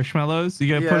with the marshmallows? You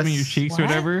gotta put them in your Yes. cheeks or What?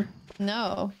 whatever.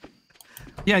 No.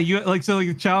 Yeah, you like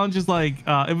the challenge is like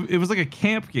it was like a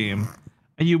camp game,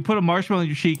 and you put a marshmallow in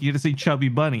your cheek. You had to say Chubby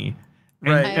Bunny,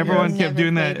 and Right. everyone I've kept never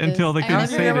doing that played until they this. couldn't I've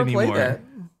say it never anymore.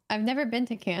 I've never been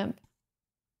to camp.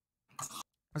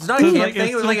 It's not a So, camp thing.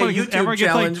 It was so like a funny 'cause YouTube everyone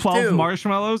gets challenge like 12 too.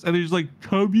 marshmallows, and there's like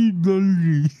Cubby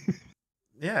Bunny.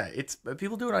 Yeah, it's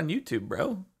people do it on YouTube,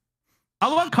 bro.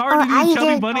 How about Car to do I Chubby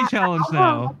did Bunny that. challenge I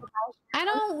now? I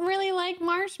don't really like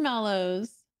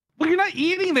marshmallows. Well, you're not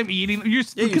eating them. You're Yeah, you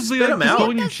because they spit like 'em just out. go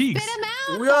in your Spit cheeks. 'em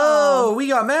out. Whoa, though. we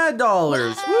got mad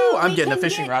dollars. Whoa, Woo! I'm we getting a can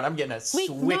fishing get- rod. I'm getting a swick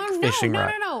fishing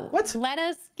rod. No. What? Let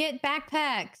us get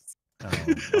backpacks. Oh,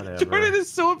 whatever. Jordan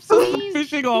is so obsessed with He's-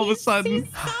 fishing all of a sudden. He's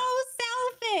so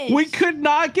selfish. We could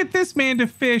not get this man to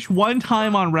fish one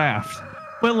time on raft,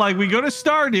 but like we go to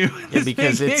Stardew. Yeah, this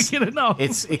because man it's can't get enough.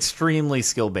 it's extremely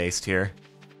skill based here.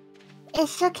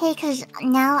 It's okay, because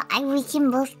now we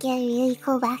can both get really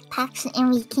cool backpacks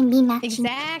and we can be matching.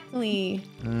 Exactly.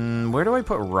 Where do I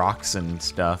put rocks and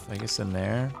stuff? I guess in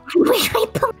there.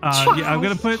 Yeah, I'm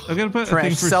gonna put a thing Trash.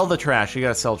 for Sell the trash. You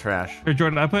gotta sell trash. Or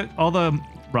Jordan, I put all the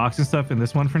rocks and stuff in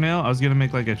this one for now. I was gonna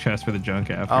make like a chest for the junk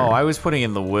after. Oh, I was putting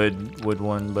in the wood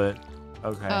one, but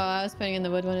okay. Oh, I was putting in the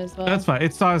wood one as well. That's fine.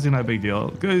 It's honestly not a big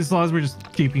deal. As long as we're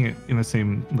just keeping it in the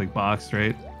same like box,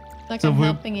 right? Like so I'm we-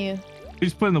 helping you. We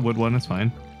just put in the wood one. It's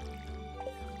fine.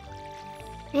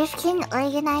 Rifkin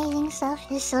organizing stuff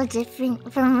is so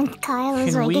different from when Kyle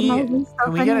was Can we organizing stuff.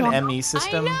 can we get an on ME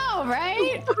system? I know,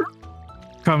 right?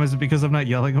 Come, is it because I'm not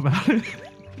yelling about it?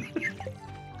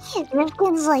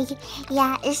 Rifkin's like,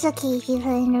 yeah, it's okay if you put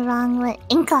in the wrong one.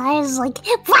 And Kyle's like,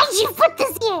 why'd you put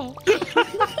this here?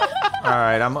 All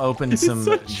right, I'm open some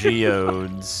so true.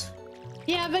 geodes.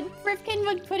 Yeah, but Rifkin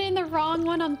would put in the wrong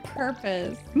one on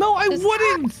purpose. No, I Just-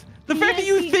 wouldn't. The fact that Yes,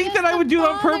 you he think that does I would do it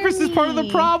on bother purpose is part of the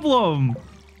me. problem.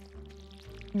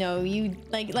 No, you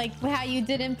like how you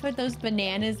didn't put those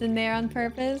bananas in there on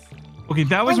purpose. Okay,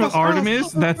 that was with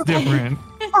Artemis. That's different.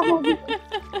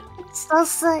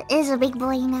 Salsa is a big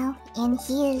boy now, and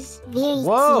he is very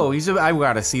Whoa, I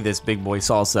gotta see this big boy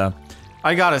salsa.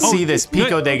 I gotta see this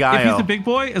pico de If he's gallo. a big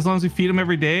boy, as long as we feed him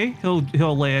every day,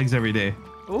 he'll lay eggs every day.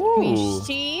 Ooh.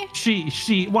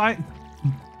 She. Why?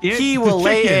 He the will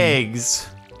lay chicken. eggs.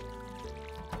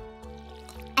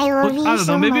 I love Look, you I don't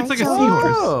so know, maybe much. it's like a I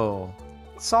seahorse. Oh,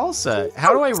 salsa.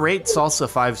 How do I rate salsa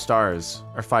 5 stars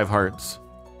or 5 hearts?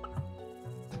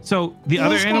 So the Yes,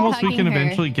 other I'm animals we hugging can her.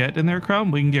 eventually get in there,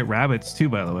 Crumb. We can get rabbits too,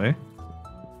 by the way.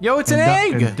 Yo, it's an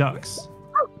And egg. and ducks.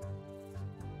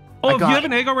 Oh, if you got- have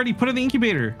an egg already, put it in the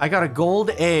incubator. I got a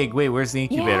gold egg. Wait, where's the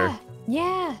incubator?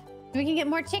 Yeah. We can get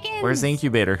more chickens. Where's the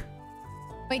incubator?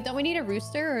 Wait, don't we need a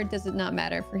rooster, or does it not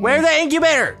matter for him? Where's the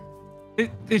incubator? It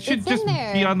should It's in just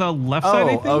there. be on the left side,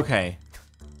 I Oh, think. okay.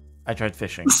 I tried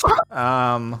fishing.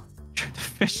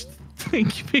 Fish the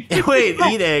incubator. Wait,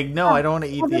 eat egg. No, I don't want to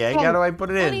eat the egg. How do I put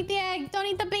it Don't in? eat the egg. Don't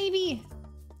eat the baby.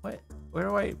 What? Where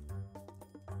do I?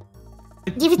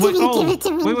 Give it to Wait, me, oh, give it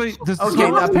to me. Wait. Does the Okay,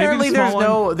 small one- maybe the apparently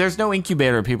small one- there's no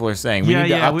incubator. People are saying we need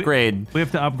to upgrade. We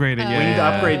have to upgrade it. We Yeah, We need to yeah.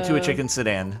 upgrade to a chicken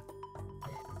sedan.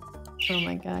 Oh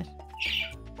my gosh.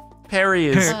 Perry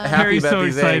is happy Perry's about so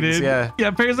these excited. eggs.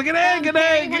 Yeah. Perry's like an egg, an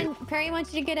egg. Perry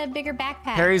wants you to get a bigger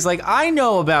backpack. Perry's like, I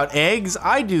know about eggs.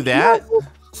 I do that.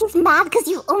 He's mad because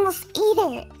you almost ate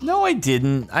it. No, I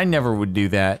didn't. I never would do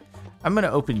that. I'm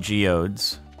gonna open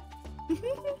geodes.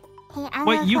 Hey, I'm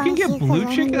Wait, gonna you can find get blue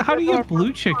 'cause I chicken? need How do you to get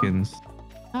blue chickens?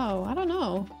 Oh, I don't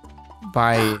know.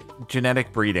 By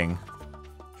genetic breeding.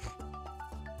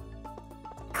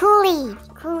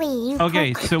 Cooley, you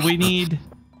Okay, cook. so we need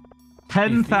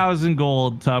 10,000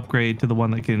 gold to upgrade to the one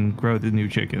that can grow the new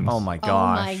chickens. Oh my Oh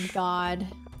gosh. my god.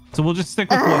 So we'll just stick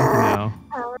with one for now.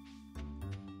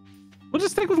 We'll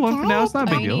just stick with one for now. It's not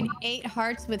a Oh, big you deal. need 8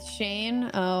 hearts with Shane.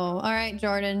 Oh, all right,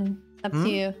 Jordan. Up to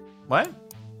you. What?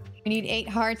 We need 8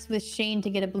 hearts with Shane to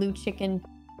get a blue chicken.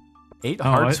 8 Oh,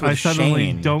 hearts I with suddenly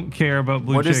Shane. don't care about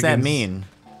blue What does that chickens. mean?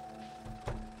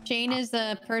 Shane is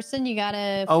the person you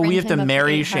gotta. Oh, we friend have to him up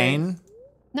marry 8 Shane? hearts.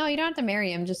 No, you don't have to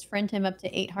marry him. Just friend him up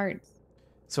to 8 hearts.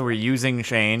 So we're using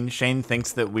Shane. Shane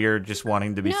thinks that we're just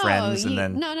wanting to be friends, and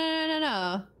then No.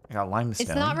 I got limestone.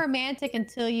 It's not romantic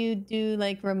until you do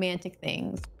like romantic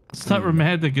things. It's not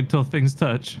romantic until things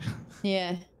touch.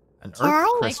 Yeah. An Can I, earth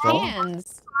Like crystal.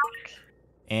 hands.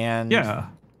 And Yeah.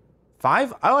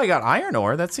 5. Oh, I got iron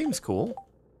ore. That seems cool.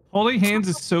 Holding hands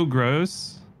is so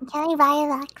gross. Can I buy a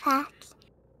backpack?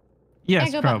 Yes,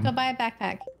 Yeah, go Crumb. buy a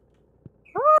backpack.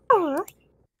 Ooh.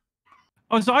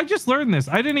 Oh, so I just learned this.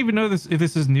 I didn't even know this if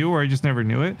this is new or I just never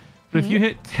knew it. But if you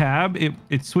hit tab,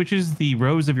 it switches the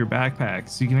rows of your backpacks.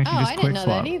 So you can actually Oh, just I quick didn't know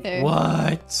swap. that either.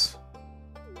 What?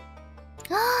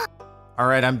 All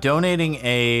right, I'm donating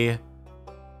a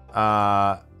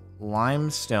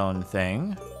limestone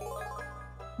thing.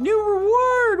 New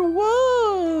reward.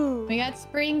 Whoa. We got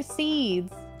spring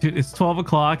seeds. Dude, it's 12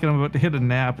 o'clock and I'm about to hit a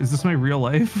nap. Is this my real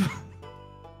life?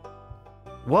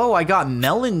 Whoa, I got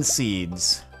melon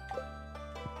seeds.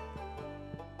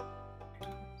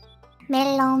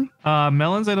 Melon.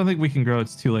 Melons, I don't think we can grow.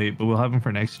 It's too late, but we'll have them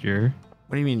for next year.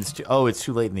 What do you mean it's too? Oh, it's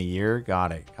too late in the year.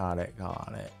 Got it.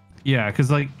 Yeah, because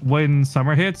like when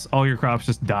summer hits, all your crops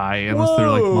just die unless they're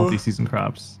like multi-season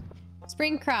crops.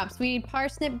 Spring crops. We need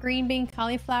parsnip, green bean,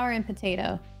 cauliflower, and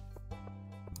potato. Do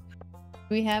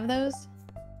we have those?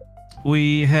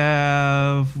 We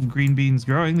have green beans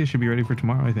growing. They should be ready for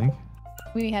tomorrow, I think.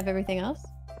 We have everything else?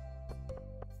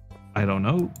 I don't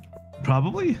know.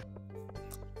 Probably.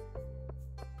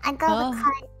 I got a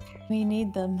card. We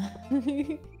need them.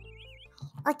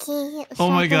 Okay. Oh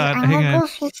my God, I'm hang gonna on. go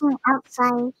fishing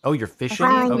outside. Oh, you're fishing?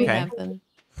 Wow, We Okay. have them.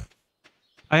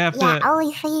 I have Yeah, to. I'll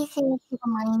wait for you to the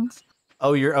mines.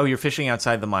 Oh, you're fishing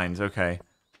outside the mines. Okay.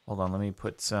 Hold on, let me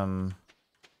put some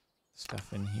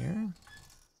stuff in here.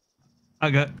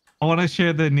 I want to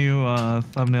share the new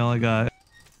thumbnail I got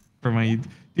for my.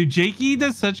 Dude, Jakey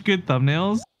does such good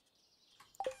thumbnails.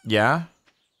 Yeah?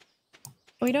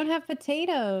 We don't have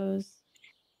potatoes.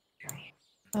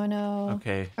 Oh no.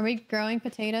 Okay. Are we growing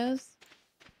potatoes?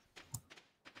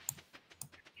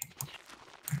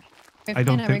 I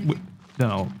don't Are think. we-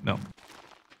 No. Okay,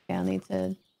 I'll need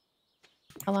to.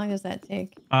 How long does that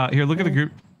take? Here, look at the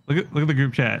group. Look at the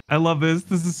group chat. I love this.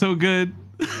 This is so good.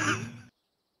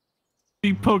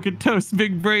 Big poking toast,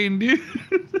 big brain, dude.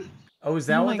 Oh, is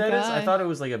that Oh what my that is? I God. thought it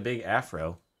was like a big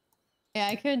afro. Yeah,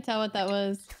 I couldn't tell what that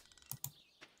was.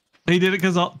 He did it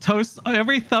because Toast.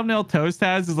 Every thumbnail Toast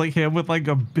has is like him with like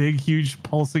a big, huge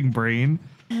pulsing brain.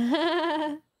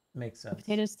 Makes sense.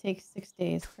 Potatoes take 6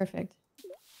 days. Perfect.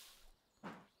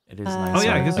 It is nice. Oh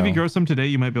yeah, I guess if you though. grow some today,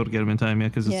 you might be able to get them in time. Yeah,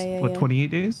 because it's Yeah, what yeah.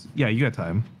 28 days. Yeah, you got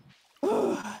time.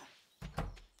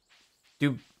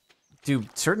 Do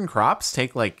certain crops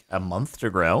take like a month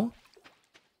to grow?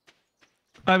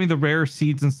 I mean, the rare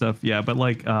seeds and stuff. Yeah, but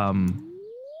like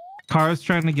Kara's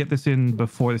trying to get this in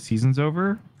before the season's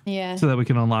over, Yeah. so that we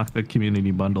can unlock the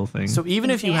community bundle thing. So even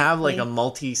if you have like a Exactly.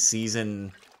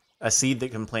 multi-season, a seed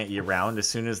that can plant year round, as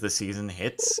soon as the season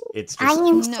hits, it's I just.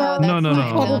 am No, so that's No, no, no.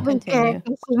 incredibly good Continue. at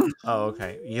fishing. Oh,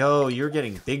 okay. Yo, you're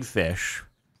getting big fish.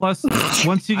 Plus,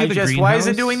 once you get the greenhouse, Why is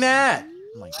it doing that?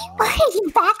 Oh my Why God. are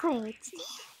you backwards?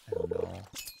 I don't know.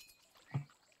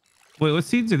 Wait, what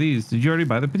seeds are these? Did you already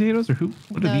buy the potatoes, or who?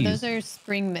 What are No, these? those are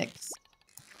spring mix.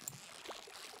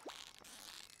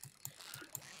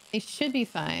 They should be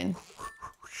fine.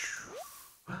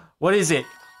 What is it?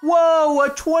 Whoa,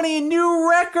 a new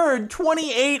record,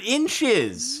 28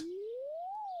 inches.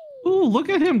 Ooh, look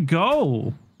at him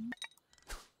go!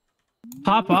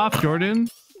 Pop off, Jordan.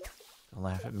 Don't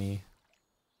laugh at me.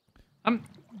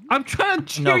 I'm trying to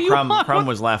cheer No, you on. Crumb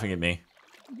was laughing at me.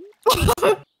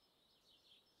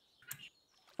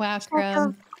 Wow,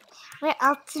 Crumb. We're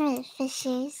ultimate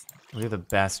fishers. We're the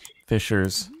best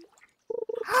fishers.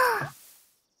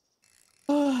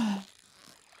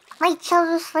 My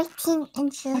child is 14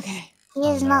 inches. Okay. He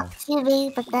is no. not too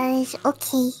big, but that is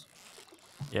okay.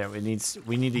 Yeah, we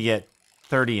need to get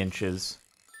 30 inches.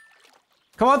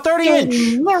 Come on, 30 A inch!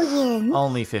 million.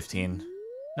 Only 15.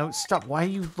 No, stop. Why are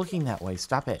you looking that way?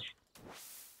 Stop it.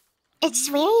 It's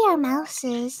where your mouse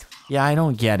is. Yeah, I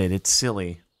don't get it. It's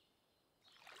silly.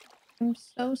 I'm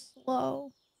so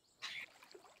slow.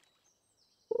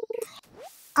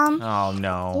 Oh, Do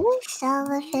no. we sell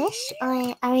the fish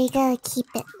or are we gonna keep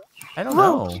it? I don't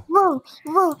Whoa, know. whoa,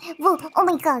 whoa, whoa! Oh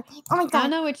my god! Oh my I don't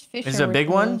god! know which fish Is are it a big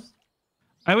which one? ones.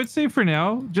 I would say for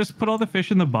now, just put all the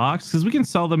fish in the box because we can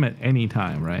sell them at any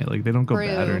time, right? Like they don't go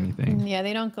bad or True. anything. Yeah,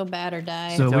 they don't go bad or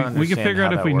die. So don't we can understand figure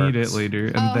out how if that we need it works. later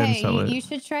and oh, then hey, sell it. you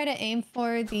should try to aim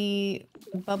for the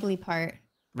bubbly part.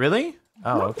 Really?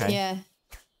 Oh, okay. Yeah.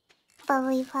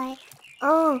 Bubbly part.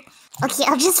 Oh, okay.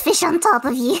 I'll just fish on top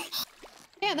of you.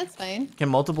 Yeah, that's fine. Can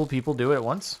multiple people do it at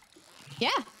once? Yeah.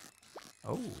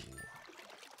 Oh.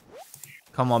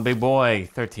 Come on, big boy.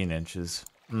 13 inches.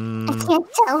 I can't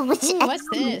tell which. Ooh, what's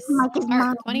this? Like his Art,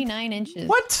 mom. 29 inches.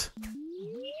 What?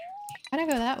 How'd I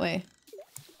go that way?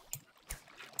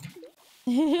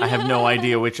 I have no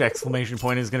idea which exclamation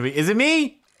point is going to be. Is it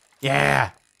me? Yeah.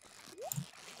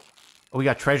 Oh, we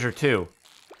got treasure too.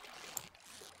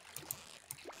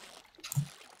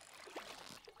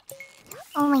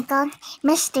 Oh my god,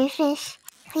 Mr. Fish.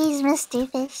 Please, Mr.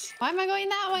 Fish. Why am I going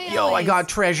that way? Yo, I always? got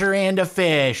treasure and a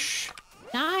fish.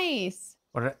 Nice.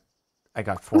 What? I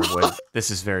got 4 wood.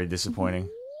 This is very disappointing.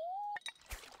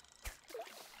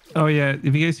 Oh yeah,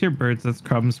 if you guys hear birds, that's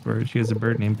Crumb's bird. She has a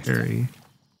bird named Perry.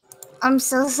 I'm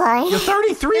so sorry. Yo,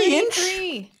 33 inch?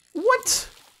 33. What?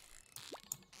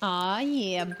 Aw,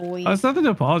 yeah, boy. It's nothing to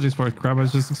apologize for, Crab. I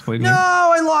was just explaining. No,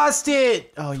 I lost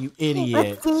it. Oh, you Let's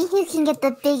idiot. see who can get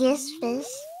the biggest fish.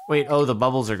 Wait, oh, the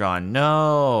bubbles are gone.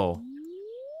 No.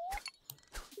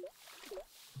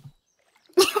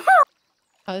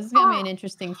 Oh, this is gonna be an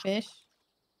interesting fish.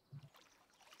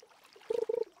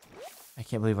 I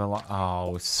can't believe I lost.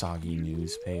 Oh, soggy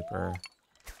newspaper.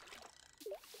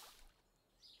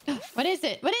 What is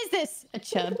it? What is this? A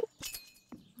chub.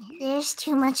 There's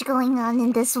too much going on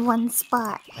in this one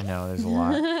spot. I know, there's a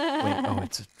lot. Wait, oh,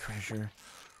 it's a treasure.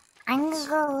 I'm gonna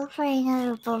go look for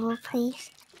another bubble,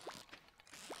 please.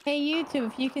 Hey,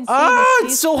 YouTube, if you can see Ah,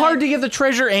 this, it's so hard to get the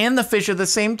treasure and the fish at the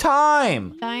same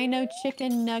time. Dino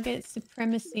chicken nugget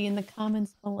supremacy in the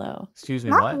comments below. Excuse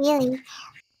me, Not what? really.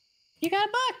 You got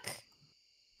a buck.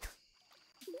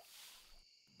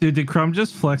 Dude, did Crumb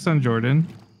just flex on Jordan?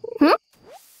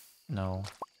 No.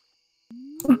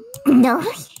 No.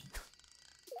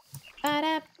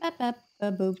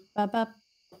 Ba-da-ba-ba-ba-boop-ba-ba.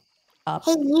 Up.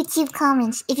 Hey, YouTube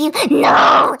comments. If you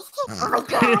no. Oh my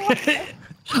god.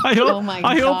 I hope, Oh my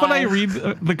I hope when I gosh. read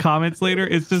the comments later,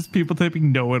 it's just people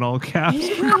typing no in all caps.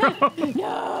 No.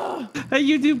 Hey,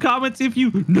 YouTube comments if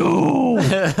you no.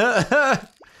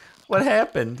 What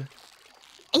happened?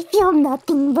 I feel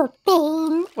nothing but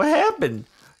pain, What happened?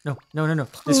 No, no, no, no.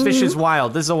 This fish is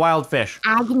wild. This is a wild fish.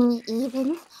 agony,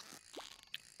 even.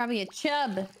 Probably a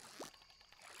chub.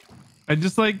 I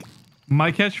just like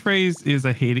my catchphrase is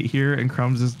I hate it here, and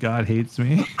Crumbs is God hates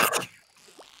me.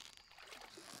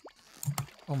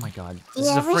 Oh my god. You This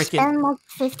is a ever freaking. spend like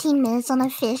 15 minutes on a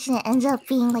fish and it ends up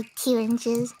being like 2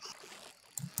 inches?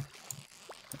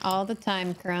 All the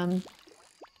time, Crumb.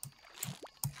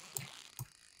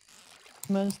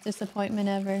 Most disappointment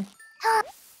ever. I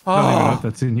don't even know Oh, if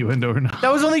that's innuendo or not.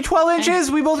 that was only 12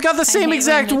 inches. We both got the I same hate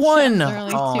exact when the one. chubs are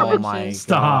only 2 Oh my inches.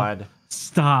 Stop. god.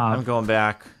 Stop. I'm going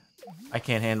back. I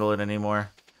can't handle it anymore.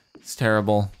 It's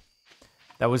terrible.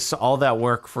 That was all that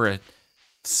work for a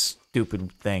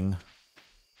stupid thing.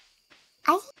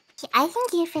 I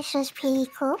think your fish was pretty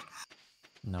cool.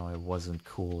 No, it wasn't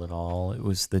cool at all. It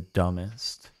was the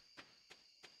dumbest.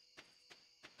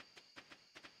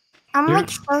 I'm They're- like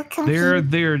so confused.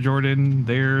 There, Jordan.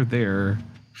 There.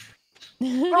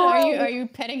 Are you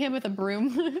petting him with a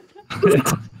broom?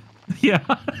 Yeah.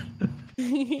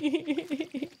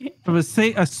 From a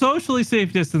socially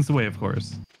safe distance away, of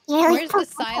course. You're like Where's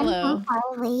the so silo? far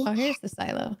away. Oh, here's the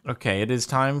silo. Okay, it is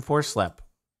time for sleep.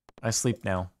 I sleep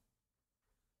now.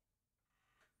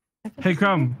 Hey,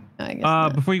 Crumb. No, I guess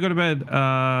not. Before you go to bed,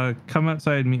 come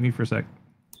outside and meet me for a sec.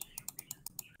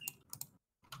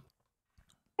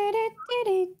 All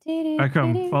right,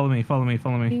 Crumb. Follow me.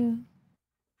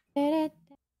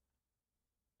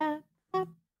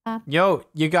 Yo,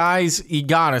 you guys, you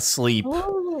gotta sleep.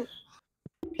 Ooh,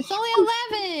 It's only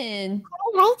 11. can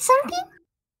I write something?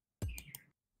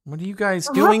 What are you guys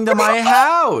doing to my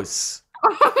house?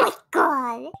 Oh my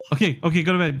god. Okay.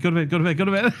 Go to bed. Go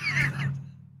to bed.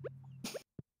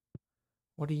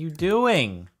 What are you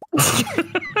doing?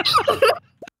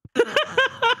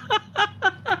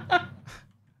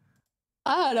 I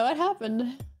don't know what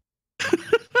happened.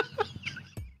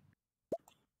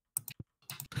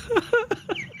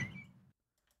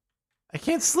 I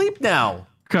can't sleep now.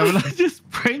 Crumb, I just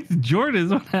pranked Jordan.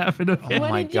 Is what happened. Okay. Oh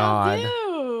What my did God.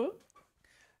 you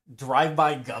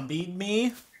Drive-by Gumbied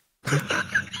me? do?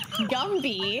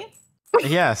 Gumby.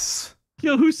 Yes.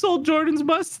 Yo, who sold Jordan's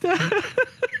mustache?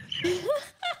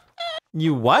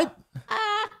 You what?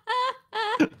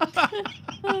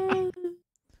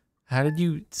 How did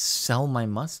you sell my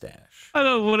mustache? I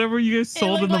don't know. Whatever you guys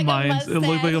sold in looked the like a mines, it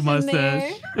looked like a mustache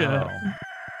in mustache. Yeah. Oh.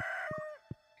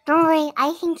 Don't worry,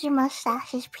 I think your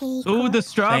mustache is pretty cool. Oh, the Thank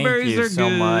strawberries you are so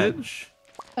good. much.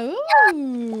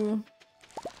 Ooh.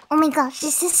 Oh my gosh,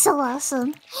 this is so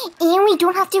awesome. And we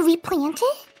don't have to replant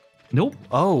it? Nope.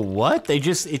 Oh, what?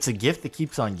 It's a gift that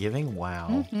keeps on giving?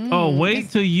 Wow. Oh, wait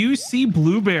till you see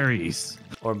blueberries.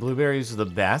 Or blueberries are the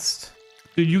best.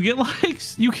 Dude, you get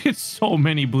so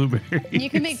many blueberries. You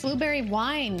can make blueberry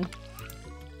wine.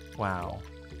 Wow.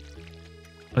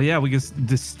 Oh yeah, we can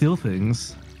distill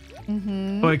things.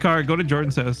 Mm-hmm. Oh wait, Car, go to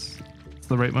Jordan's house. It's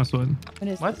the rightmost one. What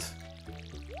is What? this?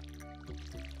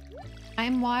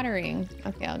 I'm watering.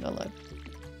 Okay, I'll go look.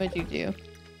 What'd you do?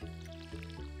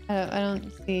 I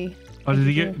don't see. Oh, did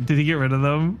he get rid of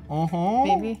them? Uh-huh.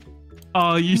 Maybe.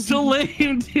 Oh, you still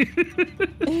lame, dude.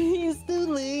 He's too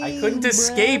late. I couldn't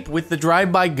escape with the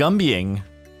drive-by Gumbying.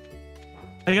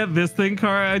 I got this thing,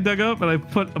 Car, I dug up, and I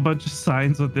put a bunch of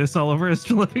signs with this all over his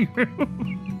living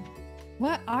room.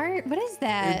 What is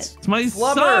that? It's my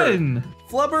Flubber. son,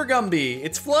 Flubber Gumby.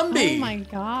 It's Flumby. Oh my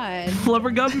god.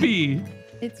 Flubber Gumby.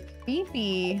 It's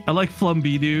Beefy. I like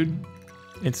Flumby, dude.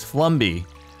 It's Flumby.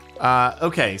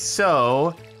 Okay,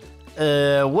 so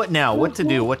what now? What to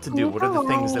do? What to do? What are the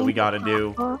things that we gotta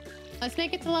do? Let's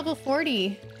make it to level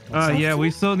 40. Yeah,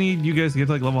 we still need you guys to get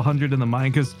to like level 100 in the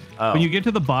mine because Oh. when you get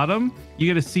to the bottom, you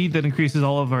get a seed that increases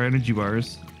all of our energy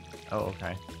bars. Oh,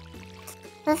 okay.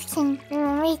 Listen,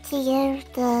 remember to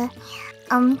give the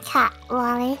cat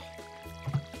water.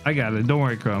 I got it. Don't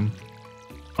worry, Crumb.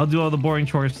 I'll do all the boring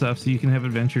chore stuff so you can have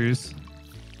adventures.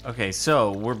 Okay,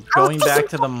 so we're going back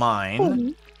to the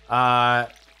mine.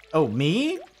 Oh,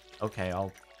 me? Okay,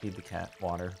 I'll feed the cat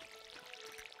water.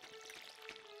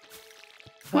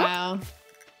 Wow.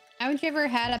 Haven't you ever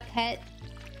had a pet?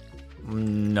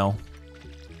 No.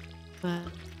 Uh,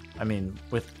 I mean,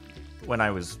 when I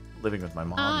was living with my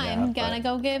mom, I'm gonna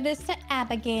go give this to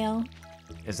Abigail.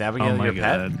 Is Abigail your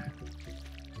pet?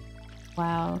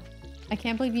 Wow. I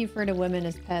can't believe you refer to women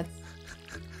as pets.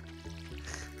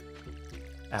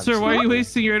 Sir, why are you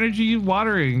wasting your energy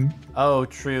watering? Oh,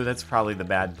 true. That's probably the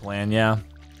bad plan, yeah.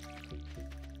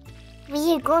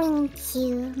 We are going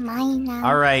to mine now.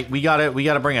 All right, we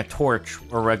gotta bring a torch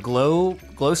or a glow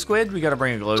squid. We gotta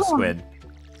bring a glow squid.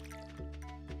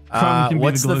 Crumb can be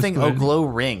What's the the glow thing? Oh, squid. glow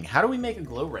ring. How do we make a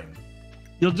glow ring?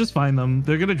 You'll just find them.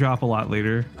 They're gonna drop a lot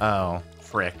later. Oh,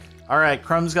 frick. All right,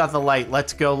 Crumb's got the light.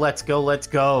 Let's go. Let's go. Let's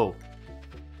go.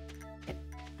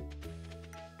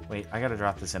 Wait, I gotta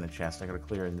drop this in a chest. I gotta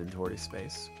clear inventory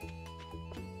space.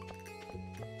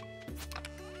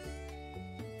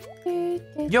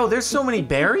 Yo, there's so many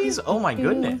berries. Oh my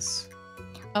goodness.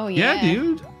 Oh yeah. Yeah,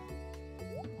 dude.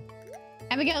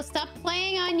 Abigail, stop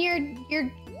playing on your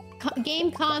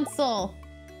game console.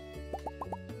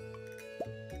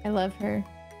 I love her.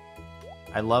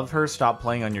 I love her. Stop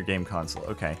playing on your game console.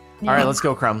 Okay. Yeah. All right, let's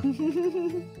go,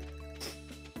 Crumb.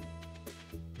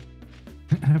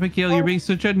 Abigail, you're being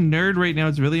such a nerd right now.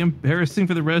 It's really embarrassing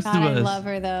for the rest God, of I us. love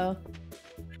her though.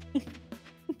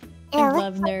 I Yeah,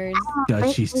 love nerds.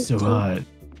 God, she's so hot.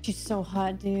 She's so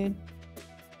hot, dude.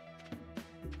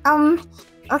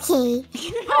 Okay.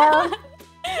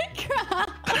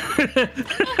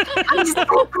 I'm just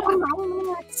mining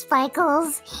with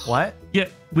sparkles. What? Yeah,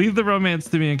 leave the romance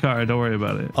to me and Kara. Don't worry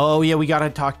about it. Oh yeah, we gotta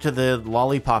talk to the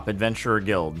Lollipop Adventurer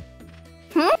Guild.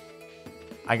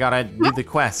 I gotta do the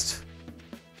quest.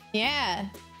 Yeah.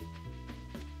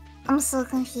 I'm so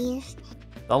confused.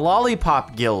 The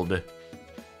Lollipop Guild.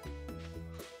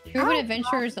 Urban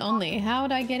Adventurers only. How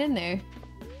would I get in there?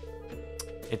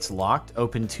 It's locked.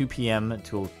 Open 2 p.m.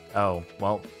 to. Oh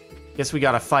well, guess we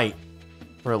gotta fight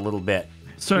for a little bit.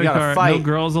 Sorry, we gotta Kara. fight No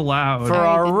girls allowed. for Sorry,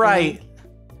 our good right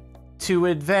to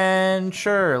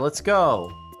adventure. Let's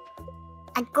go.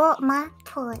 I got my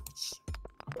torch.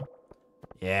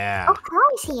 Yeah. Oh,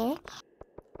 Chloe's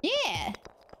here. Yeah.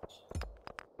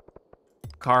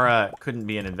 Kara couldn't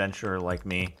be an adventurer like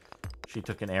me. She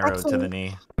took an arrow to the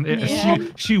knee. Yeah.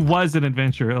 She was an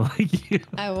adventurer like you.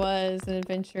 I was an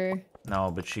adventurer.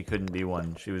 No, but she couldn't be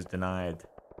one. She was denied.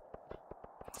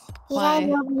 Yeah, Why?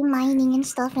 we'll be mining and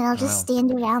stuff, and I'll just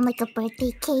stand around like a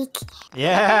birthday cake.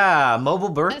 Yeah, mobile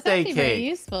That's birthday actually very cake.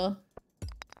 useful.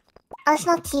 Oh, it's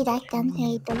not tea that done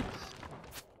here, though.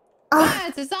 Ah,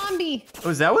 it's a zombie. Oh,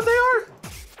 is that what they are?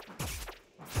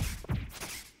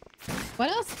 What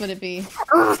else would it be?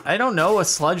 I don't know. A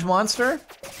sludge monster?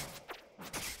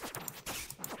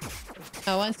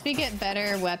 Oh, once we get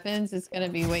better weapons, it's gonna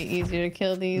be way easier to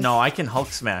kill these. No, I can Hulk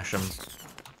smash them.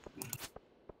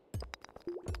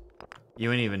 You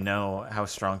wouldn't even know how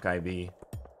strong I be.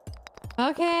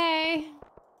 Okay.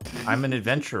 I'm an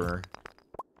adventurer.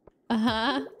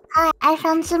 Uh-huh. Hi, I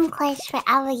found some quests for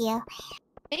Abigail.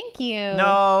 Thank you.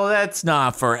 No, that's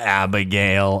not for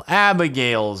Abigail.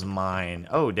 Abigail's mine.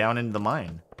 Oh, down into the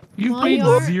mine. You've Well, made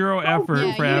you're- zero effort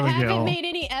Yeah, for you Abigail. haven't made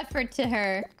any effort to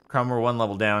her. Crumb, we're 1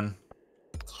 level down.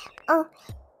 Oh,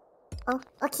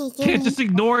 okay, give Can't me. just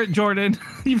ignore it, Jordan.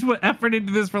 You've put effort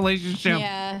into this relationship.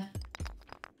 Yeah.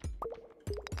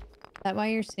 Is that why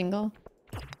you're single?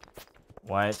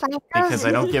 What? Sparkles. Because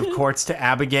I don't give quartz to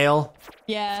Abigail?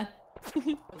 Yeah.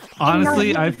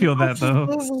 Honestly, No, I feel that she's though.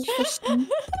 busy fishing.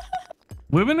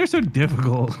 Women are so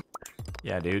difficult.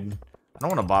 Yeah, dude. I don't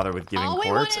want to bother with giving All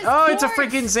we want quartz. is Oh, it's a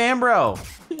quartz. freaking Zambro.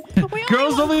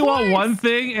 Girls only want quartz. one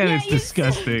thing, and Yeah, it's you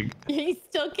disgusting. You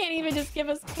still can't even just give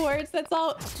us quartz. That's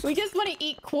all. We just want to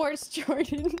eat quartz,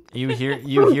 Jordan. You hear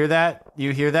that?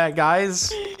 You hear that,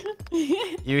 guys?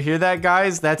 You hear that,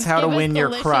 guys? That's how to Give us win your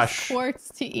delicious crush. Quartz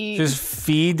to eat. Just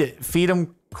feed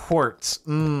them quartz.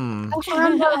 Mmm. I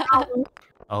found the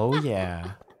Oh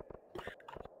yeah.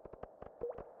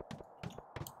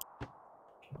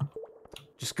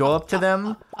 Just go up to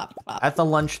them Pop, pop. at the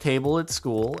lunch table at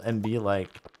school and be like,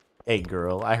 Hey,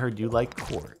 girl, I heard you like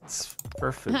quartz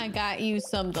for food. I got you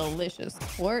some delicious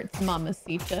quartz,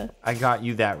 mamacita. I got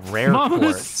you that rare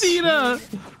quartz. Mamacita!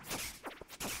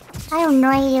 I have no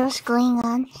idea what's going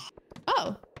on.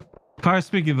 Oh, Car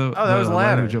speaking the, Oh, that was the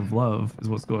ladder. language of love is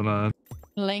what's going on.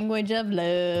 language of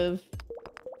love.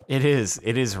 It is.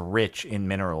 It is rich in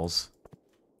minerals.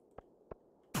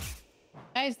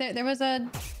 Guys, there was a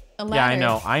ladder. Yeah, I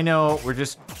know. I know. We're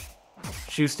just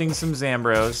shooting some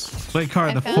Zambros. Wait, Car,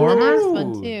 I the found the next former?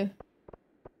 one too.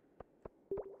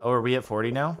 Oh, are we at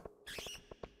 40 now?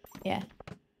 Yeah.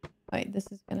 Wait,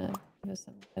 this is gonna give us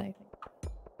some. But I think.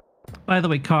 By the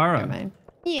way, Never Kara, mind.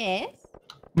 Yes.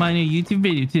 my new YouTube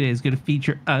video today is going to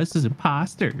feature us as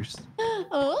imposters.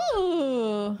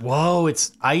 Oh, Whoa,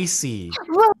 it's icy.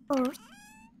 Whoa!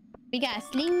 we got a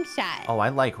slingshot. Oh, I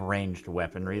like ranged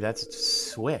weaponry. That's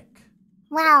swick.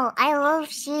 Wow, I love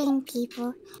shooting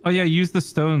people. Oh yeah, use the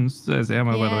stones as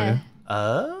ammo, by the way.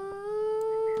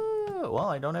 Well,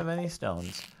 I don't have any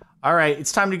stones. All right,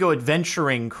 it's time to go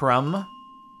adventuring, Crumb,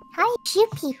 How do you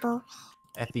shoot people?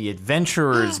 at the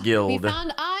Adventurers We Guild.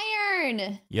 found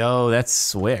iron. Yo, that's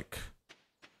swick.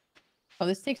 Oh,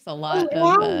 this takes a lot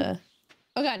wow. of.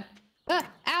 Oh god.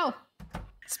 Ow.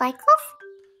 Spike off?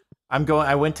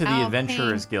 I went to the Ow,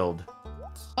 Adventurers pain. Guild.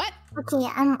 What? Okay,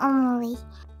 I'm on my way.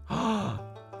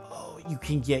 Oh, you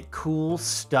can get cool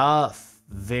stuff.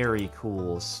 Very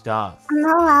cool stuff. I'm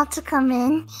not allowed to come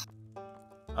in.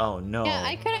 Oh no. Yeah,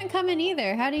 I couldn't come in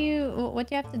either. How do you? What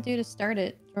do you have to do to start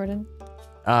it, Jordan?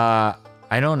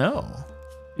 I don't know.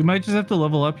 You might just have to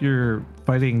level up your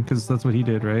fighting because that's what he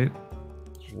did, right?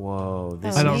 Whoa,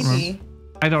 this I don't is remember.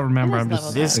 I don't remember. It I'm is just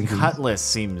leveled this thinking. cutlass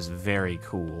seems very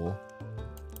cool.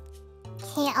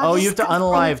 Okay, I'll Oh, you have just to come in.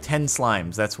 unalive 10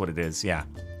 slimes. That's what it is. Yeah.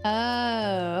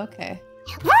 Oh, okay.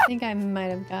 I think I might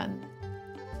have gotten.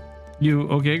 You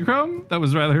okay, Chrome? That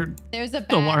was rather. There's a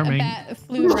bat. Alarming. A bat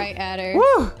flew right at her.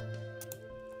 Woo!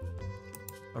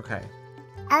 Okay.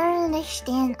 I don't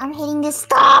understand. I'm hitting this.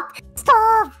 Stop!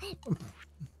 Stop!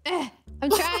 I'm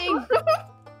trying.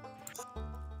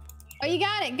 Oh, you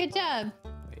got it. Good job.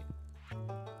 Wait.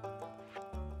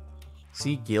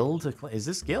 See, guild? Is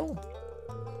this guild?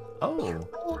 Oh.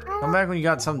 Come back when you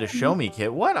got something to show me, kid.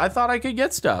 What? I thought I could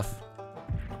get stuff.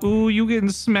 Ooh, you getting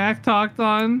smack talked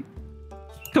on?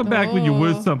 Come back when you're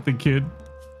worth Oh. something, kid.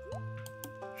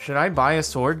 Should I buy a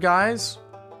sword, guys?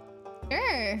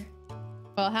 Sure.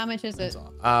 Well, how much is it?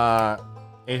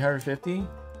 850?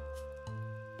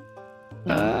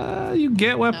 You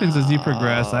get weapons as you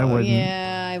progress. I Oh, wouldn't.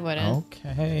 Yeah, I wouldn't.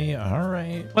 Okay, all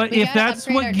right. But We if gotta that's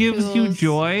upgrade what our gives you tools.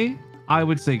 joy, I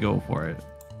would say go for it.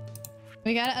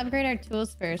 We gotta upgrade our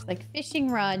tools first, like fishing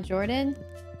rod, Jordan.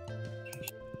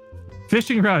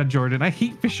 Fishing rod, Jordan. I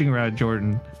hate fishing rod,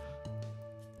 Jordan.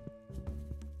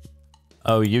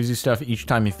 Oh, it gives you stuff each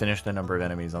time you finish the number of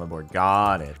enemies on the board.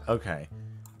 Got it. Okay.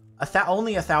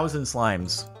 Only 1,000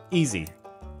 slimes. Easy.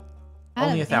 Out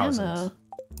Only of 1,000. ammo.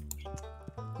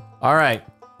 All right.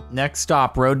 Next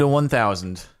stop, road to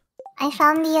 1,000. I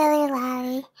found the other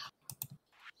ladder.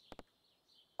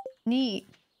 Neat.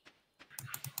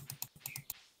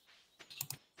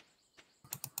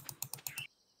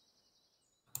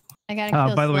 I gotta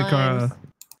kill By the way, slimes.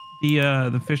 Kara,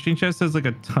 the fishing chest has like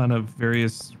a ton of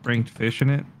various ranked fish in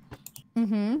it.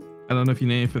 Mm-hmm. I don't know if you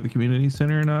name it for the community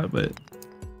center or not, but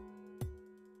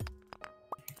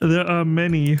there are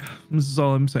many. This is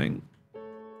all I'm saying.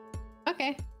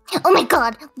 Okay. Oh my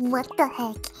god! What the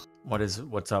heck?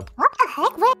 What's up? What the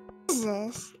heck? What is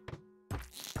this?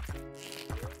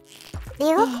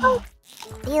 They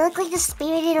look like the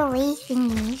Spirited Away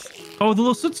thingies. Oh, the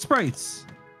little soot sprites.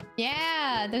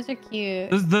 Yeah, those are cute.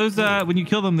 Those when you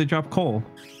kill them, they drop coal.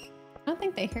 I don't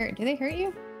think they hurt. Do they hurt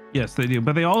you? Yes, they do.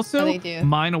 But they also Oh, they do.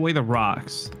 mine away the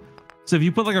rocks. So if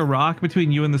you put like a rock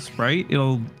between you and the sprite,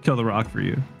 it'll kill the rock for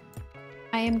you.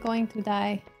 I am going to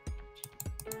die.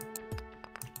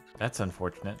 That's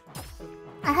unfortunate.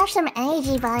 I have some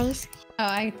energy bars. Oh,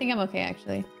 I think I'm okay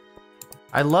actually.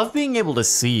 I love being able to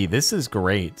see. This is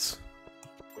great.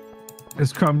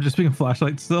 Is Crumb just being a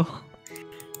flashlight still?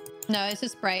 No, it's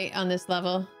just bright on this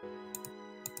level.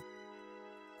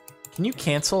 Can you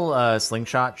cancel a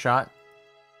slingshot shot?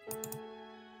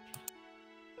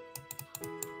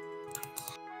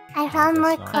 I found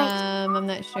more That's not- quartz. I'm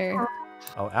not sure.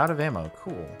 Oh, out of ammo.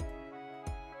 Cool.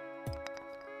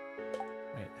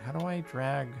 Wait, how do I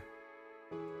drag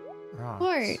rocks?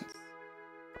 Quartz.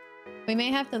 We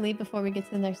may have to leave before we get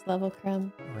to the next level,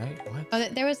 Crumb. Right? What? Oh,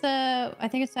 there was a. I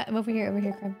think it's over here,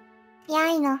 Crumb. Yeah,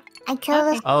 I know. I killed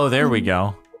Okay. this. Oh, there we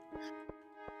go.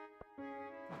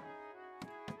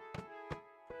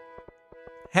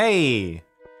 Hey!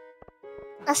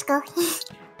 Let's go.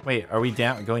 Wait, are we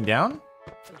going down?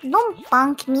 Don't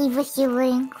bonk me with your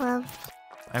wooden club.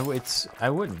 I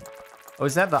wouldn't. Oh,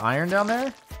 is that the iron down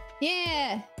there?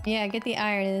 Yeah. Yeah, get the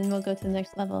iron and then we'll go to the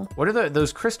next level. What are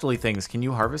those crystal-y things? Can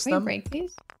you harvest Can we them? break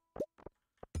these?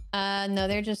 No,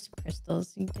 they're just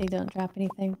crystals. They don't drop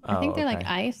anything. I Oh, think they're like okay.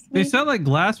 ice. They maybe? sound like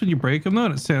glass when you break them though,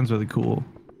 and it sounds really cool.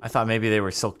 I thought maybe they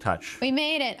were silk touch. We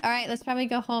made it. All right, let's probably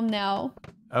go home now.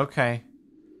 Okay.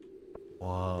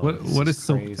 Whoa. What this is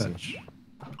silk crazy. touch?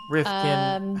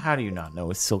 Rifkin, how do you not know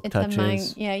what silk It's touch a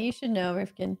is? Yeah, you should know,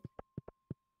 Rifkin.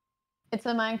 It's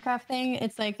a Minecraft thing.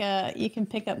 It's like you can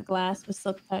pick up glass with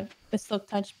silk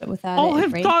touch, but without All it.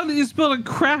 I've breaks. done is build a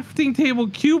crafting table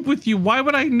cube with you. Why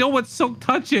would I know what silk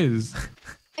touch is?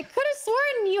 I could have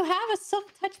sworn you have a silk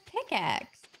touch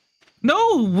pickaxe.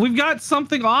 No, we've got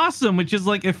something awesome, which is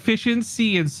like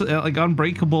efficiency and like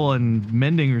unbreakable and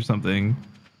mending or something.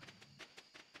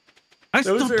 I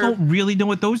Those still are- don't really know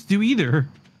what those do either,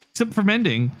 except for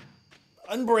mending.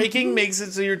 Unbreaking makes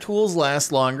it so your tools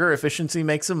last longer, efficiency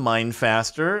makes them mine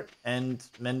faster, and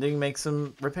mending makes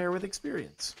them repair with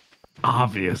experience.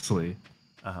 Obviously.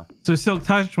 Uh-huh. So silk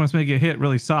touch must make it hit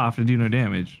really soft and do no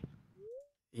damage.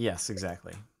 Yes,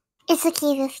 exactly. It's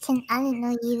okay, Rifkin. I didn't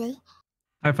know either.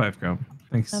 High five, Chrome.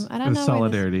 Thanks I for don't the know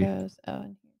solidarity. where this goes. Oh,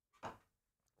 in here.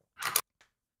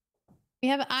 We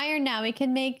have iron now. We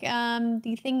can make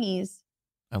the thingies.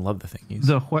 I love the thingies.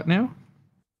 The what now?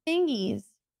 Thingies.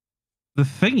 The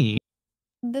thingy?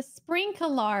 The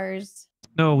sprinklers.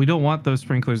 No, we don't want those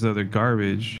sprinklers though. They're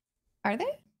garbage. Are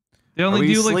they? They only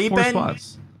we do like 4 sleeping?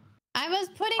 spots. I was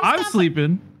putting I'm stuff.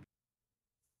 sleeping.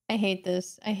 I hate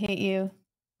this. I hate you.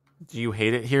 Do you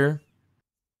hate it here?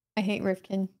 I hate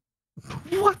Rifkin.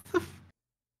 What the?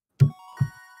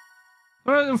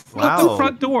 What the Wow.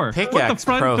 front door? What the Pickaxe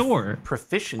front door?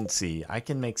 proficiency. I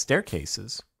can make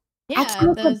staircases. I Yeah, can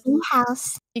make a those. bee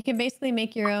house. You can basically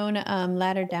make your own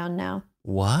ladder down now.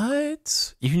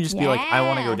 What? You can just be like, I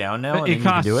want to go Yeah. down now, and It then you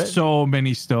can costs do it? so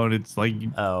many stone. It's like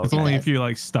Oh, it's okay. only It if you're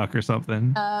like stuck or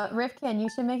something. Rifkin, you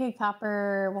should make a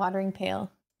copper watering pail.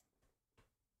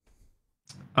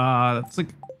 That's like.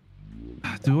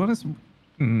 Do you want to?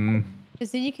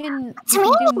 Because then you can It's do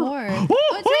raining. more.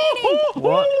 Oh, it's raining!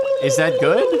 What? Is that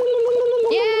good?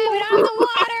 Yeah, we don't have the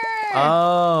water!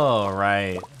 Oh,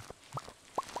 right.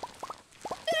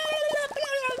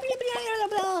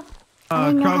 I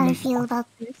don't know how to Crumb, feel about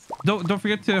this. don't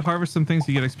forget to harvest some things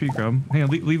to get XP, Crumb. Hang on,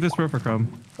 leave this row for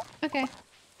Crumb. Okay.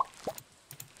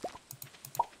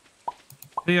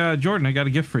 Hey, Jordan, I got a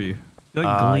gift for you. You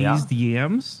like Yeah? glazed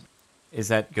yams? Is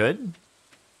that good?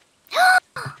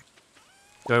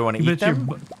 Do I want to You eat bet your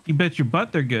them? you bet your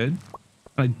butt they're good.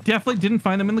 I definitely didn't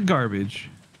find them in the garbage.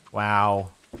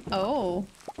 Wow. Oh.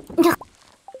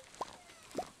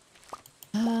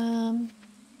 Don't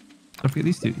forget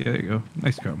these two. Yeah, there you go.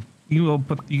 Nice, Crumb. You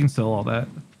can sell all that.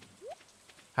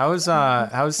 How's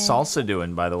Salsa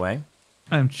doing, by the way?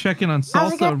 I'm checking on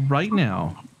How's it Salsa right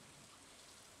now.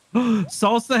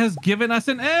 Salsa has given us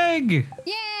an egg.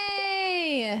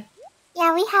 Yay!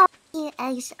 Yeah, we have the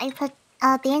eggs. I put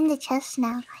they're in the chest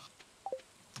now.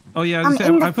 Oh yeah, I, was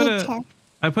In gonna the say, food chest.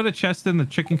 I put a chest in the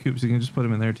chicken coop, so you can just put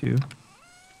them in there too.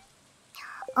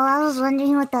 Oh, I was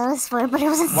wondering what that was for, but it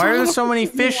wasn't. Why are there so many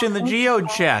fish in the geode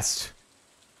chest?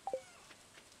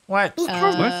 What?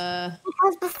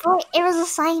 Because before it was a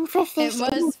sign for fish. It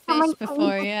and was someone fish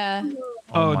before, yeah.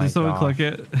 Oh, my did someone gosh. click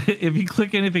it? If you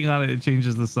click anything on it, it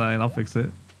changes the sign. I'll fix it.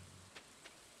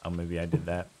 Oh, maybe I did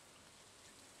that.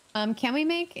 Can we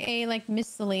make a like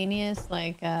miscellaneous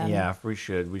like Yeah, we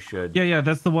should. Yeah,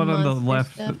 that's the one on the Monster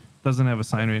left stuff. that doesn't have a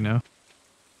sign right now.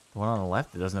 The one on the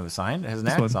left that doesn't have a sign? It has an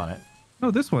This axe one. on it. No,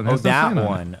 this one. Oh, has no that sign on it.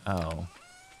 one. Oh.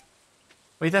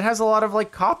 Wait, that has a lot of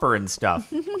like copper and stuff.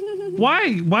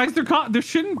 Why? Why is there there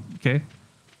shouldn't? Okay,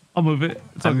 I'll move it.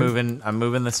 It's all I'm good.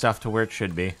 moving the stuff to where it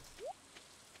should be.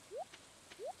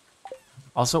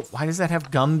 Also, why does that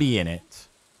have Gumby in it?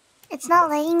 It's not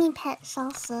letting me pet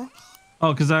salsa.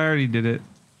 Oh, because I already did it.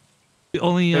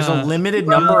 Only There's a limited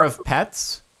number of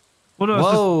pets? Well, no, it's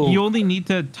just- Whoa. you only need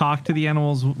to talk to the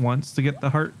animals once to get the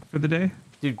heart for the day.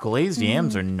 Dude, glazed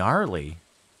yams are gnarly.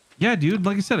 Yeah, dude.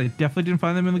 Like I said, I definitely didn't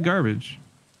find them in the garbage.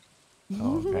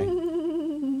 Oh,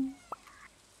 okay.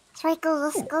 Sprinkle,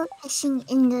 let's go fishing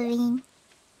in the rain.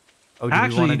 Oh, do you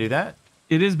want to Actually- do that?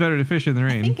 It is better to fish in the I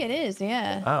rain. think it is,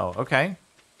 yeah. Oh, okay.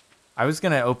 I was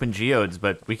gonna open geodes,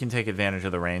 but we can take advantage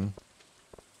of the rain.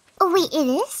 Oh wait, it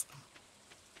is?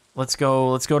 Let's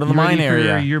go to the You mine ready for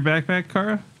area. your backpack,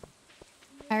 Kara?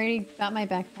 I already got my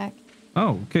backpack.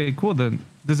 Oh, okay, cool. Then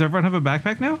does everyone have a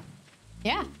backpack now?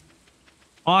 Yeah.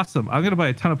 Awesome. I'm gonna buy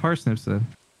a ton of parsnips then.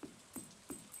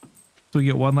 So we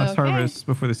get one last Okay. harvest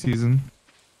before the season.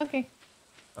 Okay.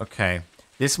 Okay.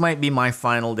 This might be my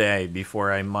final day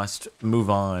before I must move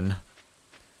on.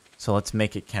 So let's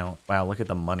make it count. Wow, look at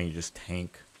the money just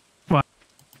tank.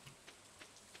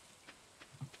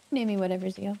 Name me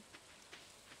whatever's you.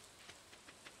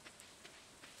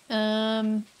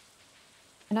 I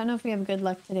don't know if we have good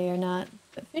luck today or not,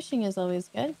 but fishing is always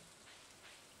good.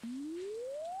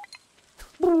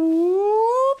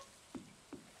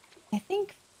 I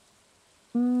think.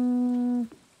 Are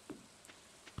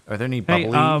there any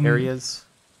bubbly areas?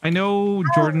 I know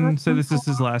Jordan said this is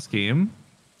his last game,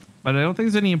 but I don't think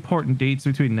there's any important dates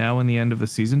between now and the end of the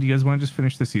season. Do you guys want to just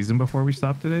finish the season before we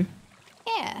stop today?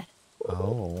 Yeah.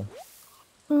 Oh.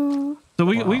 So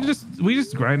we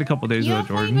just grind a couple days You'll without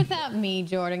play Jordan. without me,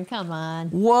 Jordan. Come on.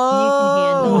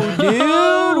 Whoa, You can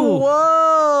handle dude!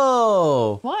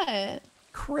 Whoa! What?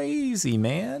 Crazy,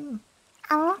 man.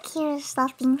 I won't care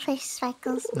stopping for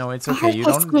Speckles. No, it's okay. You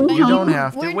don't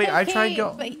have to. Wait, I tried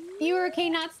go. But you were okay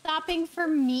not stopping for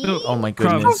me? Oh my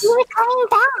Crumbs. goodness. You were coming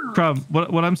down. Crumb,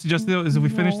 what I'm suggesting though is if we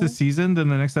finish No. this season, then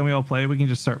the next time we all play, we can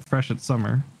just start fresh at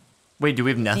summer. Wait, do we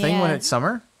have nothing when Yeah. it's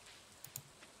summer?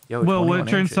 Yo, Well, when 21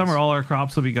 it turns inches. summer, all our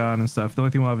crops will be gone and stuff. The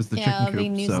only thing we'll have is the Yeah, it'll be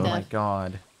chicken new coop. So, Oh stuff. my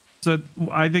god. so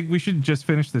I think we should just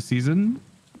finish the season,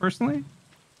 personally.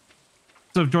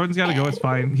 So if Jordan's got to go, it's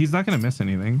fine. He's not going to miss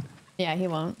anything. Yeah, he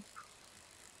won't.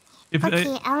 If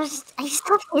Okay, I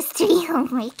stopped history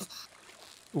homework.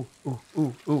 Ooh.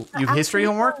 You have history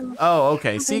homework? Oh,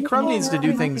 okay. See, Crumb needs to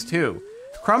do things too.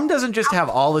 Crumb doesn't just have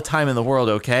all the time in the world,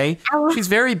 okay? She's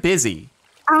very busy.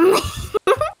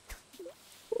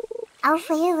 I'll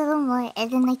play a little more,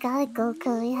 and then I gotta go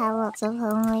because we have lots of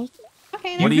homework.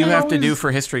 Okay. What do you can have to do always-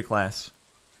 for history class?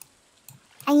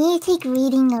 I need to take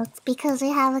reading notes because we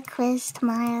have a quiz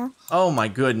tomorrow. Oh my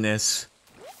goodness.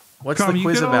 What's Crumb, the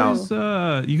quiz you can about?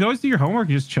 Always, you can always do your homework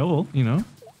and just chill, you know?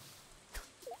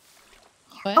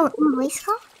 What? Oh, in voice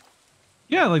call?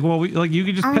 Yeah, like, well, you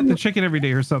could just pet the chicken every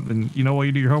day or something, you know, while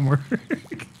you do your homework.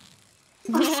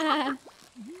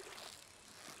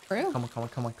 True.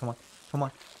 Come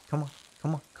on.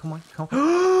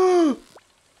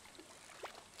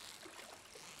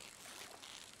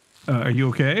 Are you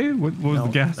okay? What was the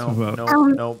gas about?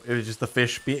 No. It was just the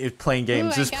fish playing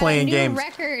games. Ooh, Just I got playing a new games.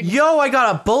 record. Yo, I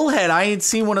got a bullhead. I ain't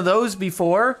seen one of those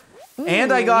before.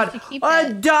 And I Ooh, got we should keep a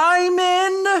that.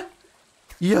 diamond.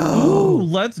 Yo. Ooh,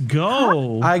 let's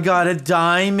go. I got a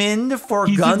diamond for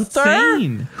He's Gunther.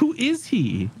 insane. Who is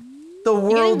he? The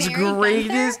world's marry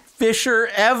greatest fisher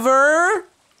ever.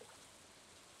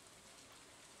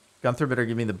 Gunther better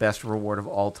give me the best reward of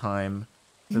all time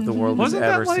that the world has Wasn't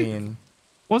that ever like- seen.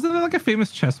 Wasn't there like a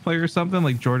famous chess player or something,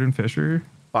 like Jordan Fisher?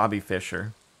 Bobby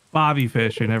Fischer. Bobby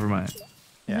Fischer, never mind.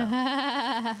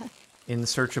 Yeah. In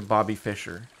search of Bobby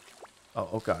Fischer.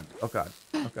 Oh god.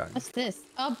 What's this?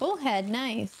 Oh, bullhead.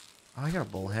 Nice. Oh, I got a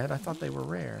bullhead. I thought they were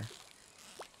rare.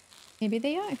 Maybe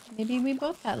they are. Maybe we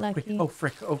both got lucky. Wait, oh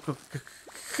frick!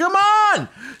 Come on!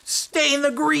 Stay in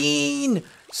the green.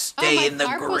 Stay my in the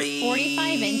carp green. was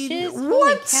 45 inches? Holy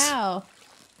What? cow.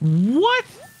 What?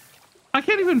 I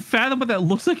can't even fathom what that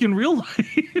looks like in real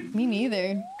life. Me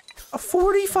neither. A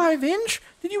 45-inch?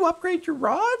 Did you upgrade your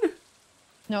rod?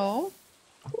 No.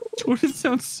 Jordan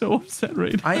sounds so upset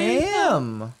right now. I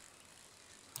am.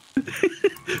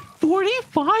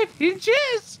 45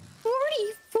 inches?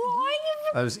 45?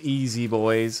 That was easy,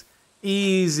 boys.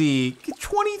 Easy. Get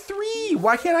 23.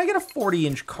 Why can't I get a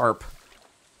 40-inch carp?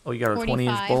 Oh, you got a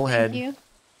 20-inch bullhead. Thank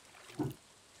you.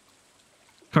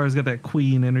 Car's got that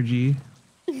queen energy.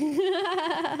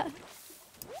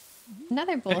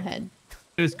 Another bullhead.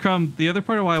 Is Crumb, the other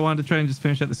part of why I wanted to try and just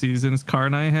finish out the season is Car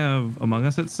and I have Among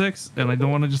Us at 6, and I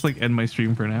don't want to just like end my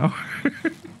stream for now.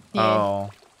 Yeah. Oh.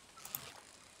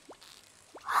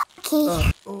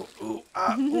 Okay.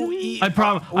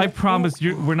 I promise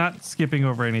you, we're not skipping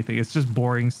over anything. It's just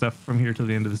boring stuff from here till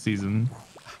the end of the season.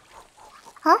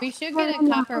 We should get a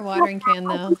copper watering can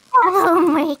though.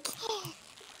 Homework.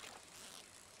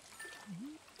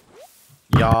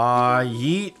 Yeah,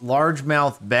 yeet.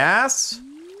 Largemouth bass.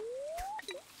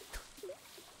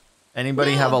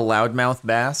 Anybody have a loudmouth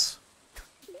bass?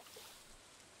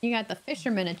 You got the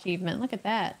fisherman achievement. Look at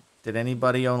that. Did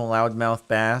anybody own a loudmouth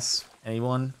bass?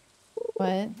 Anyone?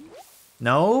 What?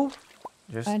 No?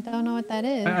 Just I don't know what that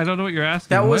is. I don't know what you're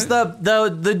asking. that was What?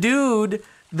 the dude.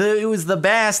 It was the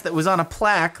bass that was on a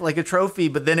plaque like a trophy,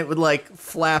 but then it would like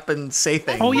flap and say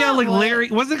things. Oh yeah, not like what- Larry.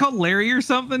 Wasn't it called Larry or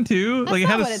something too? That's Like it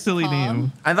not had what a it's silly called.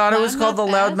 name. I thought it was called the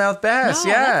loudmouth bass.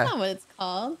 No, yeah, that's not what it's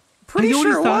called. pretty I know what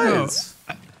sure he's it talking about. was.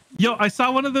 Yo, I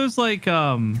saw one of those like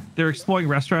they're exploring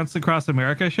restaurants across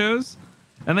America shows,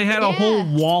 and they had a whole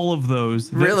Yeah. wall of those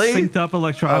that Really? synced up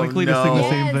electronically Oh, to sing the no.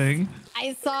 same Yes. thing.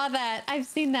 I saw that. I've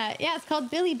seen that. Yeah, it's called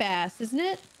Billy Bass, isn't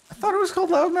it? I thought it was called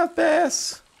Loudmouth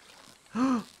Bass.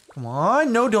 Come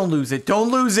on. No, don't lose it.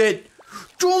 Don't lose it.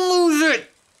 Don't lose it.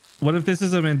 What if this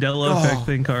is a Mandela effect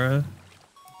thing, Kara?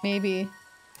 Maybe.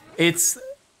 It's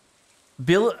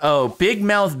Big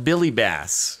Mouth Billy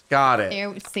Bass. Got it.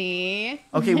 There, see?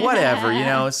 Okay, whatever. You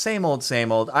know, same old,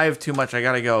 same old. I have too much. I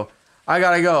gotta go. I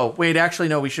gotta go. Wait, actually,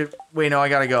 no, we should. Wait, no, I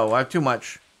gotta go. I have too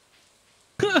much.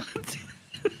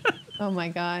 Oh my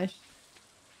gosh.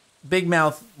 Big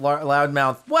mouth, loud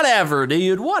mouth. Whatever,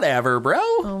 dude. Whatever, bro.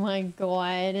 Oh my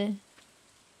god.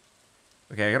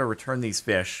 Okay, I gotta return these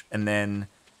fish, and then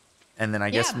I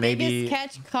guess maybe.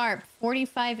 Biggest catch carp,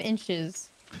 45 inches.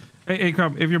 Hey,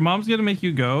 Crumb, if your mom's gonna make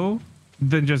you go,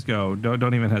 then just go.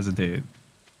 Don't even hesitate.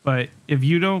 But if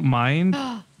you don't mind,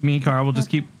 me and Kara will just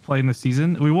keep playing the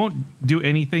season. We won't do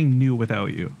anything new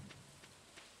without you.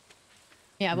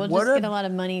 Yeah, we'll just get a lot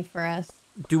of money for us.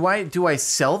 Do I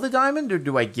sell the diamond or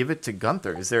do I give it to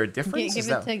Gunther? Is there a difference?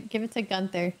 Give it to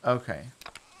Gunther. Okay.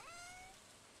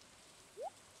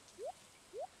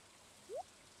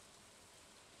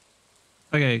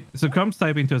 Okay, so Crumb's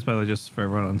typing to us, by the way, just for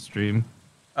everyone on stream.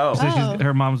 Oh. So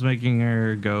her mom's making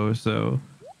her go, so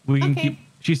we can keep.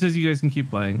 She says you guys can keep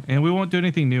playing, and we won't do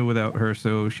anything new without her,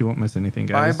 so she won't miss anything,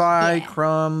 guys. Bye,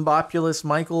 Crumb, Bopulus,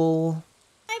 Michael.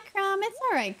 Hi, Crumb. It's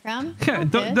all right, Crumb. Yeah,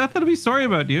 nothing to be sorry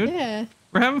about, dude. Yeah.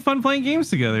 We're having fun playing games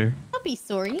together. Don't be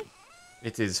sorry.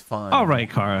 It is fun. All right,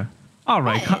 Kara. All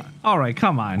right, all right,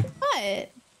 come on. What?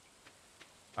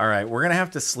 All right, we're gonna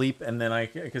have to sleep, and then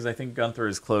because I think Gunther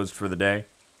is closed for the day.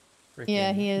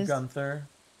 Yeah, he is. Gunther.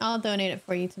 I'll donate it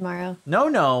for you tomorrow. No,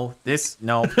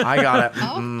 I got it.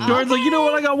 Jordan's like, you know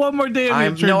what? I got one more day. I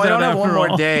don't have one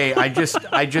more day. I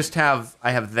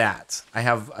have that. I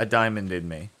have a diamond in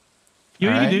me. You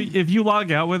know what you can do? If you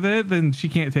log out with it, then she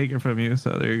can't take it from you.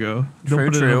 So there you go.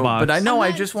 True. But I know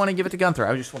I just want to give it to Gunther.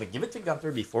 I just want to give it to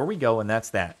Gunther before we go, and that's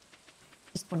that.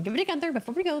 Just want to give it to Gunther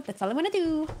before we go. That's all I want to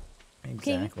do.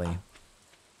 Exactly. Okay.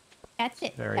 That's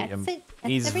it. That's it.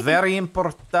 He's very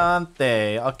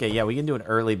importante. Okay, yeah, we can do an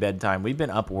early bedtime. We've been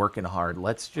up working hard.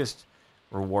 Let's just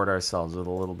reward ourselves with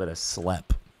a little bit of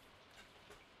sleep.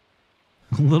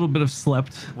 A little bit of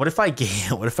slept. What if I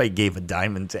gave a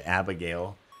diamond to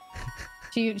Abigail?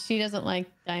 She doesn't like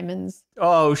diamonds.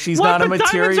 Oh, she's not a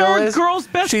materialist. Girl's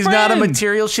best She's friend. not a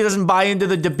materialist. She doesn't buy into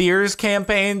the De Beers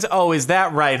campaigns. Oh, is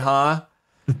that right, huh?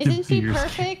 Isn't she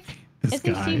perfect?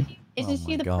 Isn't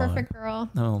she the God. perfect girl?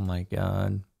 Oh my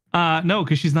God. No,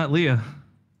 because she's not Leah.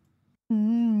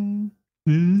 Mm.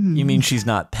 You mean she's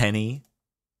not Penny?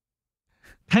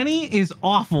 Penny is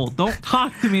awful. Don't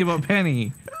talk to me about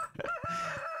Penny.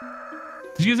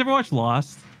 Did you guys ever watch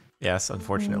Lost? Yes,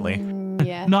 unfortunately.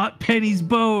 Yeah. Not Penny's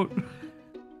boat.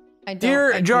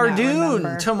 Dear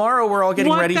Jardoon, tomorrow we're all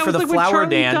getting ready for the flower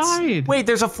dance. Died. Wait,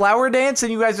 there's a flower dance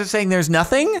and you guys are saying there's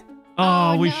nothing?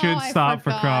 Oh, we no, should I stop for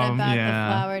forgot Crumb. about Yeah.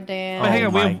 the flower dance. Hang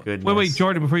on, my goodness. wait,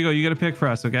 Jordan, before you go, you got to pick for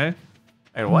us, okay?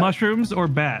 Hey, what? Mushrooms or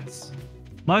bats?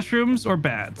 Mushrooms or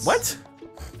bats? What?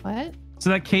 What? So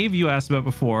that cave you asked about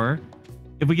before,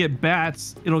 if we get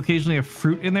bats, it'll occasionally have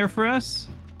fruit in there for us.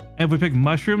 And if we pick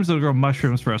mushrooms, it'll grow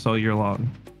mushrooms for us all year long.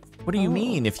 What do you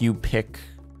mean if you pick?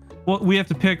 Well, we have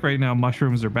to pick right now,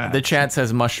 mushrooms or bats. The chat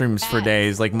says mushrooms for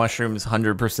days, like mushrooms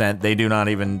 100%. They did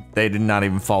not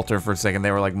even falter for a second.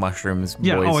 They were like mushrooms,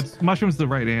 yeah, boys. it's mushrooms the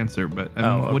right answer, but I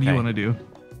mean, what do you want to do?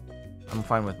 I'm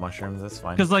fine with mushrooms, that's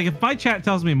fine. Because like if my chat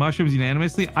tells me mushrooms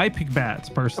unanimously, I pick bats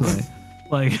personally.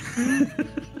 Like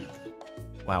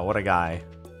wow, what a guy.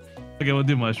 Okay, we'll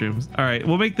do mushrooms. All right,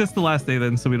 we'll make this the last day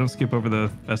then, so we don't skip over the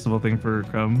festival thing for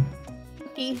Crumb.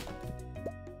 Okay.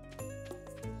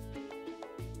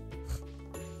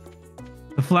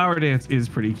 The flower dance is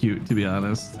pretty cute, to be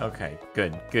honest. Okay,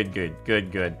 good.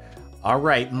 All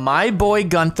right, my boy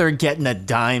Gunther getting a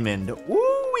diamond.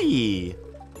 Woo-wee.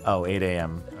 Oh, 8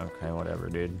 a.m. Okay, whatever,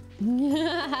 dude.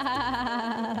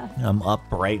 I'm up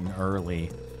bright and early.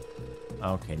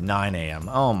 Okay, 9 a.m.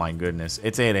 Oh my goodness.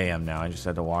 It's 8 a.m. now. I just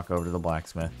had to walk over to the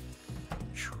blacksmith.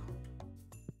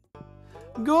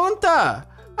 Gunther,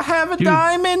 I have a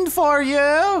diamond for you.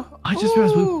 I just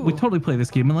realized we totally play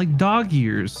this game in like dog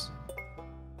years.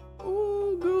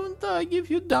 Oh, Gunther, I give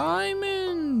you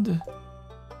diamond.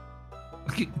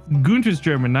 Okay, Gunter's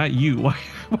German, not you. Why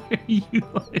are you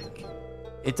like...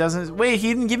 It doesn't... Wait, he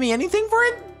didn't give me anything for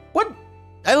it? What?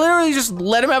 I literally just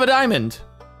let him have a diamond.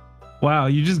 Wow,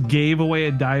 you just gave away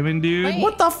a diamond, dude? Wait,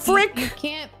 what the frick? You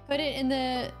can't put it in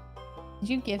the... Did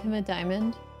you give him a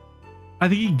diamond? I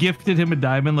think he gifted him a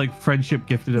diamond, like friendship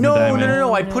gifted him a diamond.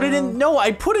 No. I put it in... No,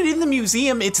 I put it in the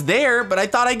museum. It's there, but I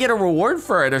thought I'd get a reward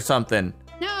for it or something.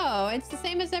 No, it's the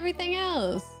same as everything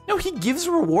else. No, he gives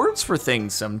rewards for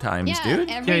things sometimes, Yeah, dude.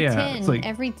 every Yeah, 10. it's like-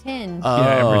 Every 10.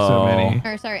 Yeah, every so many.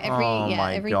 Or sorry, Oh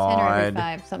my every 10 or every God.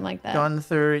 5, something like that.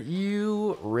 Gunther,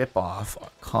 you rip off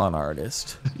con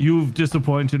artist. You've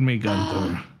disappointed me,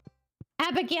 Gunther.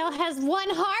 Abigail has 1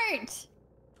 heart.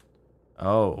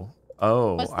 Oh,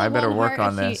 What's the I better 1 work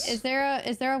heart on if this. is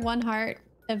there a 1 heart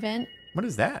event, What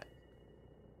is that?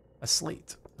 A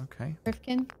slate. Okay.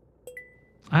 Rifkin?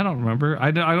 I don't remember.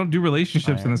 I don't do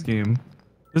relationships in this game.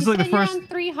 This is You like the said you're first. on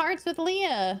 3 hearts with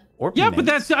Leah. Yeah, but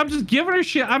Orpiment. I'm just giving her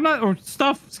shit. I'm not or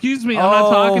stuff. Excuse me. I'm not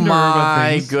talking to her about Oh my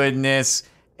things. goodness.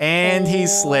 And he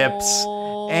slips.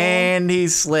 And he Oh,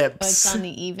 it's slips. on the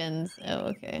evens. Oh,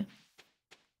 okay.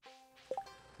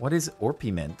 What is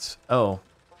Orpiment? Oh.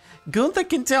 Gunther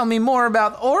can tell me more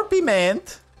about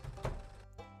Orpiment.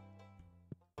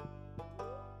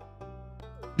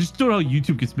 Just don't know how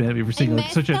YouTube gets mad at me for saying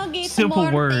like such a Investigate simple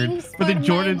more word. things But then for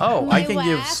Jordan. my- Oh, I My can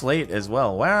give laugh. Slate as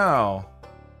well. Wow.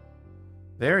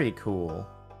 Very cool.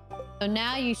 So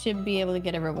now you should be able to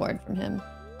get a reward from him.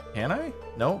 Can I?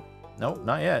 Nope. Nope,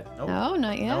 not yet. Nope. No,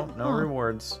 not yet. Nope, no Oh.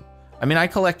 rewards. I mean, I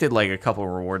collected like a couple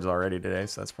rewards already today,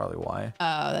 so that's probably why.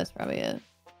 Oh, that's probably it.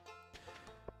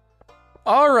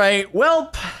 All right,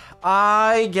 well,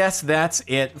 I guess that's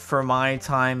it for my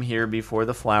time here before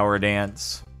the flower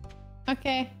dance.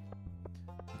 Okay.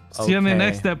 See you on the Okay.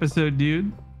 next episode,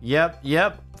 dude. Yep.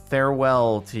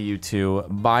 Farewell to you two.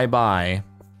 Bye-bye.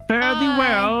 Fare thee Bye.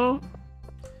 well.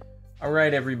 All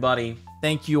right, everybody.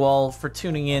 Thank you all for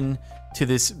tuning in to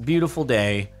this beautiful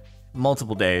day,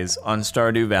 multiple days on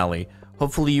Stardew Valley.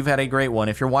 Hopefully you've had a great one.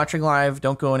 If you're watching live,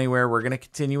 don't go anywhere. We're going to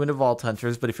continue into Vault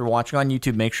Hunters, but if you're watching on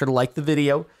YouTube, make sure to like the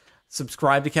video,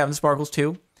 subscribe to Captain Sparkles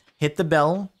 2, hit the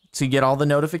bell to get all the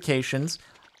notifications.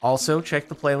 Also, check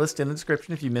the playlist in the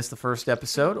description if you missed the first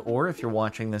episode, or if you're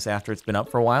watching this after it's been up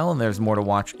for a while and there's more to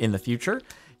watch in the future.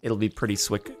 It'll be pretty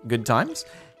slick good times.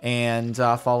 And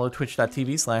follow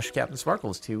twitch.tv/Captain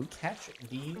Sparkles to catch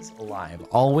these live.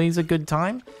 Always a good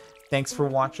time. Thanks for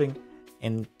watching,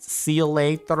 and see you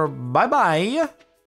later. Bye-bye.